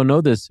 the people don't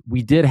know this,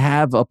 we did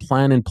have a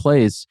plan in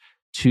place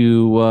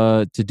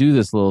to do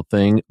this little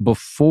thing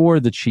before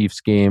the Chiefs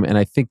game, and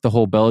I think the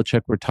whole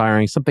Belichick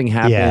retiring, something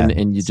happened,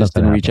 and you just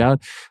didn't reach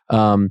out.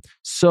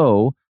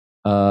 So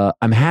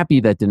I'm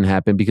happy that didn't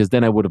happen, because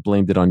then I would have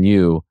blamed it on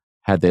you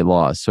had they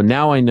lost. So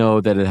now I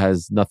know that it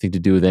has nothing to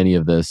do with any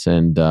of this,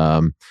 and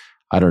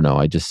I don't know.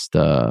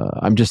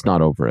 I'm just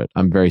not over it.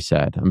 I'm very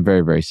sad. I'm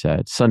very, very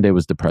sad. Sunday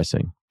was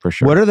depressing for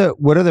sure. What are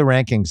the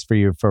rankings for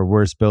you for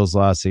worst Bills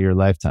loss of your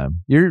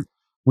lifetime?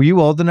 Were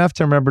you old enough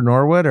to remember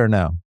Norwood or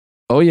no?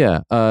 Oh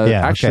yeah.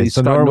 Actually, okay.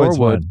 So Scott Norwood's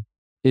Norwood one.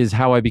 is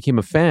how I became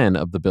a fan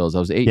of the Bills. I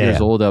was 8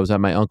 years old. I was at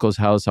my uncle's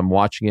house. I'm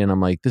watching it and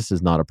I'm like, this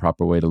is not a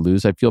proper way to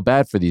lose. I feel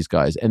bad for these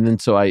guys. And then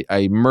so I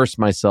immersed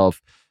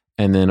myself.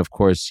 And then of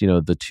course,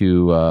 the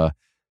two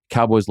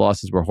Cowboys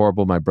losses were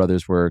horrible. My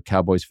brothers were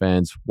Cowboys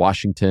fans.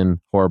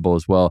 Washington, horrible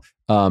as well.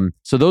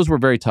 So those were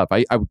very tough.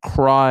 I would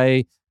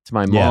cry to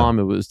my mom.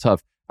 It was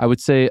tough. I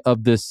would say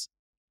of this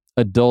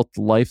adult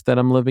life that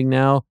I'm living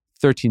now,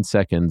 13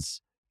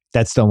 seconds.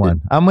 That's the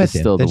one. I'm with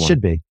you. That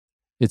should be.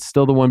 It's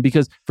still the one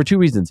because for two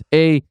reasons.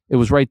 A, it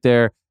was right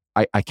there.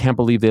 I can't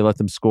believe they let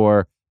them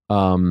score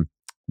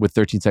with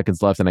 13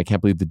 seconds left, and I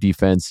can't believe the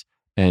defense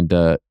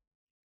and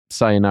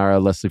sayonara,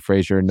 Leslie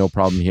Frazier, no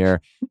problem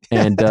here.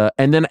 And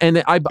then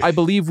I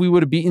believe we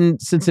would have beaten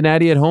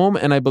Cincinnati at home,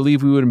 and I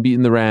believe we would have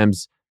beaten the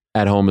Rams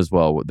at home as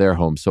well. Their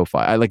home SoFi.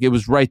 It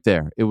was right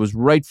there. It was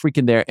right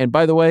freaking there. And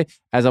by the way,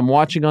 as I'm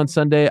watching on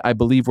Sunday, I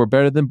believe we're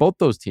better than both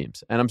those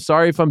teams. And I'm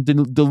sorry if I'm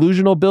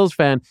delusional Bills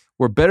fan.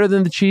 We're better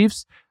than the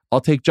Chiefs.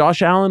 I'll take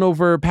Josh Allen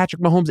over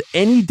Patrick Mahomes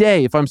any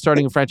day if I'm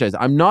starting a franchise.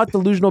 I'm not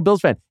delusional Bills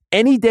fan.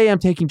 Any day I'm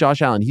taking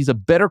Josh Allen. He's a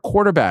better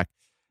quarterback.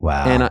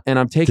 Wow. And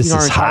I'm taking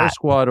our entire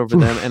squad over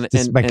them.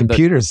 And my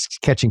computer's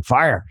catching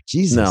fire.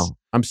 Jesus. No,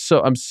 I'm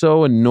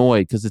so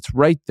annoyed because it's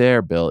right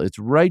there, Bill. It's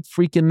right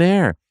freaking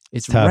there.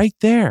 It's right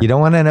there. You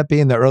don't want to end up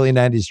being the early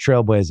 90s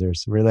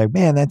Trailblazers. We're like,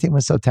 man, that team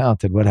was so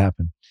talented. What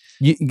happened?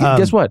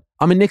 Guess what?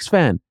 I'm a Knicks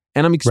fan,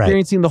 and I'm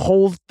experiencing the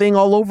whole thing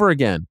all over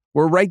again.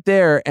 We're right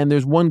there, and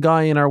there's one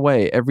guy in our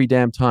way every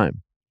damn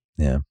time.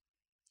 Yeah.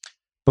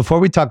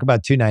 Before we talk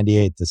about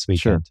 298 this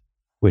weekend,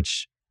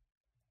 which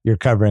you're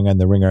covering on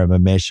the Ringer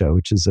MMA show,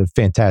 which is a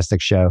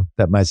fantastic show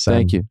that my son...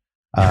 Thank you.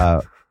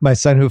 My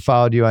son who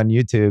followed you on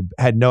YouTube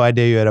had no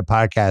idea you had a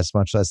podcast,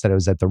 much less that it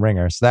was at the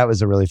Ringer. So that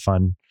was a really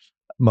fun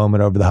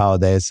moment over the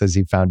holidays as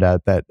he found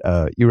out that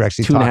you were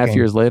actually 2.5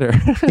 years later.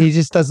 He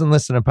just doesn't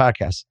listen to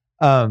podcasts.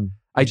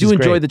 I do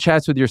enjoy the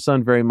chats with your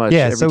son very much.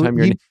 Yeah, every time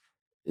you're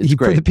it's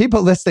great. For the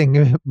people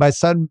listening, my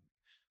son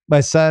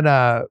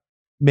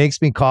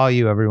makes me call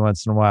you every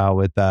once in a while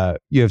with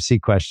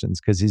UFC questions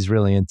because he's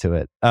really into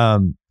it.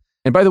 And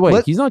by the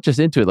way, he's not just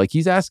into it.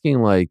 He's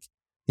asking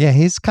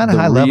he's kind of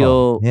high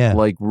level. Yeah.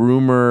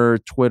 Rumor,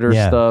 Twitter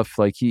stuff.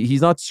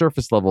 He's not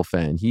surface level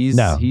fan. He's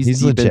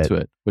deep legit into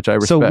it, which I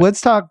respect. So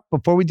let's talk,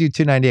 before we do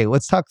 298,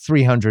 let's talk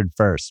 300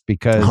 first,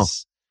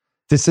 because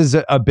this is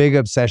a big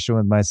obsession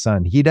with my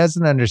son. He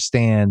doesn't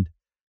understand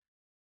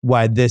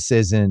why this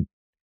isn't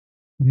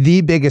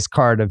the biggest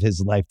card of his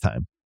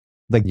lifetime.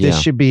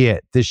 This should be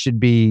it. This should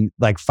be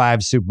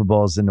 5 Super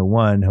Bowls into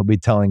one. He'll be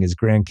telling his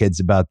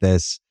grandkids about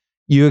this.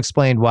 You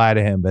explained why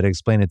to him, but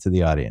explain it to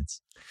the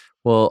audience.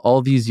 Well,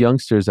 all these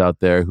youngsters out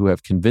there who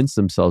have convinced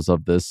themselves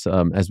of this,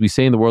 as we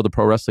say in the world of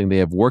pro wrestling, they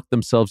have worked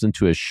themselves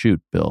into a shoot,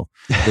 Bill.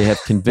 They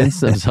have convinced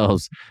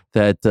themselves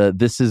that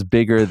this is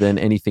bigger than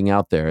anything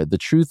out there. The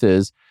truth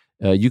is,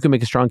 you can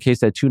make a strong case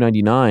that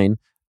 299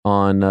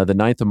 on the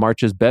 9th of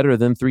March is better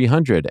than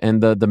 300.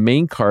 And the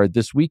main card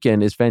this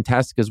weekend is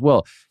fantastic as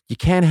well. You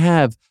can't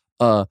have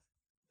a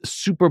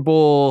Super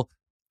Bowl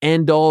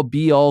end-all,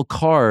 be-all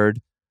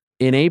card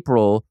in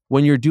April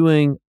when you're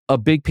doing a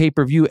big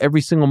pay-per-view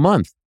every single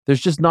month.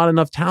 There's just not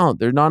enough talent.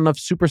 There's not enough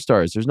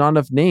superstars. There's not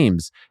enough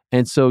names.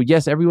 And so,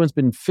 yes, everyone's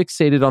been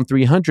fixated on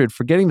 300,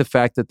 forgetting the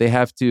fact that they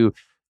have to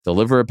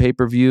deliver a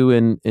pay-per-view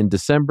in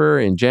December,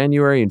 in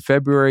January, in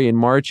February, in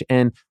March.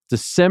 And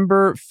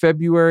December,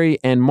 February,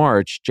 and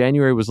March,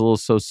 January was a little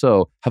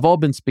so-so, have all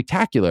been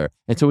spectacular.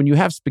 And so when you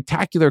have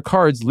spectacular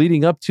cards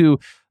leading up to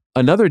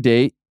another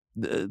date,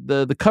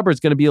 the cupboard's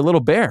going to be a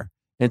little bare.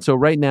 And so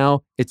right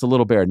now, it's a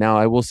little bare. Now,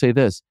 I will say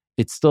this.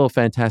 It's still a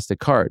fantastic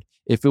card.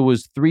 If it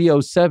was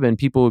 307,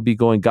 people would be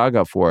going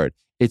gaga for it.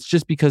 It's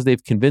just because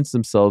they've convinced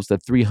themselves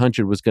that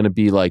 300 was going to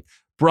be like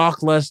Brock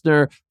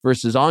Lesnar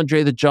versus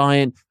Andre the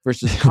Giant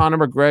versus Conor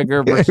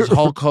McGregor versus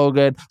Hulk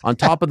Hogan on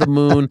top of the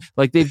moon.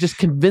 They've just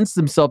convinced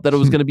themselves that it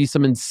was going to be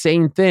some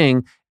insane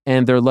thing,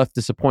 and they're left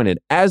disappointed.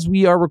 As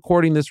we are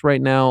recording this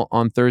right now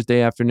on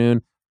Thursday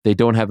afternoon, they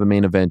don't have a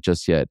main event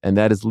just yet, and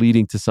that is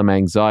leading to some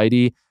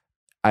anxiety.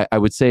 I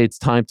would say it's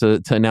time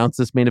to announce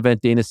this main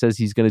event. Dana says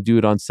he's going to do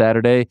it on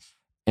Saturday.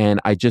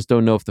 And I just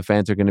don't know if the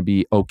fans are going to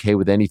be okay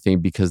with anything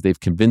because they've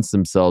convinced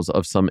themselves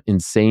of some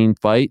insane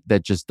fight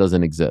that just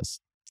doesn't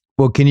exist.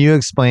 Well, can you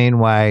explain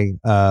why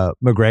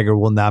McGregor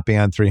will not be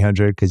on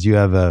 300? Because you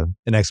have an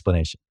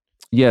explanation.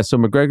 Yeah, so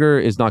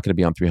McGregor is not going to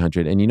be on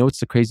 300. And you know what's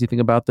the crazy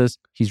thing about this?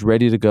 He's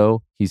ready to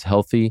go. He's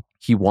healthy.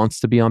 He wants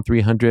to be on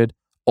 300.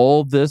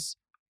 All of this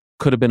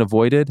could have been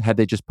avoided had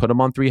they just put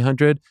him on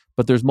 300.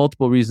 But there's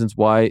multiple reasons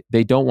why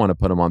they don't want to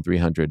put him on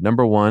 300.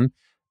 Number one,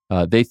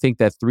 they think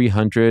that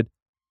 300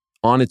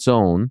 on its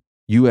own,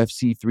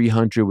 UFC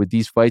 300 with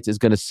these fights is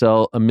going to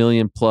sell 1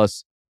 million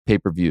plus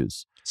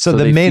pay-per-views. So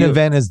the main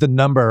event is the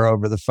number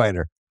over the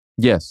fighter.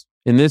 Yes.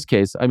 In this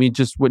case, I mean,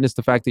 just witness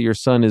the fact that your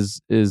son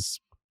is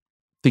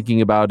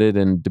thinking about it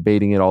and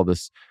debating it all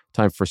this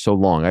time for so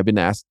long. I've been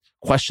asked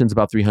questions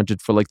about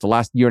 300 for like the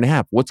last year and a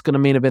half. What's going to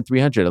main event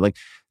 300? Like,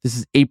 this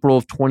is April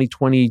of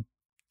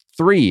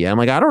 2023. I'm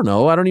like, I don't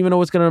know. I don't even know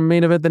what's going to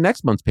main event the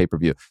next month's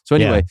pay-per-view. So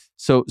anyway,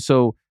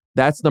 so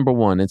that's number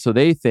one. And so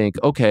they think,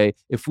 okay,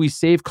 if we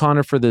save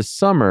Conor for this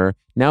summer,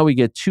 now we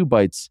get 2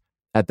 bites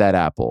at that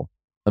apple.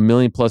 1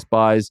 million plus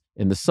buys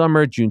in the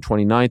summer. June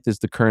 29th is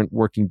the current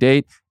working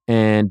date.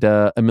 And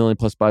 1 million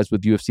plus buys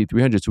with UFC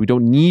 300. So we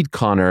don't need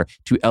Conor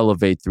to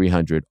elevate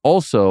 300.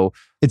 Also,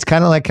 it's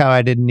kind of like how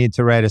I didn't need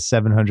to write a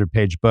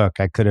 700-page book.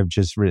 I could have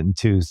just written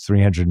 2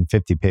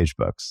 350-page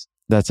books.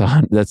 That's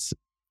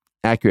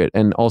accurate.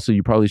 And also,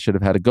 you probably should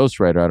have had a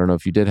ghostwriter. I don't know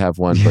if you did have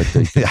one, but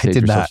I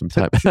did not. Some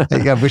time.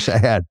 I wish I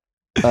had.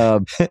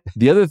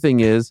 The other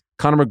thing is,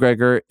 Conor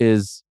McGregor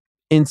is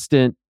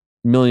instant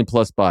 1 million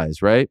plus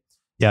buys, right?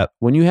 Yeah.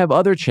 When you have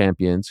other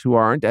champions who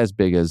aren't as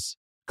big as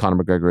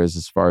Conor McGregor is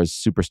as far as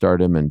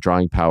superstardom and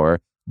drawing power,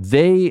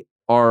 they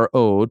are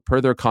owed,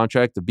 per their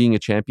contract of being a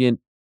champion,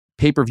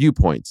 pay-per-view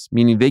points,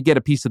 meaning they get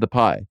a piece of the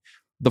pie.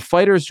 The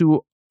fighters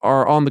who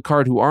are on the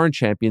card who aren't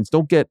champions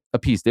don't get a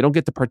piece. They don't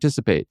get to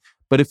participate.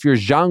 But if you're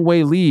Zhang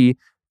Weili,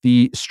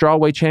 the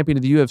strawweight champion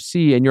of the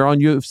UFC, and you're on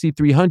UFC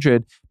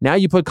 300, now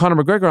you put Conor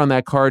McGregor on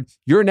that card,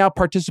 you're now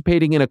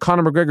participating in a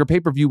Conor McGregor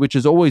pay-per-view, which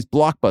is always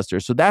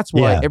blockbuster. So that's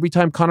why every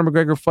time Conor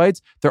McGregor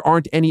fights, there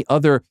aren't any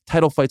other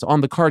title fights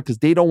on the card because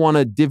they don't want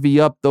to divvy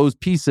up those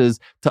pieces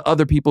to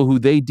other people who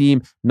they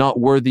deem not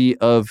worthy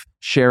of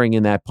sharing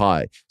in that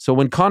pie. So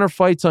when Conor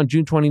fights on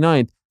June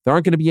 29th, there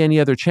aren't going to be any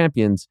other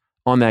champions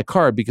on that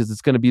card because it's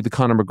going to be the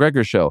Conor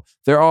McGregor show.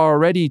 There are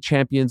already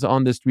champions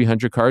on this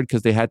 300 card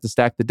because they had to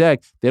stack the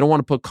deck. They don't want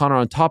to put Conor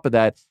on top of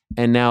that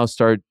and now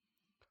start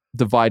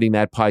dividing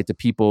that pie to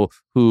people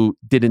who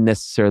didn't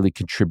necessarily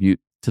contribute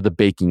to the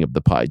baking of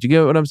the pie. Do you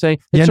get what I'm saying?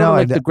 It's sort of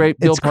like the great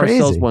Bill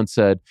Parcells once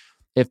said,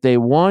 if they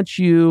want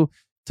you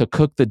to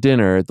cook the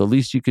dinner, the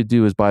least you could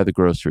do is buy the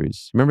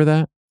groceries. Remember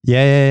that?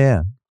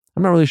 Yeah.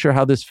 I'm not really sure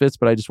how this fits,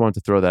 but I just wanted to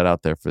throw that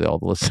out there for all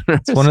the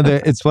listeners.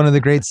 It's one of the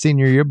great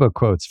senior yearbook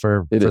quotes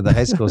for the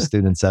high school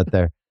students out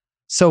there.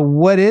 So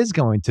what is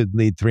going to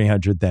lead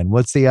 300 then?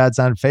 What's the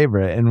odds-on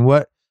favorite? And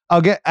I'll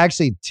get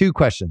actually 2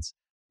 questions.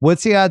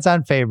 What's the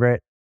odds-on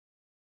favorite?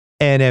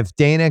 And if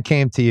Dana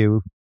came to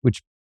you,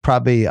 which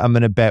probably I'm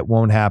going to bet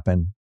won't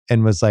happen,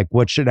 and was like,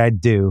 what should I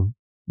do?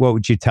 What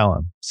would you tell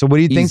him? So what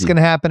do you think's going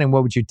to happen, and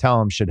what would you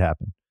tell him should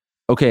happen?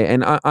 Okay,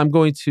 and I'm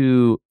going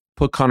to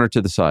put Conor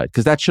to the side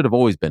because that should have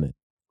always been it.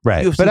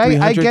 Right. UFC but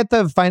I get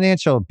the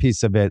financial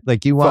piece of it.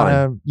 Like you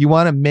want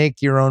to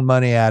make your own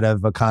money out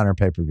of a Conor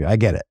pay-per-view. I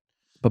get it.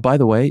 But by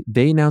the way,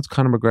 they announced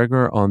Conor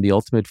McGregor on The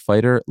Ultimate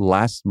Fighter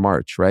last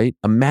March, right?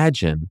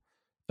 Imagine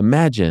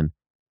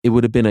it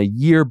would have been a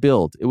year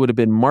build. It would have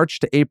been March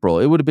to April.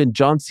 It would have been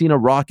John Cena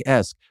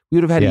Rock-esque. We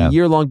would have had a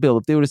year-long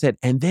build if they would have said,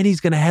 and then he's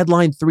going to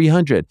headline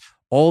 300.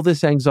 All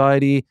this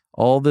anxiety,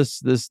 all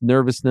this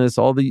nervousness,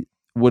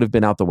 would have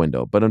been out the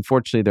window. But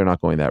unfortunately, they're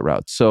not going that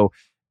route. So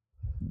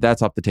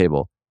that's off the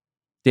table.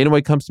 Dana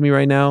White comes to me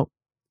right now.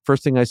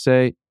 First thing I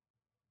say,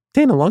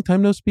 Dana, long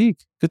time no speak.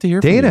 Good to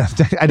hear from you. Dana,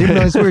 I didn't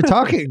realize we were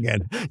talking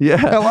again. Yeah.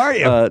 How are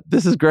you?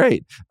 This is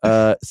great.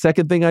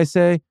 Second thing I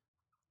say,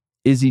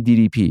 Izzy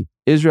DDP.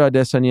 Israel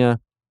Adesanya,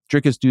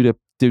 Dricus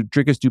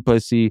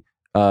Duplessis.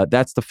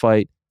 That's the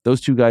fight.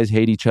 Those 2 guys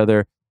hate each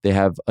other. They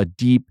have a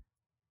deep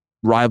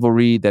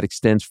rivalry that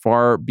extends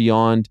far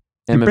beyond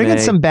MMA. You're bringing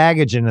some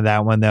baggage into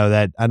that one, though,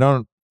 that I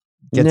don't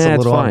gets a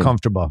little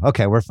uncomfortable.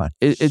 Okay, we're fine.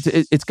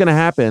 It's going to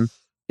happen.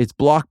 It's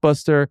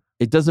blockbuster.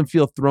 It doesn't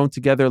feel thrown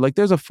together. Like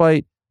there's a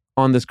fight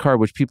on this card,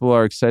 which people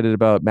are excited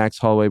about, Max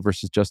Holloway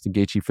versus Justin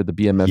Gaethje for the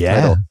BMF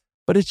title.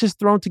 But it's just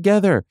thrown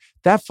together.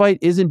 That fight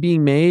isn't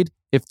being made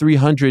if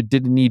 300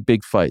 didn't need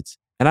big fights.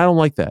 And I don't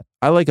like that.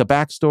 I like a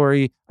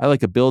backstory. I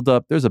like a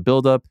buildup. There's a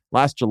buildup.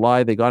 Last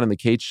July, they got in the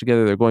cage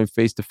together. They're going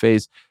face to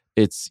face.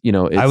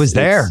 I was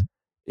there.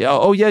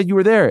 Oh yeah, you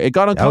were there. It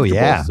got uncomfortable.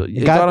 Oh yeah, so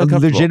it got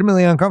uncomfortable.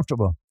 Legitimately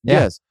uncomfortable.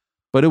 Yeah. Yes,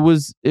 but it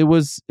was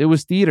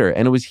theater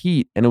and it was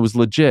heat and it was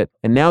legit.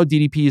 And now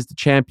DDP is the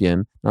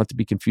champion, not to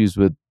be confused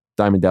with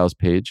Diamond Dallas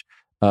Page.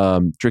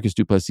 Dricus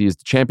Duplessis is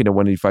the champion at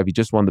 185. He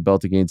just won the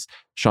belt against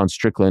Sean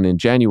Strickland in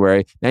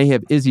January. Now you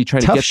have Izzy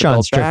trying to get the Sean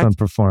belt Strickland back.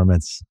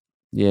 Performance.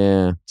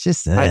 Yeah,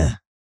 just I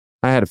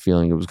had a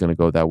feeling it was going to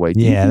go that way.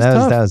 Yeah,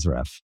 that was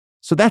rough.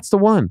 So that's the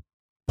one.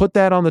 Put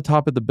that on the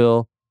top of the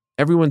bill.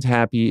 Everyone's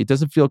happy. It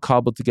doesn't feel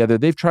cobbled together.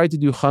 They've tried to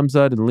do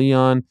Khamzat and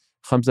Leon.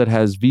 Khamzat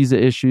has visa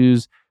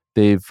issues.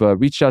 They've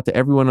reached out to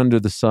everyone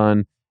under the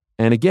sun.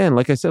 And again,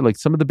 like I said, like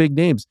some of the big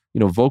names,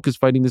 Volk is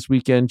fighting this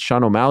weekend.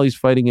 Sean O'Malley's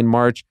fighting in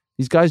March.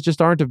 These guys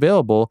just aren't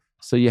available.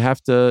 So you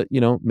have to,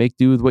 make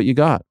do with what you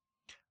got.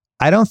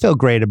 I don't feel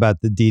great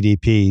about the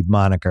DDP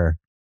moniker.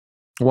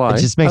 Why? It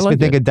just makes me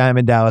think of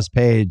Diamond Dallas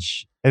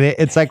Page. And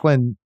it's like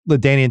when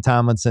LaDainian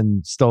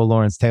Tomlinson stole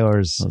Lawrence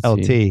Taylor's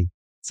LT.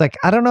 It's like,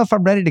 I don't know if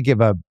I'm ready to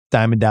give up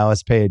Diamond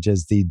Dallas Page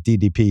as the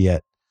DDP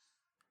yet.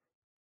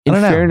 I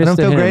don't know. I don't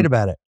feel great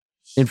about it.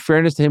 In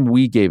fairness to him,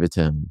 we gave it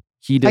to him.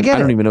 He did. I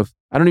don't even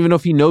know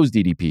if he knows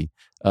DDP,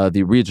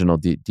 the original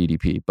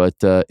DDP. But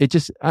it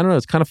just, I don't know.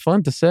 It's kind of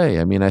fun to say.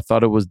 I mean, I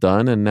thought it was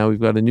done, and now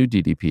we've got a new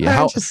DDP.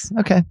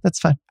 Okay, that's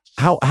fine.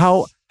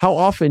 How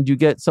often do you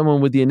get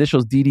someone with the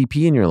initials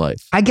DDP in your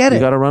life? I get it.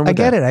 You got to run with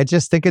that. I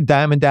just think of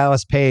Diamond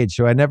Dallas Page,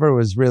 who I never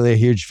was really a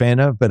huge fan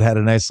of, but had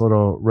a nice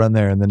little run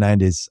there in the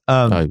 90s.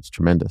 It was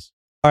tremendous.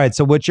 All right,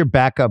 so what's your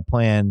backup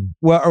plan?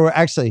 Well, or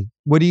actually,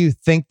 what do you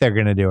think they're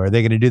going to do? Are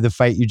they going to do the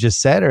fight you just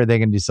said, or are they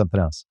going to do something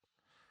else?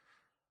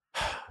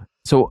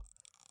 So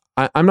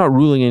I'm not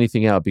ruling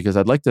anything out, because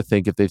I'd like to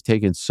think if they've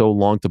taken so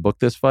long to book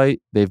this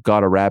fight, they've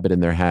got a rabbit in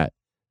their hat.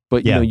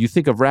 But you know, you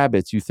think of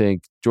rabbits, you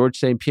think George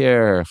St.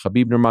 Pierre,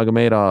 Khabib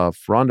Nurmagomedov,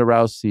 Ronda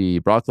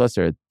Rousey, Brock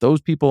Lesnar. Those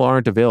people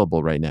aren't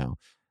available right now.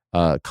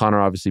 Conor,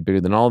 obviously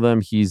bigger than all of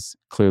them. He's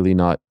clearly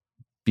not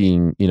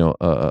being,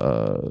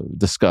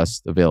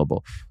 discussed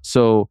available.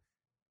 So,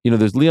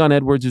 there's Leon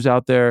Edwards who's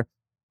out there.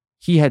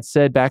 He had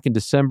said back in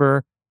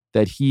December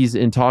that he's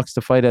in talks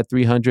to fight at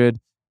 300.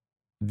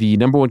 The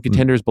number one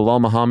contender is Bilal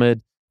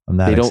Muhammad. I'm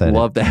not excited. They don't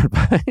love that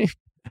fight.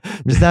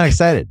 I'm just not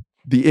excited.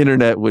 The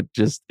internet would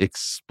just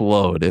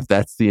explode if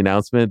that's the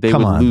announcement. They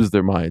would lose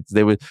their minds.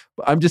 They would.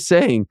 I'm just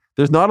saying,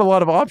 there's not a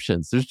lot of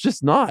options. There's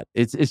just not.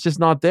 It's just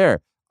not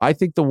there. I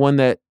think the one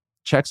that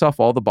checks off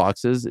all the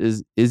boxes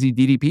is Izzy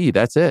DDP.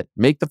 That's it.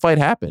 Make the fight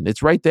happen.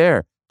 It's right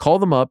there. Call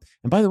them up.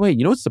 And by the way,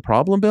 you know what's the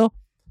problem, Bill?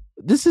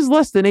 This is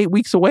less than 8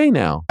 weeks away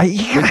now.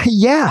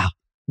 Yeah.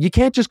 You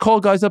can't just call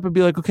guys up and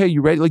be like, okay,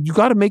 you ready? Like, you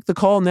got to make the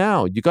call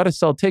now. You got to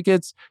sell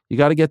tickets. You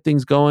got to get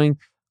things going.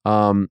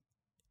 And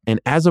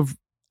as of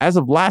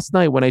last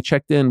night, when I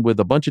checked in with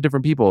a bunch of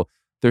different people,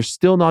 they're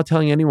still not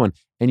telling anyone.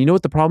 And you know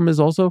what the problem is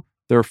also?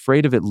 They're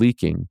afraid of it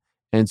leaking.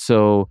 And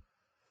so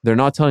they're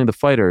not telling the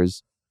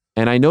fighters.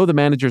 And I know the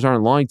managers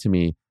aren't lying to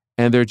me.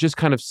 And they're just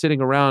kind of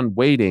sitting around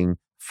waiting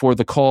for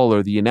the call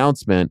or the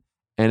announcement.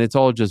 And it's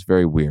all just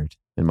very weird,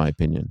 in my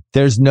opinion.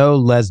 There's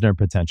no Lesnar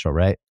potential,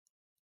 right?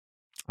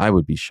 I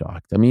would be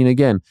shocked. I mean,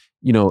 again,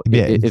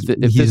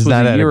 if this was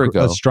a year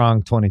ago, a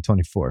strong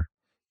 2024.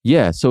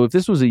 Yeah. So if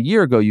this was a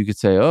year ago, you could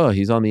say, oh,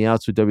 he's on the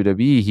outs with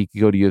WWE. He could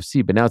go to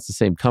UFC, but now it's the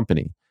same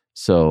company.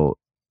 So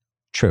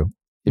true.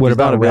 If what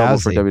about about available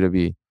Rousey? for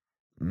WWE?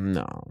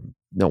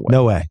 No way.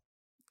 No way.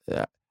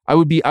 Yeah. I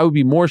would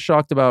be more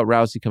shocked about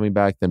Rousey coming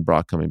back than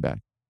Brock coming back.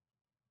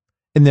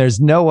 And there's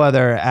no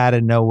other out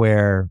of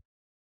nowhere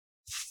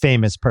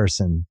famous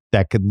person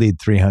that could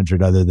lead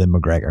 300 other than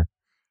McGregor.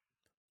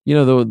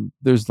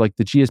 There's like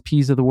the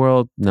GSPs of the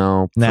world.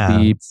 No.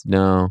 Khabib,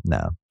 no.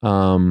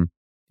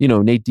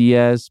 Nate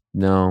Diaz,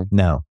 no,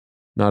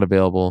 not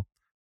available.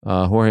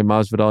 Jorge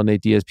Masvidal,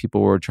 Nate Diaz,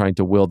 people were trying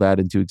to will that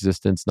into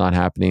existence. Not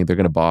happening. They're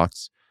going to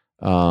box.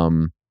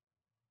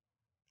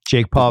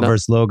 Jake Paul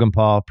versus Logan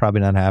Paul,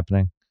 probably not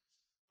happening.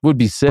 Would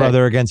be sick.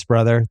 Brother against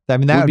brother. I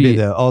mean, that would be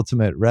the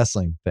ultimate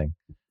wrestling thing.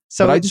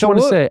 So I just want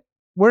to say,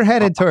 we're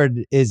headed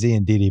toward Izzy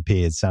and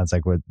DDP. It sounds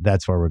like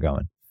that's where we're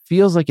going.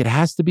 Feels like it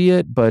has to be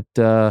it, but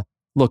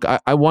look,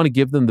 I want to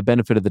give them the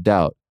benefit of the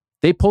doubt.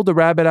 They pulled the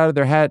rabbit out of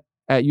their hat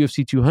at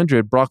UFC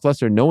 200. Brock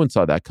Lesnar, no one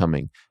saw that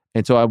coming.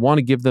 And so I want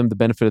to give them the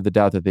benefit of the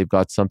doubt that they've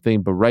got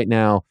something. But right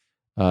now,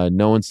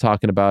 no one's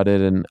talking about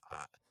it. And,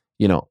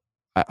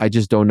 I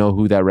just don't know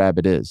who that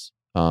rabbit is.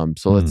 So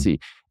let's see.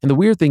 And the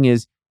weird thing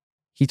is,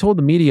 he told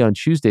the media on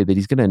Tuesday that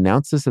he's going to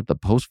announce this at the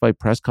post-fight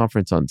press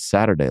conference on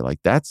Saturday. Like,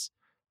 that's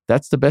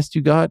the best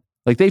you got?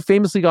 Like, they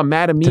famously got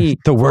mad at me.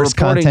 The worst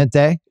content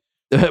day?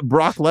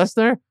 Brock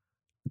Lesnar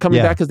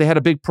coming back because they had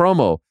a big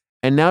promo.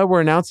 And now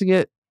we're announcing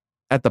it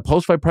at the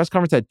post-fight press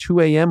conference at 2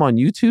 a.m. on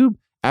YouTube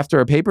after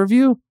a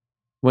pay-per-view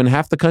when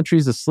half the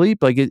country's asleep.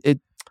 Like, it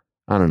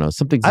I don't know.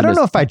 I don't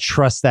know if I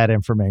trust that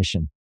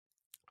information.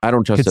 I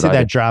don't trust it. Could see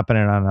that dropping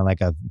it on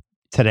like a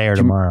today or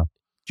tomorrow.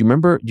 Do you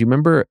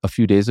remember a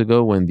few days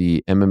ago when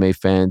the MMA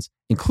fans,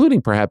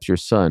 including perhaps your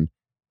son,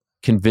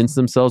 convinced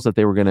themselves that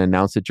they were going to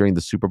announce it during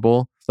the Super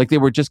Bowl? Like, they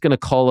were just going to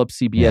call up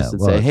CBS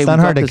and say, "Hey, it's not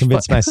hard to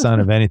convince my son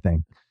of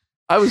anything."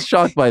 I was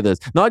shocked by this.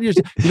 Not your.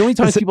 You know how many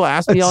times people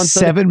ask me on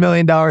 $7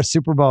 million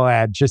Super Bowl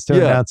ad just to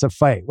announce a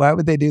fight? Why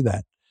would they do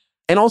that?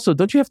 And also,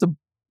 don't you have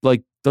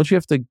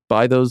to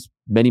buy those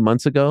many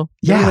months ago?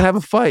 They're going to have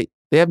a fight.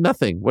 They have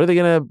nothing. What are they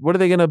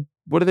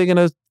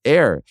gonna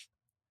air?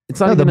 It's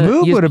not the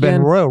move ESPN. would have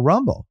been Royal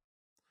Rumble.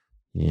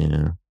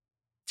 Yeah,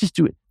 just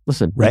do it.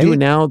 Listen, right? Do it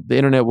now. The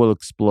internet will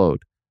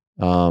explode.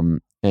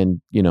 And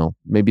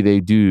maybe they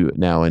do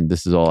now, and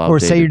this is all outdated. Or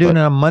say you're doing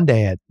it on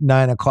Monday at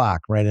 9:00,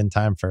 right in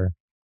time for.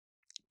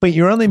 But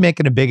you're only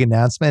making a big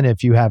announcement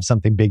if you have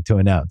something big to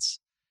announce.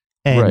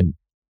 And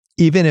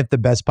even if the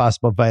best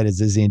possible fight is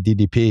Izzy and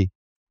DDP,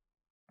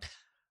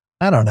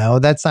 I don't know.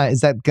 Is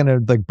that going to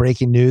like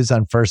breaking news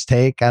on First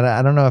Take?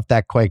 I don't know if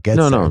that quite gets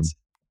there. No.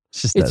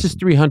 It's just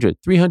 300.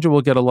 300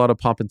 will get a lot of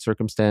pomp and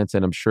circumstance,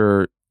 and I'm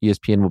sure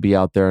ESPN will be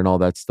out there and all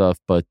that stuff.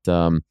 But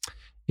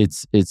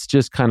it's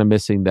just kind of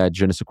missing that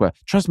je ne sais quoi.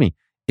 Trust me,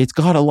 it's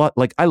got a lot.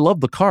 Like, I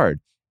love the card.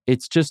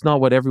 It's just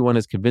not what everyone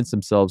has convinced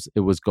themselves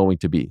it was going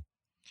to be.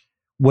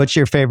 What's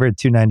your favorite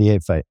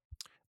 298 fight?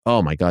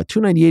 Oh my God,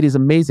 298 is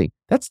amazing.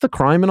 That's the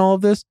crime in all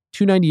of this.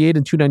 298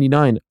 and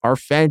 299 are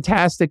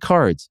fantastic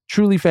cards,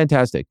 truly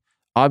fantastic.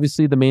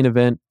 Obviously, the main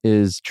event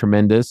is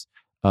tremendous.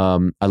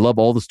 I love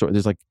all the stories.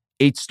 There's like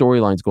 8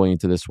 storylines going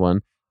into this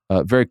one.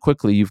 Very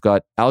quickly, you've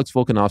got Alex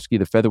Volkanovski,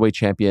 the featherweight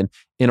champion,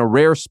 in a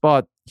rare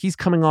spot. He's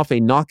coming off a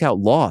knockout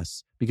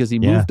loss because he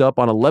moved up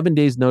on 11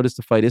 days' notice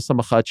to fight Islam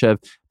Makhachev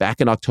back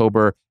in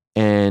October,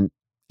 and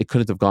it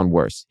couldn't have gone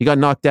worse. He got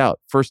knocked out.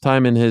 First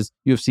time in his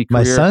UFC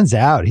career. My son's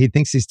out. He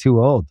thinks he's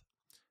too old.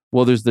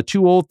 Well, there's the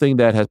too old thing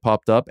that has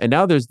popped up, and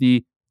now there's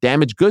the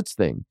damaged goods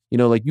thing.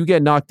 Like you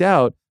get knocked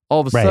out,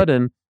 all of a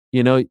sudden,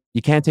 you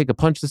can't take a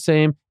punch the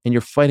same, and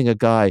you're fighting a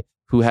guy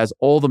who has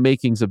all the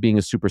makings of being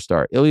a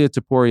superstar. Ilia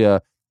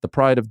Topuria, the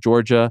pride of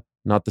Georgia,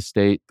 not the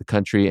state, the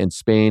country, and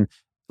Spain,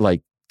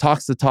 like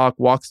talks the talk,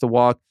 walks the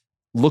walk,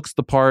 looks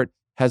the part,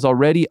 has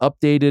already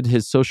updated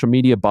his social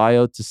media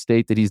bio to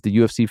state that he's the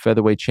UFC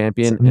featherweight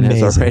champion and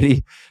has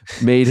already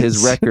made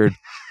his record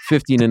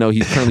 15-0.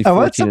 He's currently 14-0. I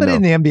want somebody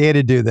in the NBA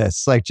to do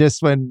this, like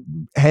just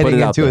when heading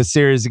into a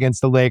series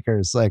against the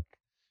Lakers, like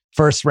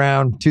first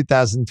round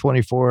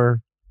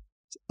 2024.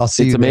 I'll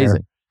see you there. It's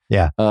amazing.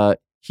 Yeah.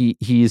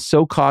 He is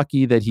so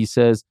cocky that he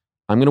says,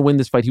 I'm going to win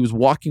this fight. He was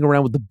walking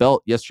around with the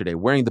belt yesterday,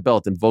 wearing the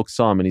belt, and Volk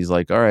saw him, and he's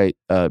like, all right,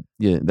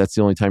 that's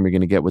the only time you're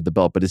going to get with the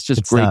belt. But it's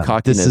just great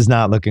cockiness. This is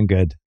not looking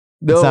good.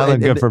 No, it's not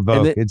looking good for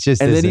Volk. It's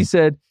just and then he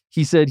said,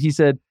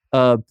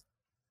 not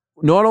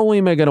only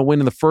am I going to win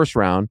in the first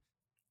round,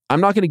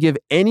 I'm not going to give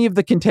any of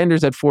the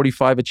contenders at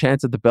 45 a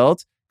chance at the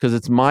belt because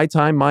it's my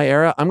time, my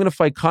era. I'm going to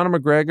fight Conor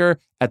McGregor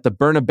at the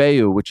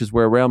Bernabeu, which is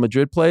where Real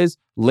Madrid plays,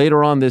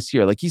 later on this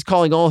year. Like he's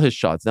calling all his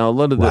shots. Now, a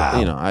lot of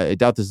I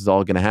doubt this is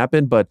all going to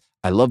happen, but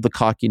I love the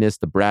cockiness,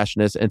 the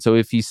brashness. And so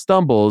if he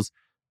stumbles,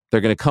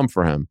 they're going to come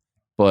for him.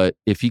 But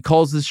if he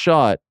calls his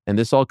shot and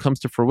this all comes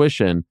to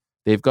fruition,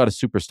 they've got a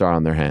superstar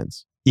on their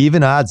hands.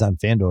 Even odds on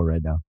FanDuel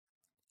right now.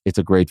 It's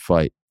a great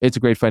fight. And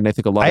I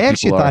think a lot of people I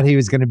actually thought he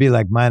was going to be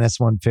like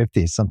minus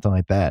 150, something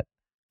like that.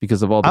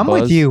 Because of all the I'm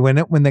buzz. with you.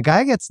 When the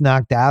guy gets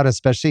knocked out,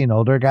 especially an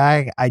older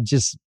guy, I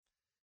just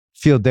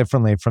feel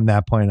differently from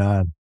that point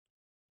on.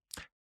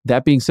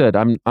 That being said,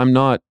 I'm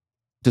not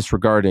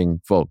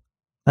disregarding Volk.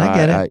 I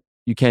get it.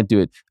 You can't do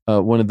it.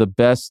 One of the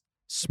best,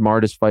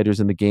 smartest fighters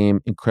in the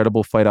game,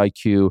 incredible fight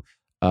IQ.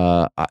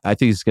 I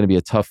think it's going to be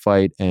a tough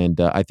fight, and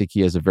I think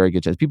he has a very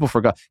good chance. People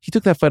forgot. He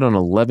took that fight on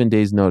 11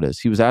 days' notice.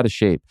 He was out of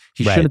shape.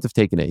 He shouldn't have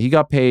taken it. He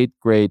got paid,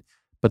 great.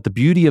 But the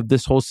beauty of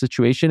this whole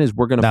situation is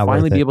we're going to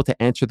finally be able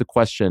to answer the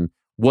question,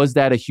 was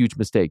that a huge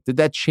mistake? Did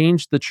that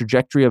change the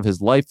trajectory of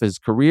his life, his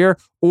career?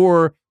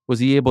 Or was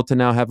he able to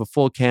now have a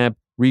full camp,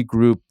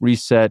 regroup,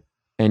 reset,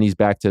 and he's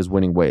back to his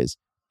winning ways?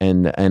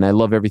 And I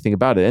love everything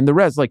about it. And the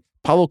rest, like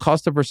Paulo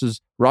Costa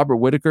versus Robert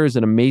Whittaker is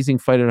an amazing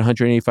fight at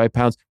 185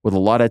 pounds with a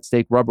lot at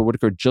stake. Robert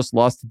Whittaker just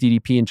lost to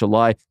DDP in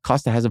July.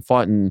 Costa hasn't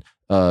fought in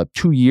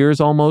 2 years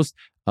almost.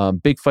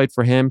 Big fight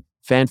for him.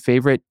 Fan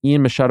favorite.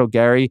 Ian Machado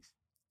Gary,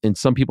 in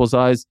some people's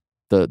eyes,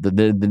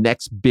 the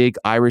next big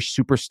Irish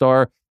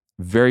superstar.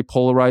 Very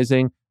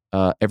polarizing.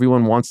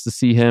 Everyone wants to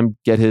see him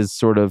get his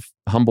sort of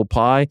humble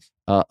pie.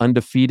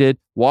 Undefeated.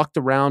 Walked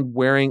around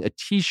wearing a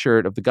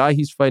T-shirt of the guy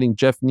he's fighting,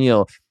 Jeff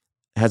Neal.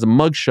 Has a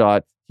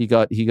mugshot. He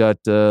got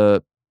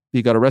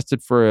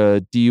arrested for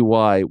a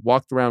DUI.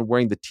 Walked around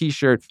wearing the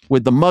T-shirt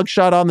with the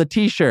mugshot on the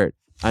T-shirt.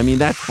 I mean,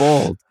 that's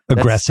bold.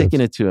 Aggressive. That's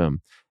sticking it to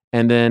him.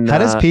 And then how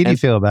does Petey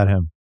feel about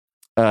him?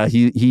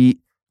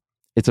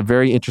 It's a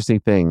very interesting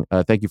thing.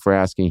 Thank you for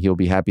asking. He'll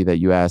be happy that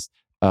you asked.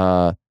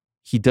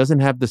 He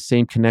doesn't have the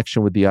same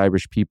connection with the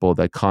Irish people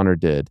that Conor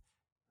did,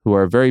 who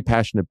are a very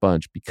passionate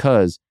bunch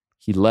because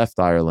he left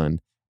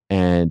Ireland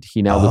and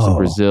he now lives in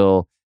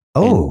Brazil.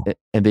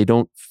 And they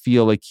don't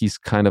feel like he's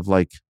kind of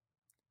like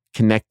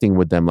connecting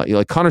with them.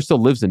 Like Conor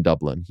still lives in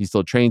Dublin. He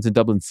still trains in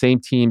Dublin. Same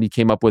team he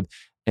came up with.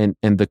 And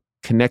the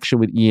connection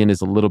with Ian is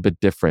a little bit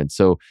different.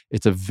 So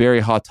it's a very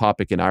hot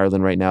topic in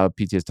Ireland right now.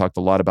 PT has talked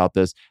a lot about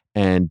this.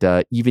 And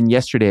even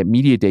yesterday at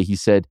Media Day, he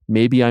said,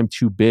 maybe I'm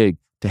too big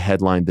to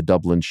headline the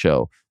Dublin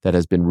show that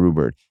has been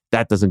rumored.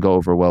 That doesn't go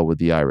over well with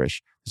the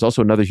Irish. There's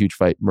also another huge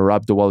fight.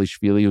 Merab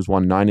Dvalishvili, who's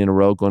won 9 in a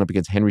row, going up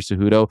against Henry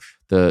Cejudo,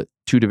 the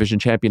 2-division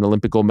champion,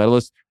 Olympic gold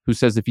medalist, who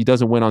says if he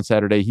doesn't win on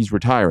Saturday, he's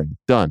retiring.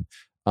 Done.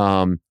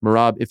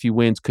 Merab, if he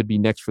wins, could be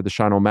next for the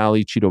Sean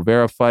O'Malley, Chito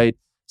Vera fight.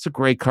 It's a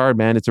great card,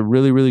 man. It's a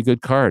really, really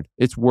good card.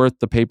 It's worth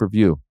the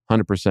pay-per-view,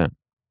 100%.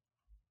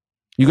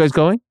 You guys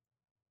going?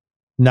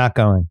 Not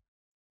going.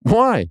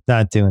 Why?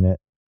 Not doing it.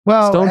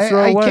 Well,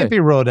 I can't be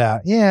rolled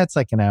out. Yeah, it's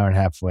like an hour and a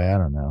half away. I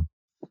don't know.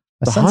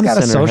 My son's got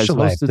a social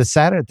life. The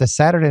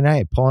Saturday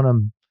night,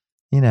 pulling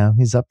him,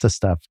 he's up to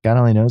stuff. God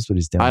only knows what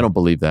he's doing. I don't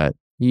believe that.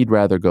 He'd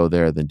rather go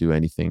there than do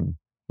anything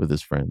with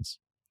his friends.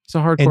 He's a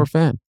hardcore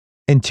fan.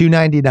 And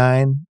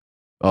 299.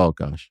 Oh,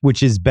 gosh.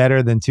 Which is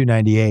better than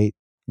 298.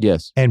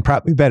 Yes. And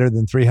probably better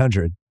than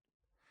 300.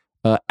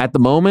 At the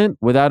moment,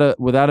 without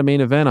a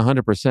main event,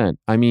 100%.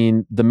 I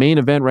mean, the main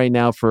event right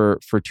now for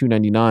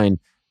 299,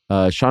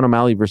 Sean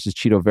O'Malley versus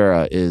Chito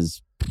Vera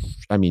is,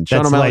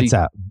 Sean O'Malley. Lights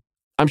out.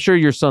 I'm sure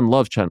your son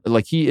loves Sean.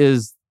 Like, he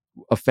is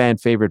a fan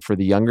favorite for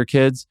the younger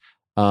kids.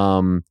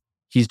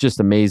 he's just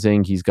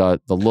amazing. He's got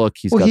the look.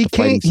 He's got the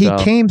fighting style.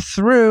 He came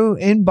through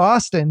in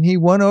Boston. He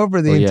won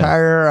over the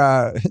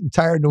entire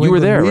New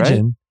England there,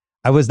 region. right?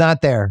 I was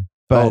not there,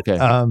 but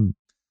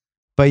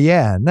but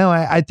yeah, no,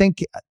 I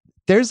think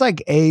there's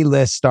like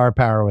A-list star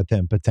power with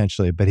him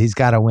potentially, but he's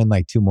got to win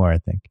like 2 more, I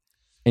think.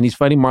 And he's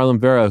fighting Marlon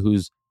Vera,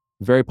 who's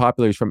very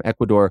popular. He's from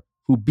Ecuador,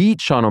 who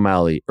beat Sean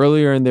O'Malley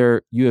earlier in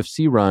their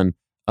UFC run,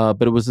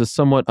 but it was a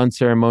somewhat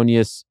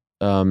unceremonious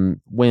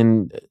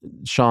when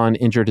Sean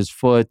injured his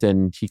foot,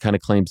 and he kind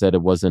of claims that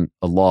it wasn't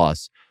a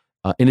loss.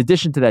 In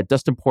addition to that,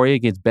 Dustin Poirier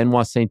against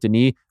Benoit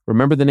Saint-Denis.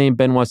 Remember the name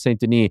Benoit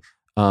Saint-Denis.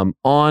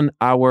 On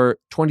our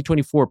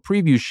 2024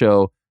 preview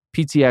show,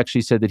 PT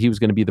actually said that he was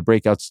going to be the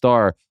breakout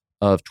star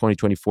of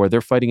 2024.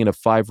 They're fighting in a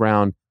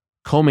 5-round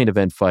co-main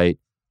event fight,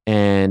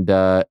 and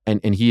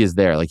he is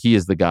there. Like, he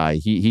is the guy.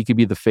 He could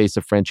be the face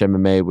of French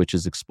MMA, which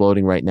is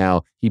exploding right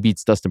now. He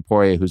beats Dustin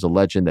Poirier, who's a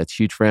legend. That's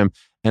huge for him.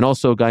 And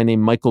also a guy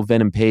named Michael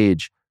Venom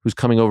Page, who's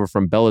coming over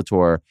from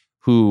Bellator,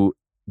 who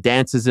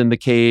dances in the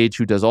cage,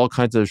 who does all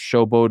kinds of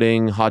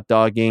showboating, hot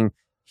dogging.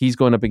 He's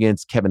going up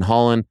against Kevin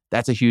Holland.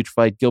 That's a huge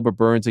fight. Gilbert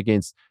Burns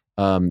against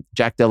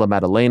Jack Della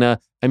Maddalena.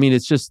 I mean,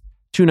 it's just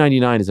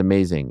 $299 is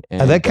amazing.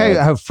 And, I like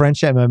how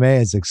French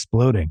MMA is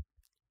exploding.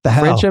 The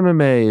hell? French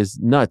MMA is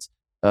nuts.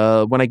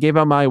 When I gave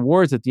out my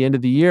awards at the end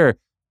of the year,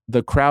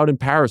 the crowd in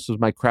Paris was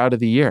my crowd of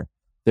the year.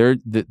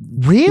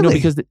 Really?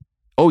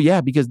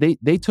 Because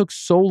they took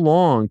so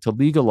long to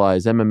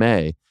legalize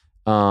MMA.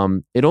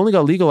 It only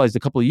got legalized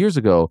a couple of years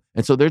ago,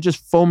 and so they're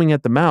just foaming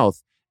at the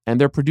mouth, and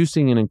they're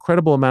producing an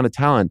incredible amount of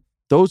talent.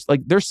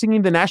 They're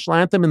singing the national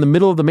anthem in the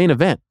middle of the main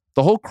event.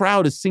 The whole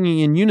crowd is singing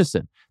in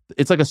unison.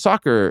 It's like a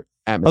soccer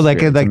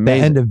atmosphere. Like the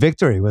end of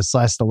Victory with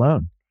Sly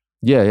Stallone.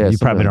 Yeah. You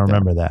probably don't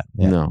remember that.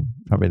 Yeah. No,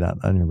 probably not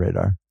on your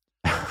radar.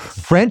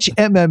 French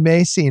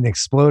MMA scene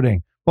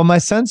exploding. Well, my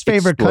son's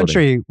favorite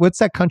country. What's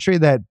that country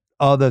that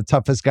all the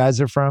toughest guys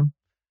are from?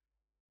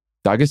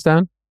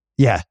 Dagestan?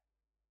 Yeah.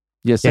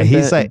 Yes, yeah,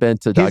 he's been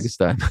to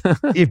Dagestan.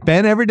 If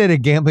Ben ever did a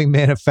gambling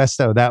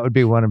manifesto, that would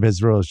be one of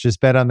his rules.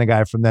 Just bet on the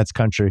guy from that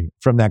country.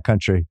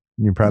 And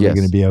you're probably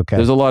going to be okay.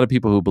 There's a lot of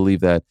people who believe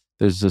that.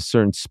 There's a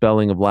certain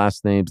spelling of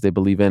last names they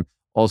believe in.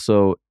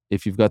 Also,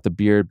 if you've got the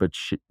beard but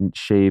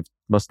shaved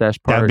mustache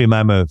part. That'd be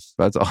my move.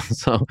 That's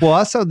awesome. Well,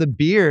 also the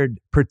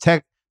beard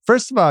protect.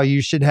 First of all,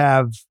 you should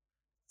have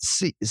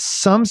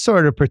some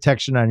sort of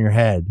protection on your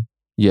head.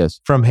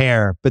 Yes. From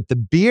hair. But the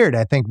beard,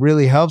 I think,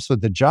 really helps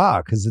with the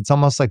jaw because it's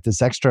almost like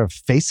this extra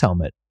face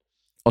helmet.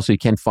 Also, you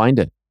can't find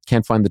it.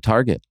 Can't find the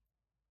target.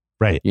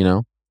 Right. You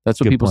know? That's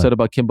what people said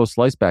about Kimbo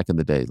Slice back in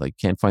the day. Like,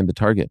 can't find the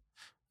target.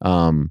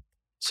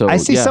 So I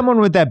see someone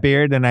with that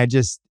beard and I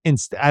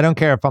don't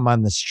care if I'm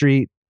on the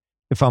street,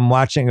 if I'm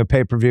watching a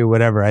pay-per-view,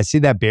 whatever. I see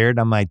that beard.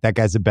 I'm like, that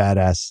guy's a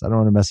badass. I don't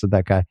want to mess with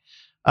that guy.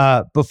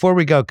 Before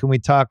we go, can we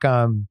talk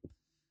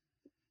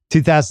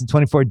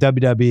 2024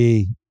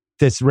 WWE,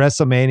 this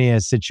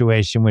WrestleMania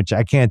situation, which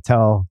I can't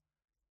tell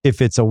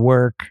if it's a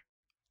work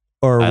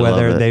or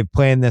whether they've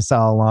planned this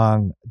all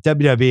along.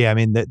 WWE, I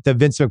mean, the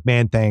Vince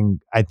McMahon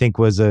thing, I think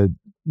was a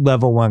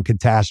level 1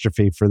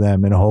 catastrophe for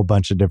them in a whole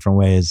bunch of different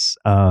ways.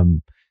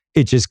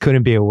 It just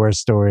couldn't be a worse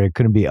story. It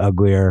couldn't be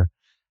uglier.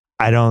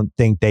 I don't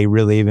think they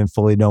really even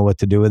fully know what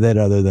to do with it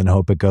other than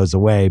hope it goes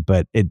away.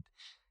 But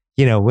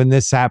when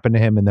this happened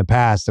to him in the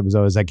past, it was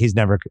always like, he's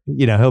never,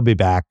 he'll be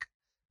back.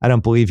 I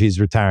don't believe he's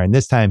retiring.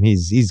 This time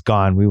he's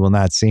gone. We will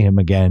not see him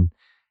again.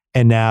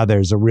 And now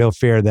there's a real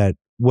fear that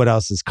what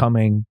else is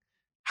coming?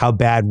 How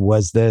bad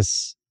was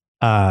this?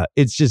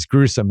 It's just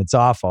gruesome. It's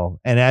awful.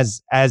 And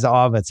as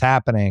all of it's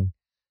happening,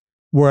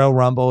 Royal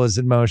Rumble is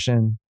in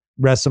motion.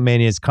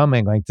 WrestleMania is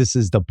coming. Like, this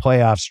is the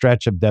playoff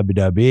stretch of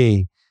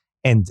WWE.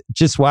 And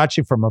just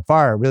watching from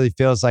afar, it really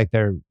feels like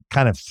they're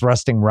kind of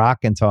thrusting Rock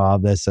into all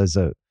of this as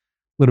a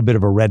little bit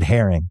of a red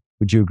herring.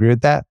 Would you agree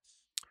with that?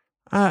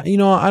 I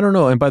don't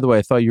know. And by the way,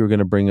 I thought you were going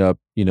to bring up,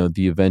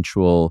 the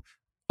eventual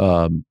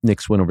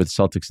Knicks win over the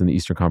Celtics in the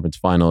Eastern Conference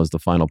Final as the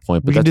final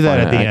point. But we can do that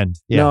at the end.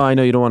 Yeah. No, I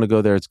know you don't want to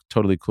go there. It's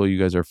totally cool. You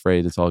guys are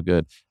afraid. It's all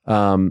good.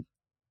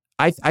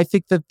 I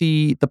think that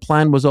the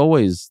plan was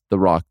always The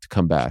Rock to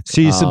come back.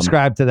 So you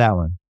subscribe to that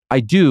one? I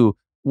do.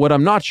 What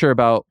I'm not sure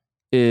about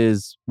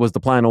was the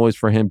plan always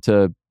for him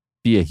to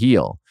be a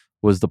heel?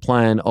 Was the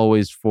plan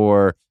always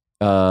for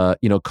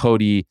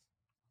Cody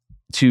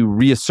to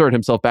reassert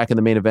himself back in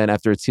the main event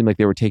after it seemed like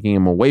they were taking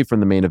him away from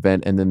the main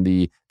event and then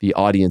the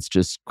audience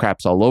just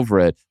craps all over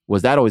it?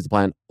 Was that always the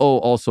plan? Oh,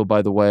 also,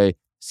 by the way,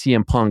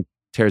 CM Punk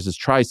tears his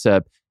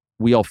tricep.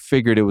 We all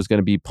figured it was going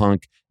to be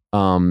Punk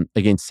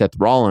against Seth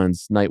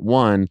Rollins night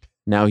 1.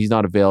 Now he's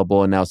not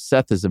available, and now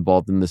Seth is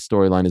involved in this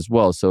storyline as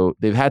well. So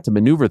they've had to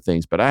maneuver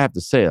things, but I have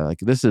to say, like,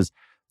 this is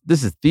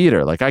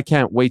theater. Like, I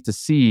can't wait to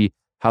see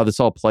how this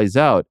all plays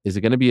out. Is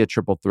it going to be a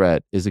triple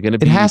threat? Is it going to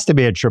be? It has to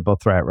be a triple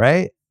threat,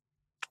 right?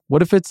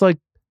 What if it's like,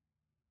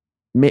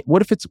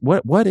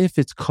 what if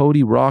it's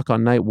Cody Rock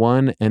on night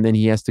 1 and then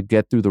he has to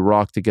get through the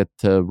Rock to get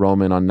to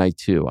Roman on night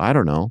 2? I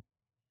don't know.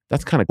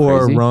 That's kind of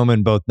crazy. Or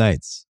Roman both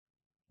nights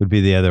would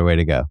be the other way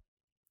to go.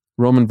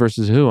 Roman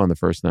versus who on the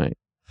first night?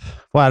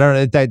 Well, I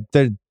don't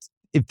know.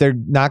 if they're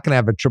not going to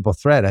have a triple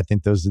threat, I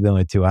think those are the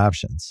only two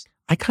options.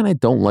 I kind of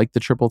don't like the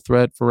triple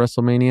threat for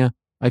WrestleMania.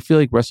 I feel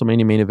like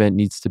WrestleMania main event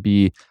needs to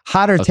be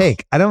hotter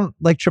take. I don't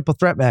like triple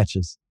threat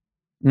matches.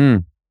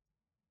 Mm.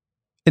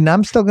 And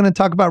I'm still going to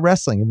talk about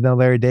wrestling, even though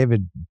Larry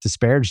David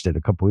disparaged it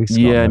a couple weeks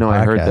ago. Yeah, no,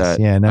 I heard that.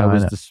 Yeah, no, I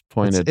was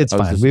disappointed. It's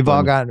fine. We've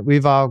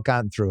all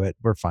gotten through it.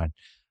 We're fine.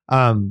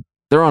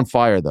 They're on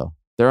fire though.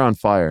 They're on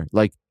fire.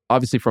 Like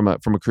obviously from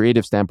a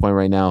creative standpoint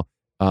right now.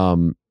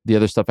 The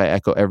other stuff, I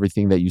echo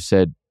everything that you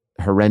said.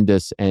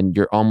 Horrendous, and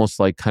you're almost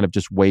like kind of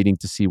just waiting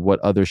to see what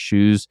other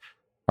shoes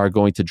are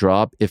going to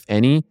drop, if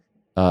any.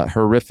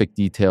 Horrific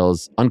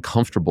details,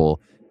 uncomfortable,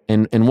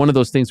 and one of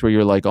those things where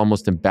you're like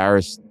almost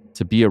embarrassed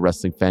to be a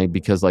wrestling fan,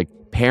 because like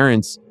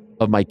parents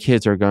of my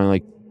kids are going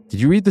like, did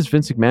you read this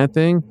Vince McMahon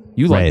thing?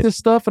 You like this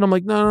stuff? And I'm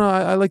like, no,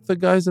 I like the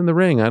guys in the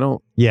ring. I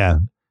don't. Yeah.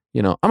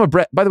 I'm a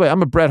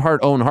Bret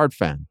Hart, Owen Hart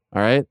fan.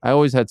 All right. I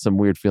always had some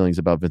weird feelings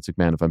about Vince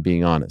McMahon, if I'm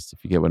being honest,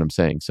 if you get what I'm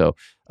saying. So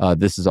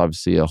this is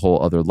obviously a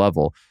whole other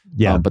level.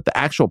 Yeah. But the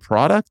actual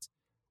product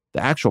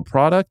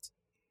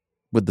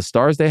with the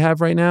stars they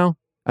have right now.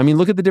 I mean,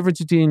 look at the difference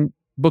between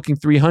booking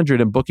 300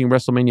 and booking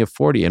WrestleMania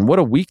 40. And what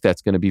a week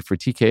that's going to be for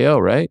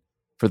TKO, right?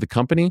 For the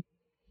company.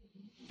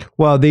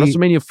 Well,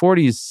 WrestleMania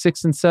 40 is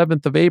 6th and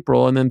 7th of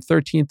April, and then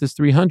 13th is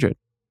 300.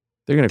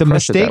 They're going to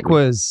crush it that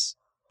week.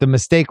 The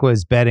mistake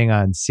was betting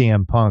on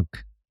CM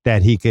Punk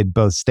that he could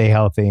both stay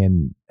healthy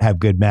and have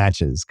good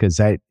matches, because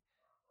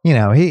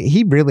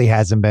he really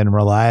hasn't been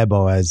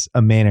reliable as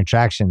a main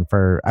attraction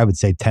for, I would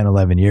say, 10,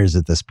 11 years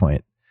at this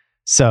point.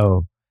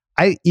 So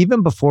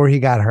even before he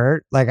got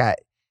hurt,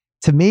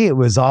 to me, it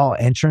was all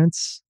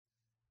entrance,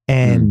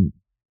 and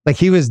like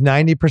he was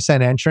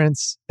 90%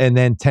 entrance and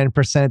then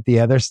 10% the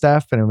other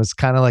stuff. And it was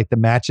kind of like the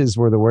matches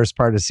were the worst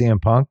part of CM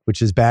Punk,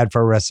 which is bad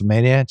for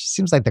WrestleMania. It just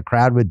seems like the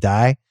crowd would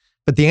die,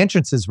 but the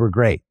entrances were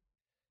great.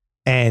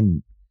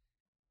 And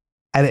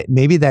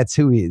maybe that's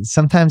who he is.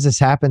 Sometimes this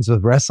happens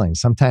with wrestling.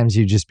 Sometimes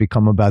you just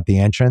become about the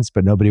entrance,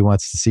 but nobody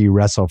wants to see you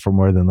wrestle for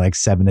more than like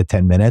 7 to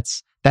 10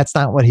 minutes. That's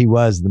not what he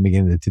was in the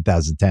beginning of the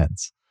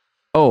 2010s.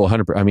 Oh,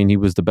 100%. I mean, he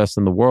was the best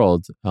in the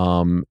world.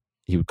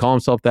 He would call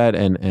himself that,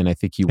 and I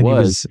think he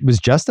was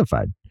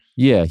justified.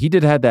 Yeah, he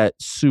did have that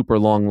super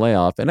long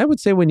layoff. And I would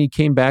say when he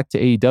came back to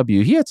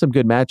AEW, he had some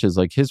good matches.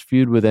 Like his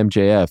feud with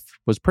MJF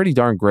was pretty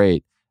darn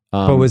great.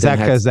 But was that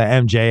because the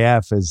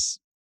MJF is,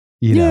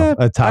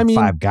 a top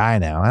 5 guy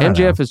now?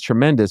 MJF is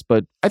tremendous,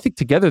 but I think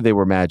together they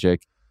were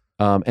magic.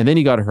 And then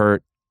he got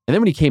hurt. And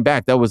then when he came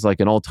back, that was like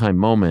an all-time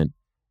moment.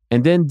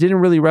 And then didn't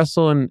really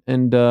wrestle.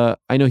 And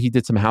I know he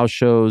did some house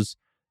shows.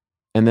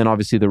 And then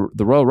obviously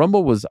the Royal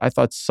Rumble was, I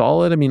thought,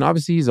 solid. I mean,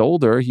 obviously he's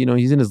older.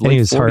 He's in his late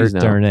 40s now. He was hurt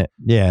during it.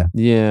 Yeah.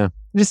 Yeah.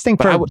 I just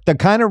think for the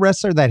kind of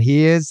wrestler that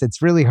he is,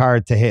 it's really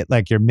hard to hit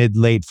like your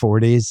mid-late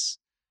 40s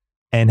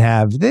and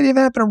didn't even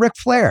happen to Ric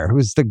Flair,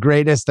 who's the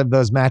greatest of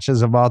those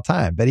matches of all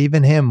time. But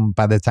even him,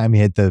 by the time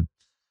he hit the,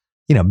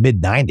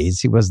 mid-90s,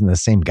 he wasn't the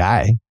same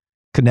guy.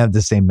 Couldn't have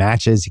the same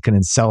matches. He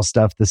couldn't sell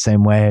stuff the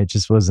same way. It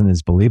just wasn't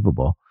as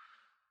believable.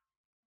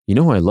 You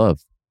know who I love?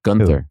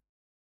 Gunther.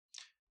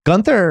 Who?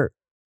 Gunther...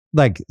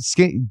 Like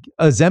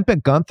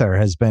Ozempic Gunther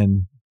has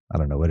been, I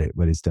don't know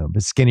what he's doing,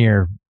 but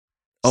skinnier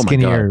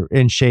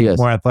in shape, yes.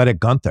 More athletic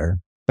Gunther.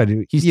 But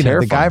he's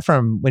the guy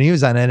from when he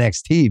was on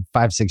NXT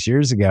 5-6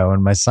 years ago,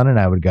 and my son and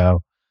I would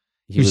go,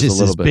 he was just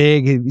this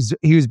big.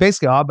 He was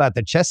basically all about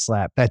the chest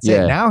slap. That's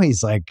it. Now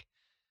he's like,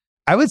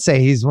 I would say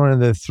he's one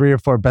of the 3 or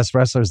 4 best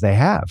wrestlers they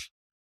have.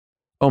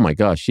 Oh my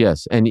gosh,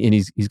 yes, and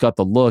he's got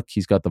the look,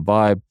 he's got the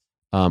vibe.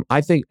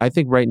 I think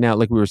right now,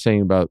 like we were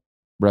saying about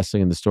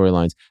wrestling and the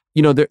storylines,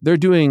 they're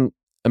doing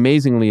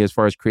amazingly as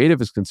far as creative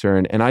is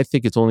concerned, and I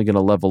think it's only going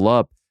to level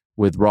up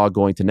with Raw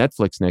going to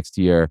Netflix next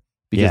year,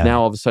 because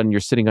now all of a sudden you're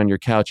sitting on your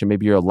couch and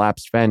maybe you're a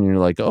lapsed fan and you're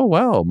like, oh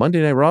wow,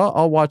 Monday Night Raw,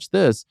 I'll watch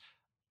this.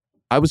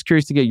 I was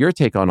curious to get your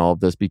take on all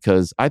of this,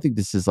 because I think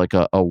this is like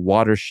a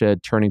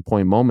watershed turning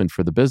point moment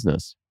for the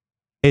business.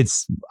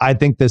 It's, I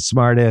think, the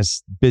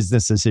smartest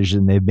business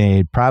decision they've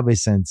made probably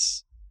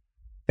since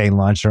they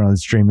launched their own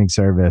streaming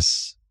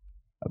service.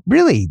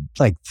 Really,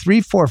 like 3,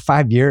 4,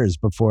 5 years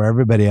before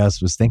everybody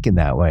else was thinking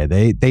that way.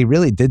 They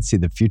really did see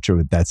the future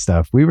with that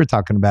stuff. We were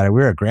talking about it. We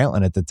were at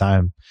Grantland at the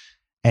time,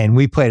 and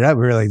we played it up.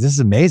 We were like, this is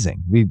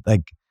amazing. We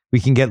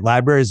can get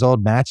libraries,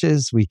 old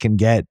matches. We can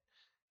get,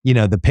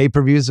 the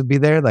pay-per-views will be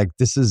there. Like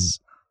this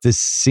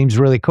seems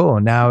really cool.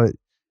 And now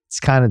it's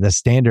kind of the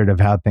standard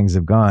of how things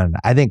have gone.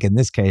 I think in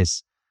this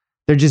case,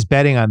 they're just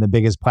betting on the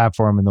biggest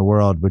platform in the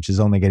world, which is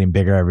only getting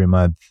bigger every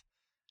month,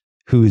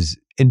 who's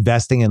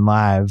investing in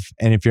live.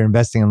 And if you're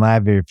investing in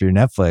live, or if you're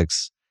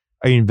Netflix,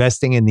 are you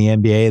investing in the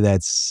NBA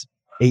that's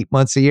 8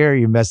 months a year? Are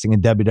you investing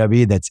in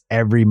WWE that's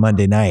every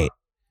Monday night?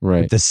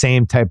 Right. The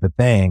same type of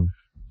thing.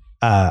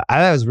 I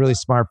thought it was really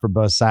smart for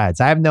both sides.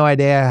 I have no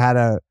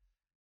idea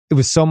it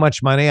was so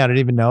much money. I don't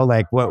even know,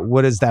 like,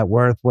 what is that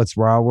worth? What's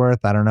Raw worth?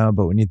 I don't know.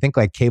 But when you think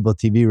like cable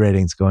TV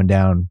ratings going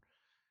down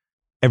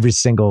every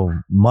single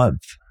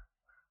month,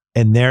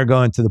 and they're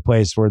going to the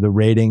place where the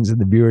ratings and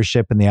the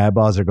viewership and the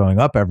eyeballs are going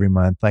up every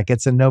month, like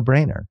it's a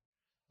no-brainer.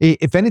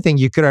 If anything,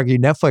 you could argue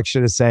Netflix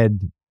should have said,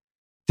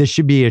 this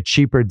should be a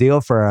cheaper deal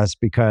for us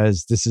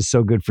because this is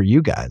so good for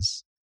you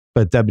guys.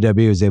 But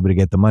WWE was able to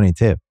get the money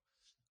too.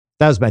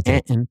 That was my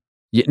take.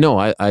 Yeah, no,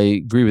 I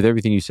agree with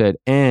everything you said.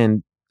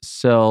 And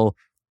sell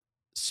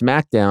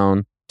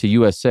SmackDown to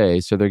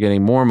USA, so they're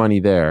getting more money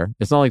there.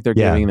 It's not like they're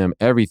giving them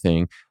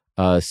everything.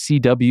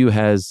 CW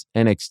has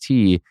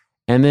NXT.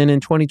 And then in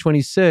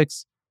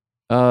 2026,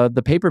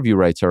 the pay-per-view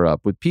rights are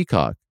up with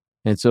Peacock.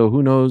 And so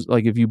who knows,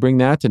 like if you bring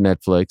that to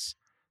Netflix,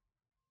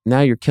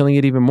 now you're killing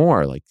it even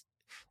more. Like,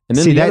 and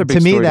then that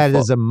to me, that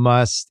is a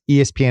must.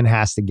 ESPN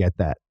has to get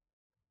that.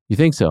 You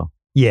think so?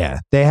 Yeah,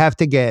 they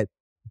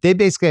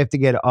basically have to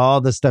get all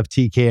the stuff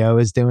TKO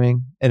is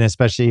doing, and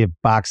especially if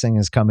boxing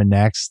is coming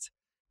next.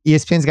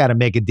 ESPN's got to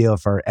make a deal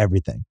for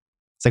everything.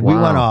 It's like, we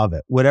want all of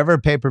it. Whatever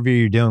pay-per-view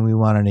you're doing, we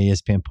want on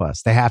ESPN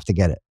Plus. They have to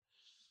get it.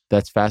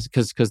 That's fast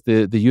because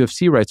the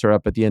UFC rights are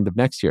up at the end of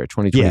next year,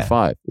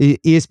 2025. Yeah.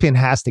 ESPN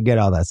has to get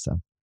all that stuff.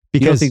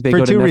 Because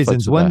for two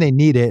reasons. One, they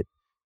need it.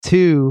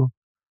 Two,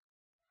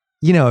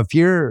 if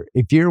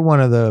you're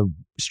one of the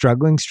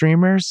struggling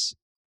streamers,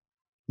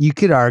 you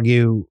could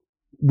argue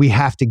we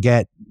have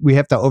to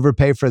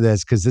overpay for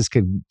this because this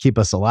could keep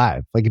us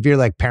alive. Like if you're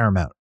like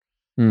Paramount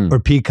or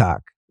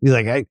Peacock, you're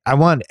like, I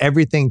want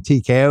everything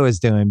TKO is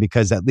doing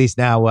because at least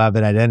now we'll have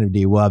an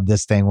identity. We'll have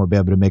this thing. We'll be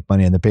able to make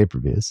money on the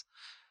pay-per-views.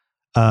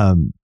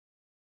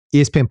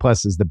 ESPN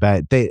Plus is the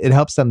bet. It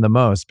helps them the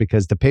most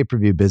because the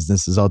pay-per-view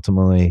business is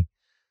ultimately,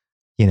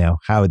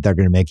 how they're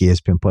going to make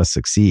ESPN Plus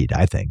succeed,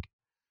 I think.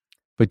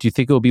 But do you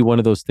think it'll be one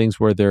of those things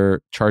where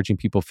they're charging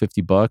people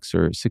 $50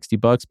 or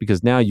 $60?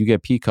 Because now you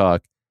get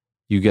Peacock,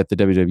 you get the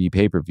WWE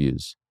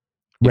pay-per-views.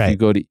 Right.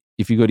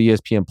 If you go to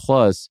ESPN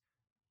Plus,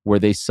 where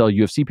they sell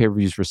UFC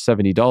pay-per-views for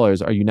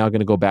 $70, are you now going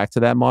to go back to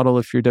that model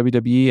if you're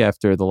WWE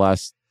after the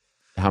last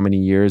how many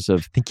years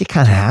of... I think you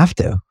kind of have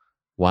to.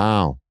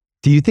 Wow.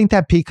 Do you think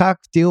that Peacock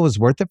deal was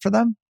worth it for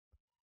them?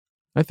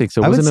 I think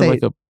so. Wasn't it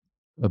like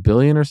a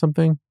billion or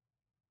something?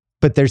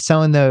 But they're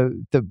selling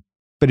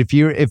but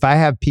if I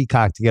have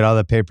Peacock to get all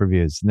the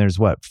pay-per-views, and there's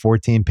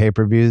 14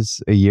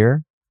 pay-per-views a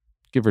year?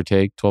 Give or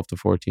take, 12 to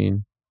 14.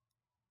 And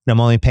I'm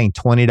only paying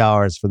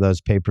 $20 for those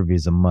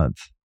pay-per-views a month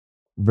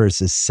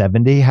versus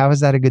 $70. How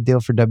is that a good deal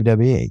for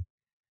WWE?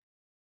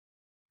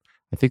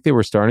 I think they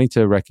were starting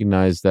to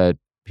recognize that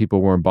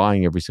people weren't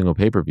buying every single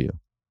pay-per-view.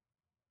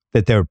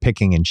 That they were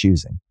picking and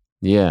choosing.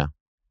 Yeah.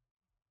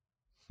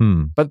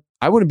 But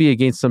I wouldn't be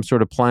against some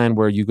sort of plan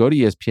where you go to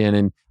ESPN,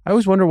 and I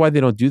always wonder why they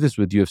don't do this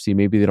with UFC.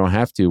 Maybe they don't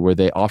have to, where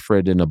they offer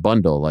it in a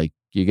bundle. Like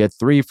you get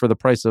 3 for the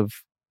price of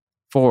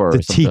 4. The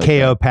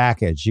TKO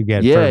package you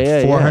get for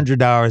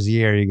 $400 a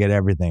year, you get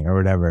everything or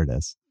whatever it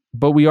is.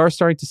 But we are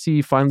starting to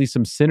see finally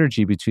some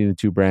synergy between the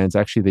two brands.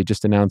 Actually, they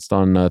just announced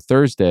on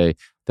Thursday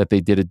that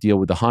they did a deal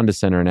with the Honda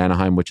Center in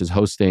Anaheim, which is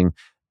hosting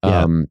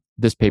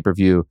this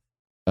pay-per-view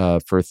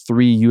for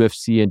 3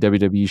 UFC and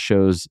WWE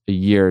shows a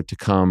year to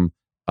come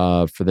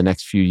for the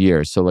next few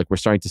years. So like we're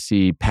starting to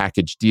see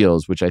package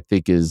deals, which I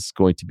think is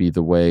going to be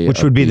the way.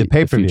 Which would be the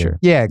pay-per-view. Future.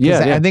 Yeah,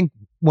 because I think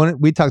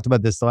we talked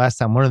about this the last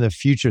time. One of the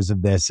futures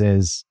of this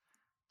is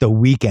the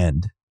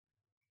weekend,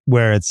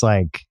 where it's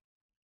like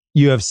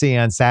UFC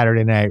on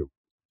Saturday night,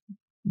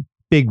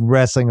 big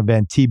wrestling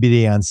event,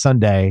 TBD on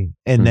Sunday,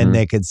 and then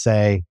they could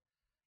say,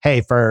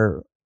 hey,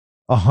 for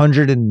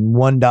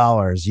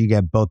 $101, you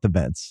get both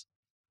events.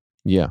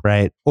 Yeah.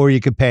 Right. Or you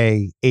could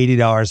pay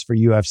 $80 for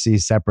UFC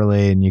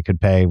separately, and you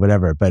could pay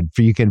whatever. But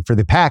for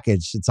the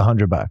package, it's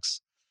 $100.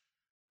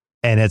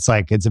 And it's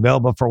like, it's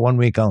available for 1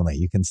 week only.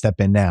 You can step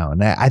in now.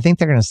 And I think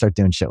they're going to start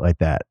doing shit like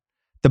that.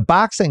 The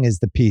boxing is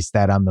the piece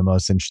that I'm the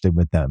most interested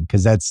with them,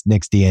 because that's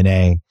Nick's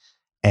DNA.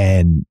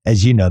 And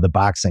as you know, the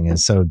boxing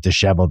is so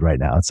disheveled right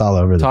now. It's all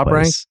over the Top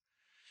place. rank?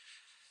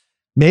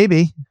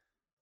 Maybe.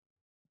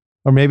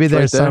 Or maybe It's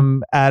there's right there.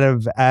 some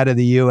out of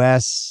the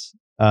US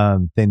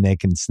thing they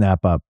can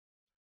snap up.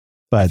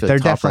 But they're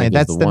definitely,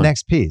 that's the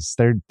next piece.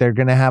 They're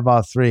going to have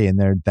all 3, and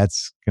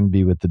that's going to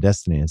be what the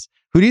destiny is.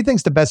 Who do you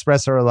think's the best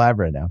wrestler alive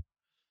right now?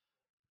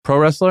 Pro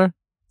wrestler?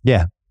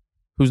 Yeah.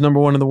 Who's number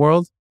 1 in the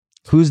world?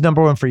 Who's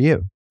number 1 for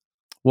you?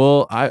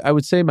 Well, I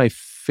would say my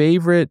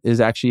favorite is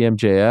actually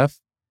MJF.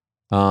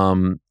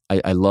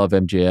 I love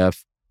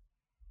MJF.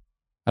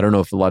 I don't know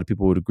if a lot of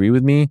people would agree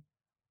with me.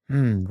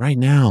 Right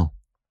now.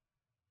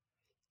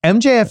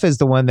 MJF is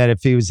the one that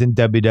if he was in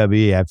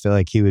WWE, I feel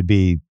like he would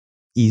be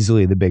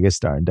easily the biggest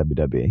star in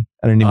WWE.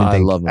 I don't even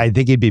think. Love him. I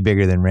think he'd be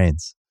bigger than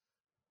Reigns.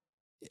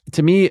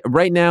 To me,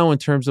 right now, in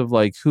terms of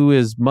like who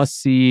is must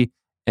see,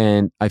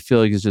 and I feel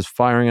like is just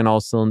firing on all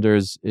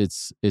cylinders,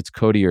 it's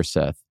Cody or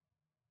Seth.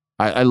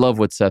 I love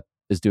what Seth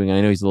is doing. I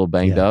know he's a little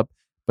banged up,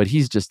 but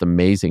he's just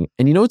amazing.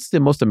 And you know what's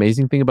the most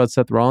amazing thing about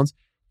Seth Rollins?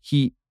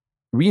 He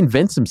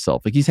reinvents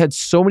himself. Like he's had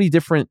so many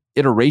different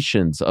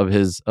iterations of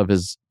his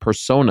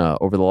persona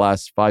over the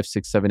last 5,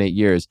 6, 7, 8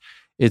 years.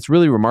 It's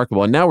really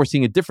remarkable. And now we're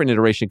seeing a different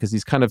iteration because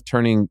he's kind of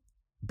turning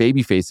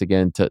babyface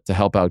again to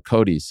help out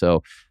Cody.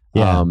 So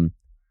I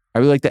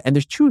really like that. And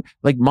there's 2,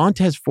 like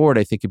Montez Ford,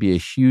 I think could be a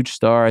huge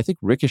star. I think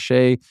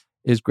Ricochet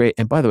is great.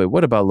 And by the way,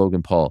 what about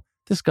Logan Paul?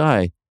 This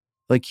guy,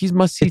 Like he's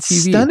must-see it's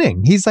TV.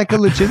 Stunning. He's like a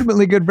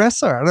legitimately good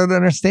wrestler. I don't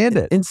understand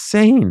it.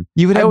 Insane.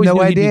 You would have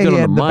no idea he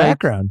had the the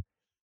background.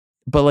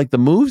 But like the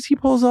moves he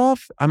pulls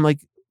off, I'm like,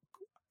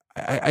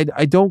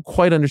 I don't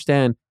quite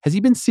understand. Has he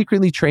been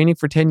secretly training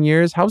for 10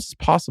 years? How is this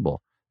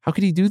possible? How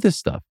could he do this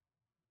stuff?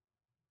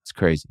 It's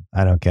crazy.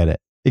 I don't get it.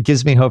 It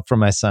gives me hope for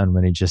my son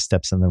when he just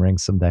steps in the ring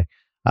someday.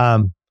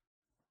 All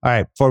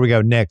right, before we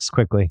go, Knicks,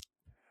 quickly.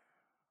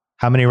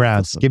 How many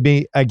rounds?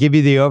 I give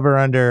you the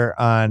over-under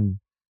on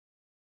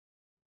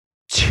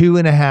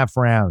 2.5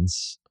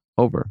 rounds.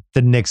 Over.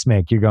 The Knicks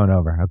make. You're going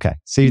over. Okay.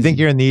 So you think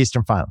you're in the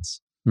Eastern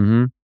Finals?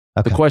 Mm-hmm.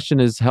 Okay. The question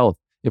is health.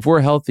 If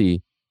we're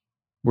healthy,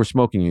 we're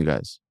smoking you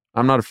guys.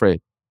 I'm not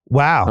afraid.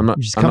 Wow. You're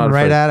just coming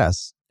right at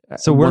us.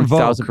 So we're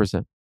Volk.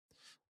 1,000%.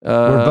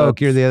 We're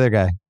Volk. You're the other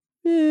guy.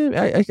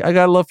 I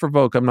got love for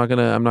Volk. I'm not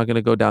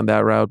gonna go down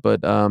that route.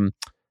 But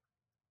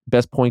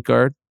best point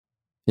guard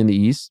in the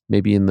East,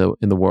 maybe in the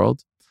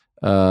world.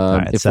 All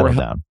right, settle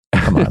down.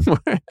 Come on.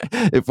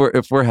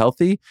 if we're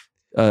healthy,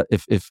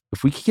 if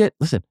we could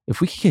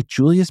get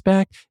Julius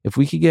back, if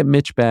we could get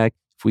Mitch back,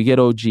 if we get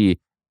OG,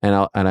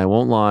 and I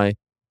won't lie,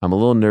 I'm a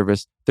little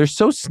nervous. They're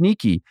so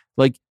sneaky.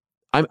 Like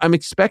I'm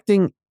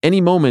expecting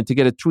any moment to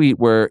get a tweet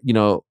where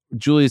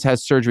Julius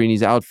has surgery and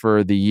he's out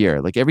for the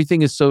year. Like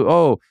everything is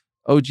so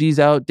OG's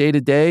out day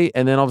to day,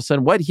 and then all of a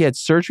sudden, what? He had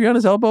surgery on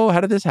his elbow?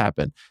 How did this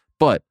happen?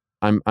 But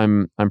I'm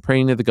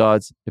praying to the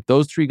gods. If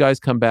those three guys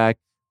come back,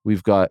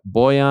 we've got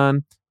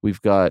Bojan,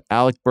 we've got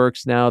Alec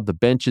Burks now. The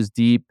bench is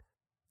deep.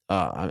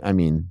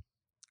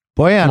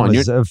 Bojan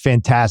was a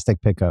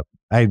fantastic pickup.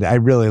 I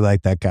really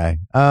like that guy.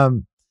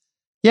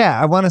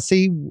 Yeah, I want to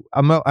see.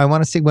 I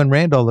want to see when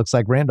Randall looks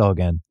like Randall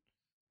again.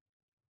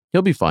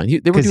 He'll be fine. They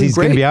were because doing he's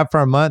great. going to be out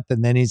for a month,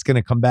 and then he's going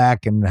to come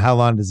back. And how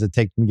long does it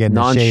take him to get in shape?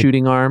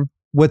 Non-shooting arm.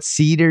 What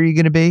seed are you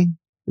going to be?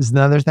 Is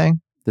another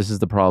thing. This is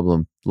the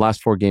problem.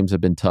 Last 4 games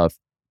have been tough.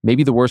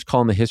 Maybe the worst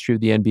call in the history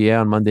of the NBA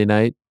on Monday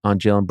night on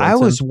Jalen Brunson. I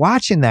was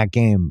watching that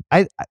game.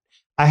 I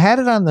had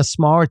it on the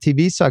smaller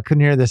TV, so I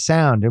couldn't hear the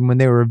sound. And when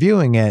they were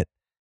reviewing it,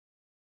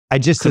 I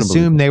just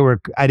assumed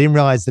I didn't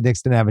realize the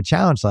Knicks didn't have a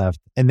challenge left,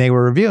 and they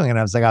were reviewing it. And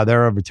I was like, oh,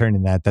 they're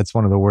overturning that. That's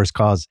one of the worst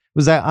calls. It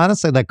was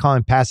honestly like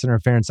calling pass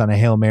interference on a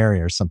Hail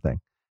Mary or something. It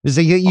was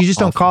like, you just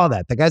don't call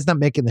that. The guy's not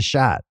making the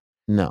shot.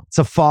 No. It's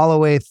a fall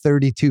away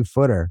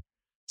 32-footer.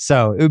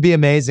 So it would be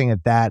amazing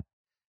if that.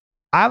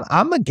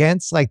 I'm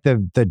against like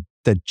the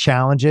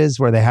challenges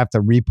where they have to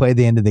replay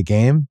the end of the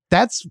game.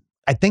 That's,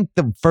 I think,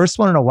 the first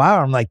one in a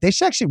while. I'm like, they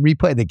should actually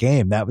replay the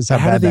game. That was how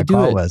bad that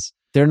call was.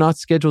 They're not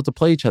scheduled to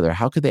play each other.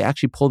 How could they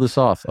actually pull this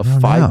off? A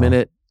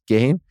 5-minute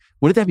game?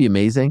 Wouldn't that be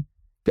amazing?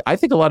 I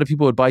think a lot of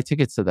people would buy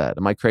tickets to that.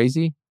 Am I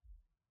crazy?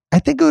 I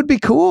think it would be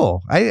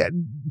cool.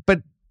 But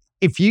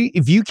if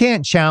you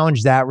can't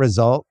challenge that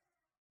result,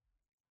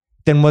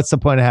 then what's the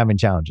point of having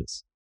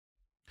challenges?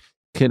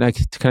 Can I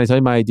tell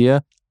you my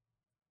idea?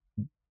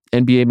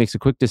 NBA makes a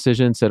quick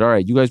decision, said, all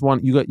right, you guys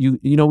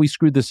we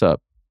screwed this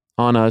up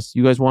on us.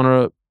 You guys want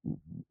to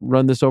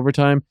run this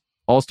overtime?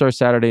 All-Star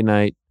Saturday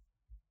night.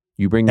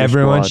 You bring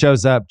everyone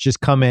shows up.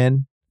 Just come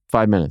in.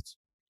 5 minutes.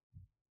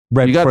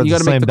 Right before the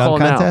slam dunk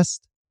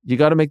contest. You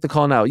got to make the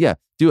call now. Yeah,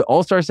 do it.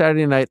 All-Star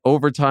Saturday night,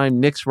 overtime,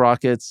 Knicks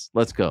Rockets.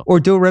 Let's go. Or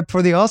do it right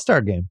before the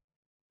All-Star game.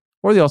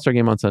 Or the All-Star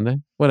game on Sunday.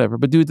 Whatever.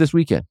 But do it this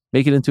weekend.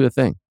 Make it into a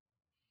thing.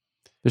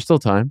 There's still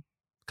time.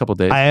 A couple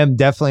days. I am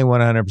definitely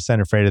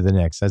 100% afraid of the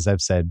Knicks. As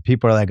I've said,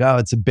 people are like, oh,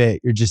 it's a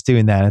bit. You're just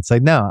doing that. It's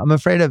like, no, I'm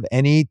afraid of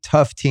any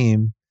tough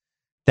team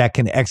that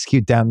can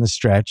execute down the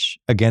stretch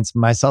against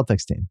my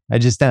Celtics team. I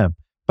just am.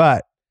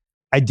 But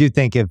I do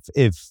think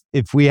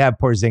if we have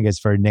Porzingis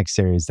for a Knicks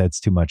series,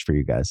 that's too much for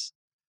you guys.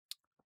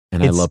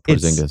 And I love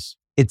Porzingis.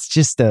 It's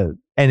just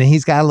and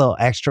he's got a little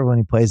extra when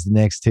he plays the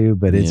Knicks too,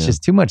 but it's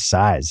just too much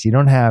size.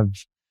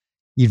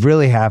 You'd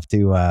really have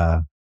to,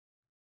 I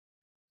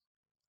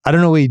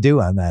don't know what you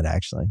do on that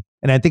actually.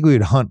 And I think we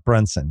would hunt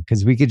Brunson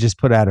because we could just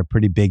put out a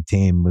pretty big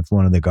team with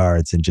one of the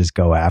guards and just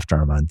go after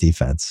him on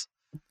defense.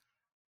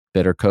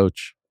 Better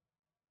coach.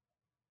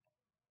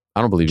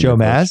 I don't believe Joe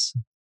Maz?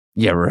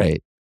 Yeah,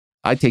 right.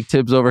 I take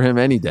Tibbs over him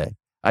any day.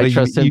 I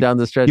trust him down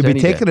the stretch. You'll be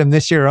taking him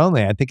this year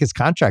only. I think his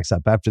contract's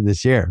up after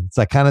this year. It's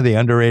like kind of the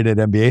underrated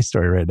NBA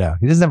story right now.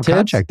 He doesn't have a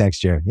contract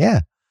next year.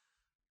 Yeah.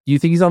 You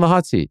think he's on the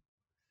hot seat?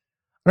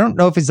 I don't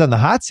know if he's on the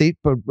hot seat,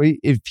 but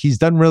if he's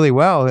done really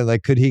well,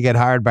 like could he get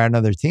hired by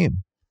another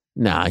team?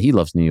 Nah, he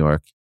loves New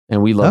York,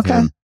 and we love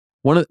him.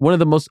 One of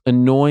the most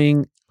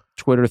annoying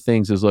Twitter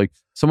things is like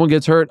someone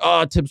gets hurt.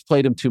 Oh, Tibbs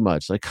played him too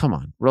much. Like, come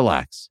on,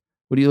 relax.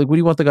 What do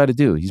you want the guy to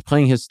do? He's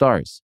playing his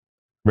stars,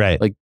 right?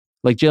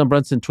 Like Jalen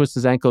Brunson twists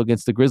his ankle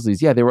against the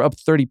Grizzlies. Yeah, they were up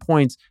 30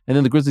 points, and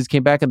then the Grizzlies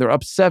came back and they're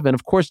up 7.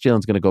 Of course,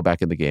 Jalen's going to go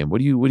back in the game. What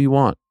do you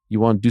want?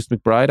 You want Deuce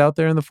McBride out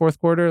there in the fourth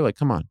quarter? Like,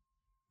 come on.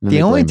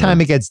 The only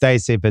time it gets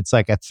dicey if it's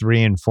like a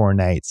 3 and 4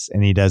 nights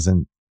and he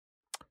doesn't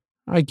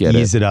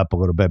ease it up a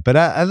little bit. But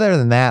other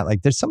than that,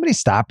 like there's so many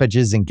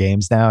stoppages in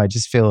games now. I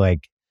just feel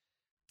like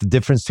the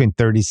difference between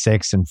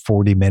 36 and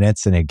 40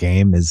 minutes in a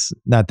game is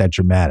not that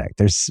dramatic.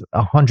 There's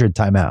 100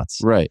 timeouts.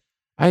 Right.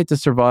 I had to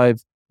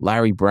survive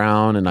Larry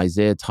Brown and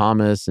Isaiah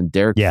Thomas and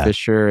Derek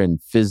Fisher and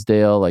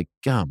Fizdale. Like,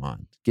 come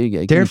on.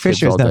 Derek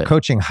Fisher is now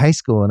coaching high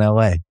school in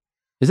LA.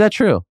 Is that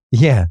true?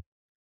 Yeah.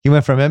 He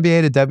went from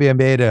NBA to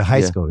WNBA to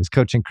high school. He's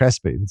coaching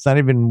Crespi. It's not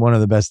even one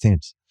of the best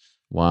teams.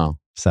 Wow.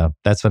 So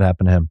that's what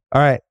happened to him.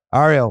 All right,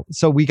 Ariel.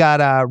 So we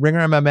got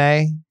Ringer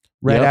MMA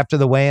after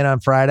the weigh-in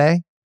on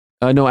Friday.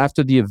 No,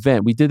 after the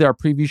event. We did our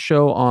preview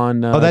show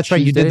on that's Tuesday.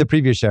 Right. You did the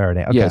preview show already.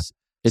 Okay. Yes.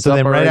 So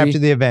then right after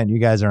the event, you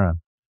guys are on.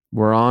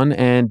 We're on.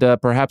 And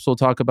perhaps we'll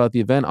talk about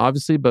the event,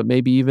 obviously, but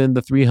maybe even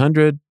the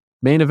 300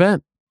 main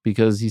event,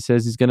 because he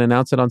says he's going to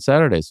announce it on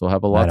Saturday. So we'll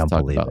have a lot to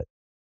talk about. It.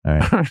 All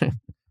right.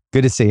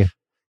 Good to see you.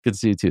 Good to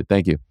see you too.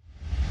 Thank you.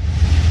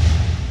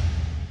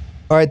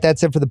 All right,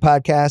 that's it for the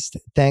podcast.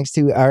 Thanks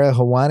to Ariel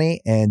Helwani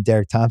and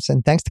Derek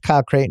Thompson. Thanks to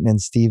Kyle Creighton and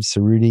Steve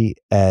Cerruti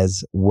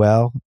as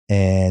well.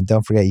 And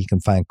don't forget, you can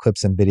find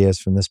clips and videos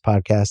from this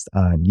podcast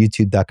on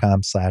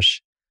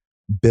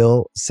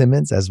youtube.com/Bill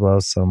Simmons, as well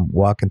as some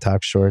walk and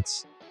talk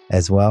shorts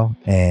as well.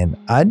 And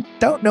I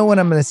don't know when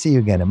I'm going to see you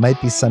again. It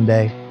might be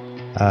Sunday.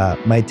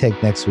 Might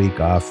take next week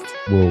off.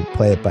 We'll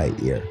play it by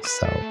ear.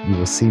 So you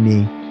will see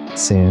me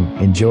soon.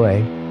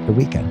 Enjoy the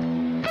weekend.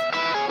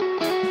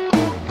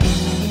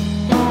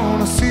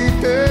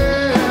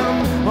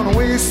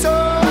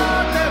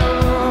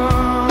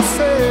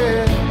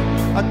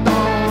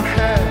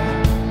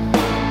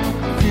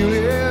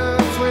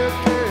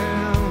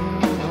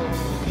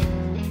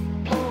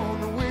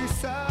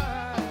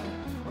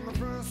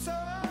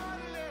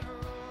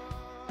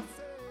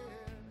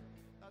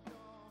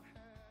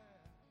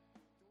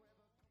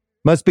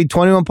 Must be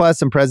 21 plus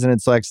in present in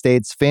select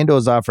states. FanDuel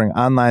is offering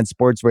online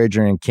sports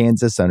wagering in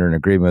Kansas under an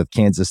agreement with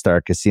Kansas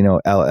Star Casino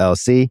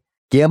LLC.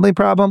 Gambling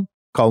problem?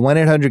 Call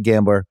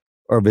 1-800-GAMBLER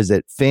or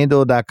visit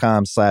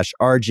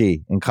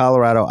FanDuel.com/RG in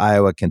Colorado,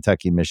 Iowa,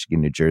 Kentucky, Michigan,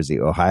 New Jersey,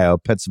 Ohio,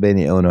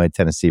 Pennsylvania, Illinois,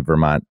 Tennessee,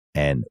 Vermont,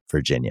 and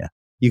Virginia.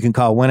 You can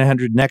call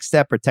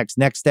 1-800-NEXT-STEP or text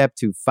NEXT-STEP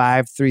to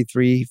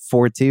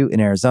 53342 in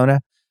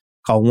Arizona.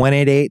 Call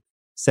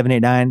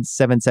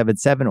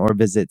 1-888-789-777 or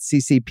visit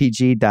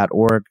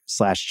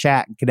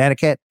ccpg.org/chat in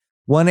Connecticut.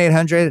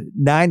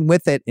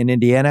 1-800-9-WITH-IT in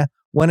Indiana.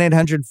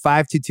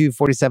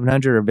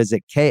 1-800-522-4700 or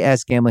visit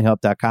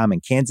ksgamblinghelp.com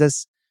in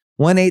Kansas.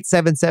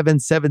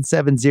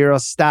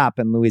 1-877-770-STOP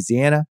in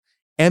Louisiana.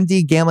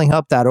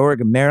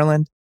 mdgamblinghelp.org in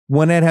Maryland.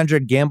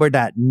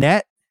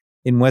 1-800-GAMBLER.net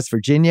in West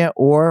Virginia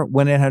or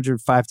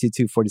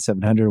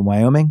 1-800-522-4700 in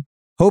Wyoming.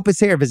 Hope is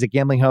here. Visit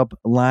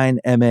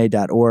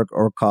gamblinghelplinema.org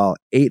or call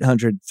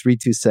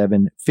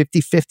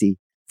 800-327-5050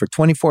 for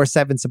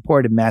 24/7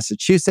 support in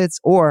Massachusetts,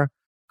 or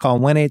call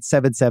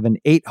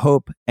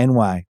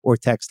 1-877-8-HOPE-NY or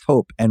text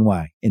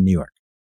HOPE-NY in New York.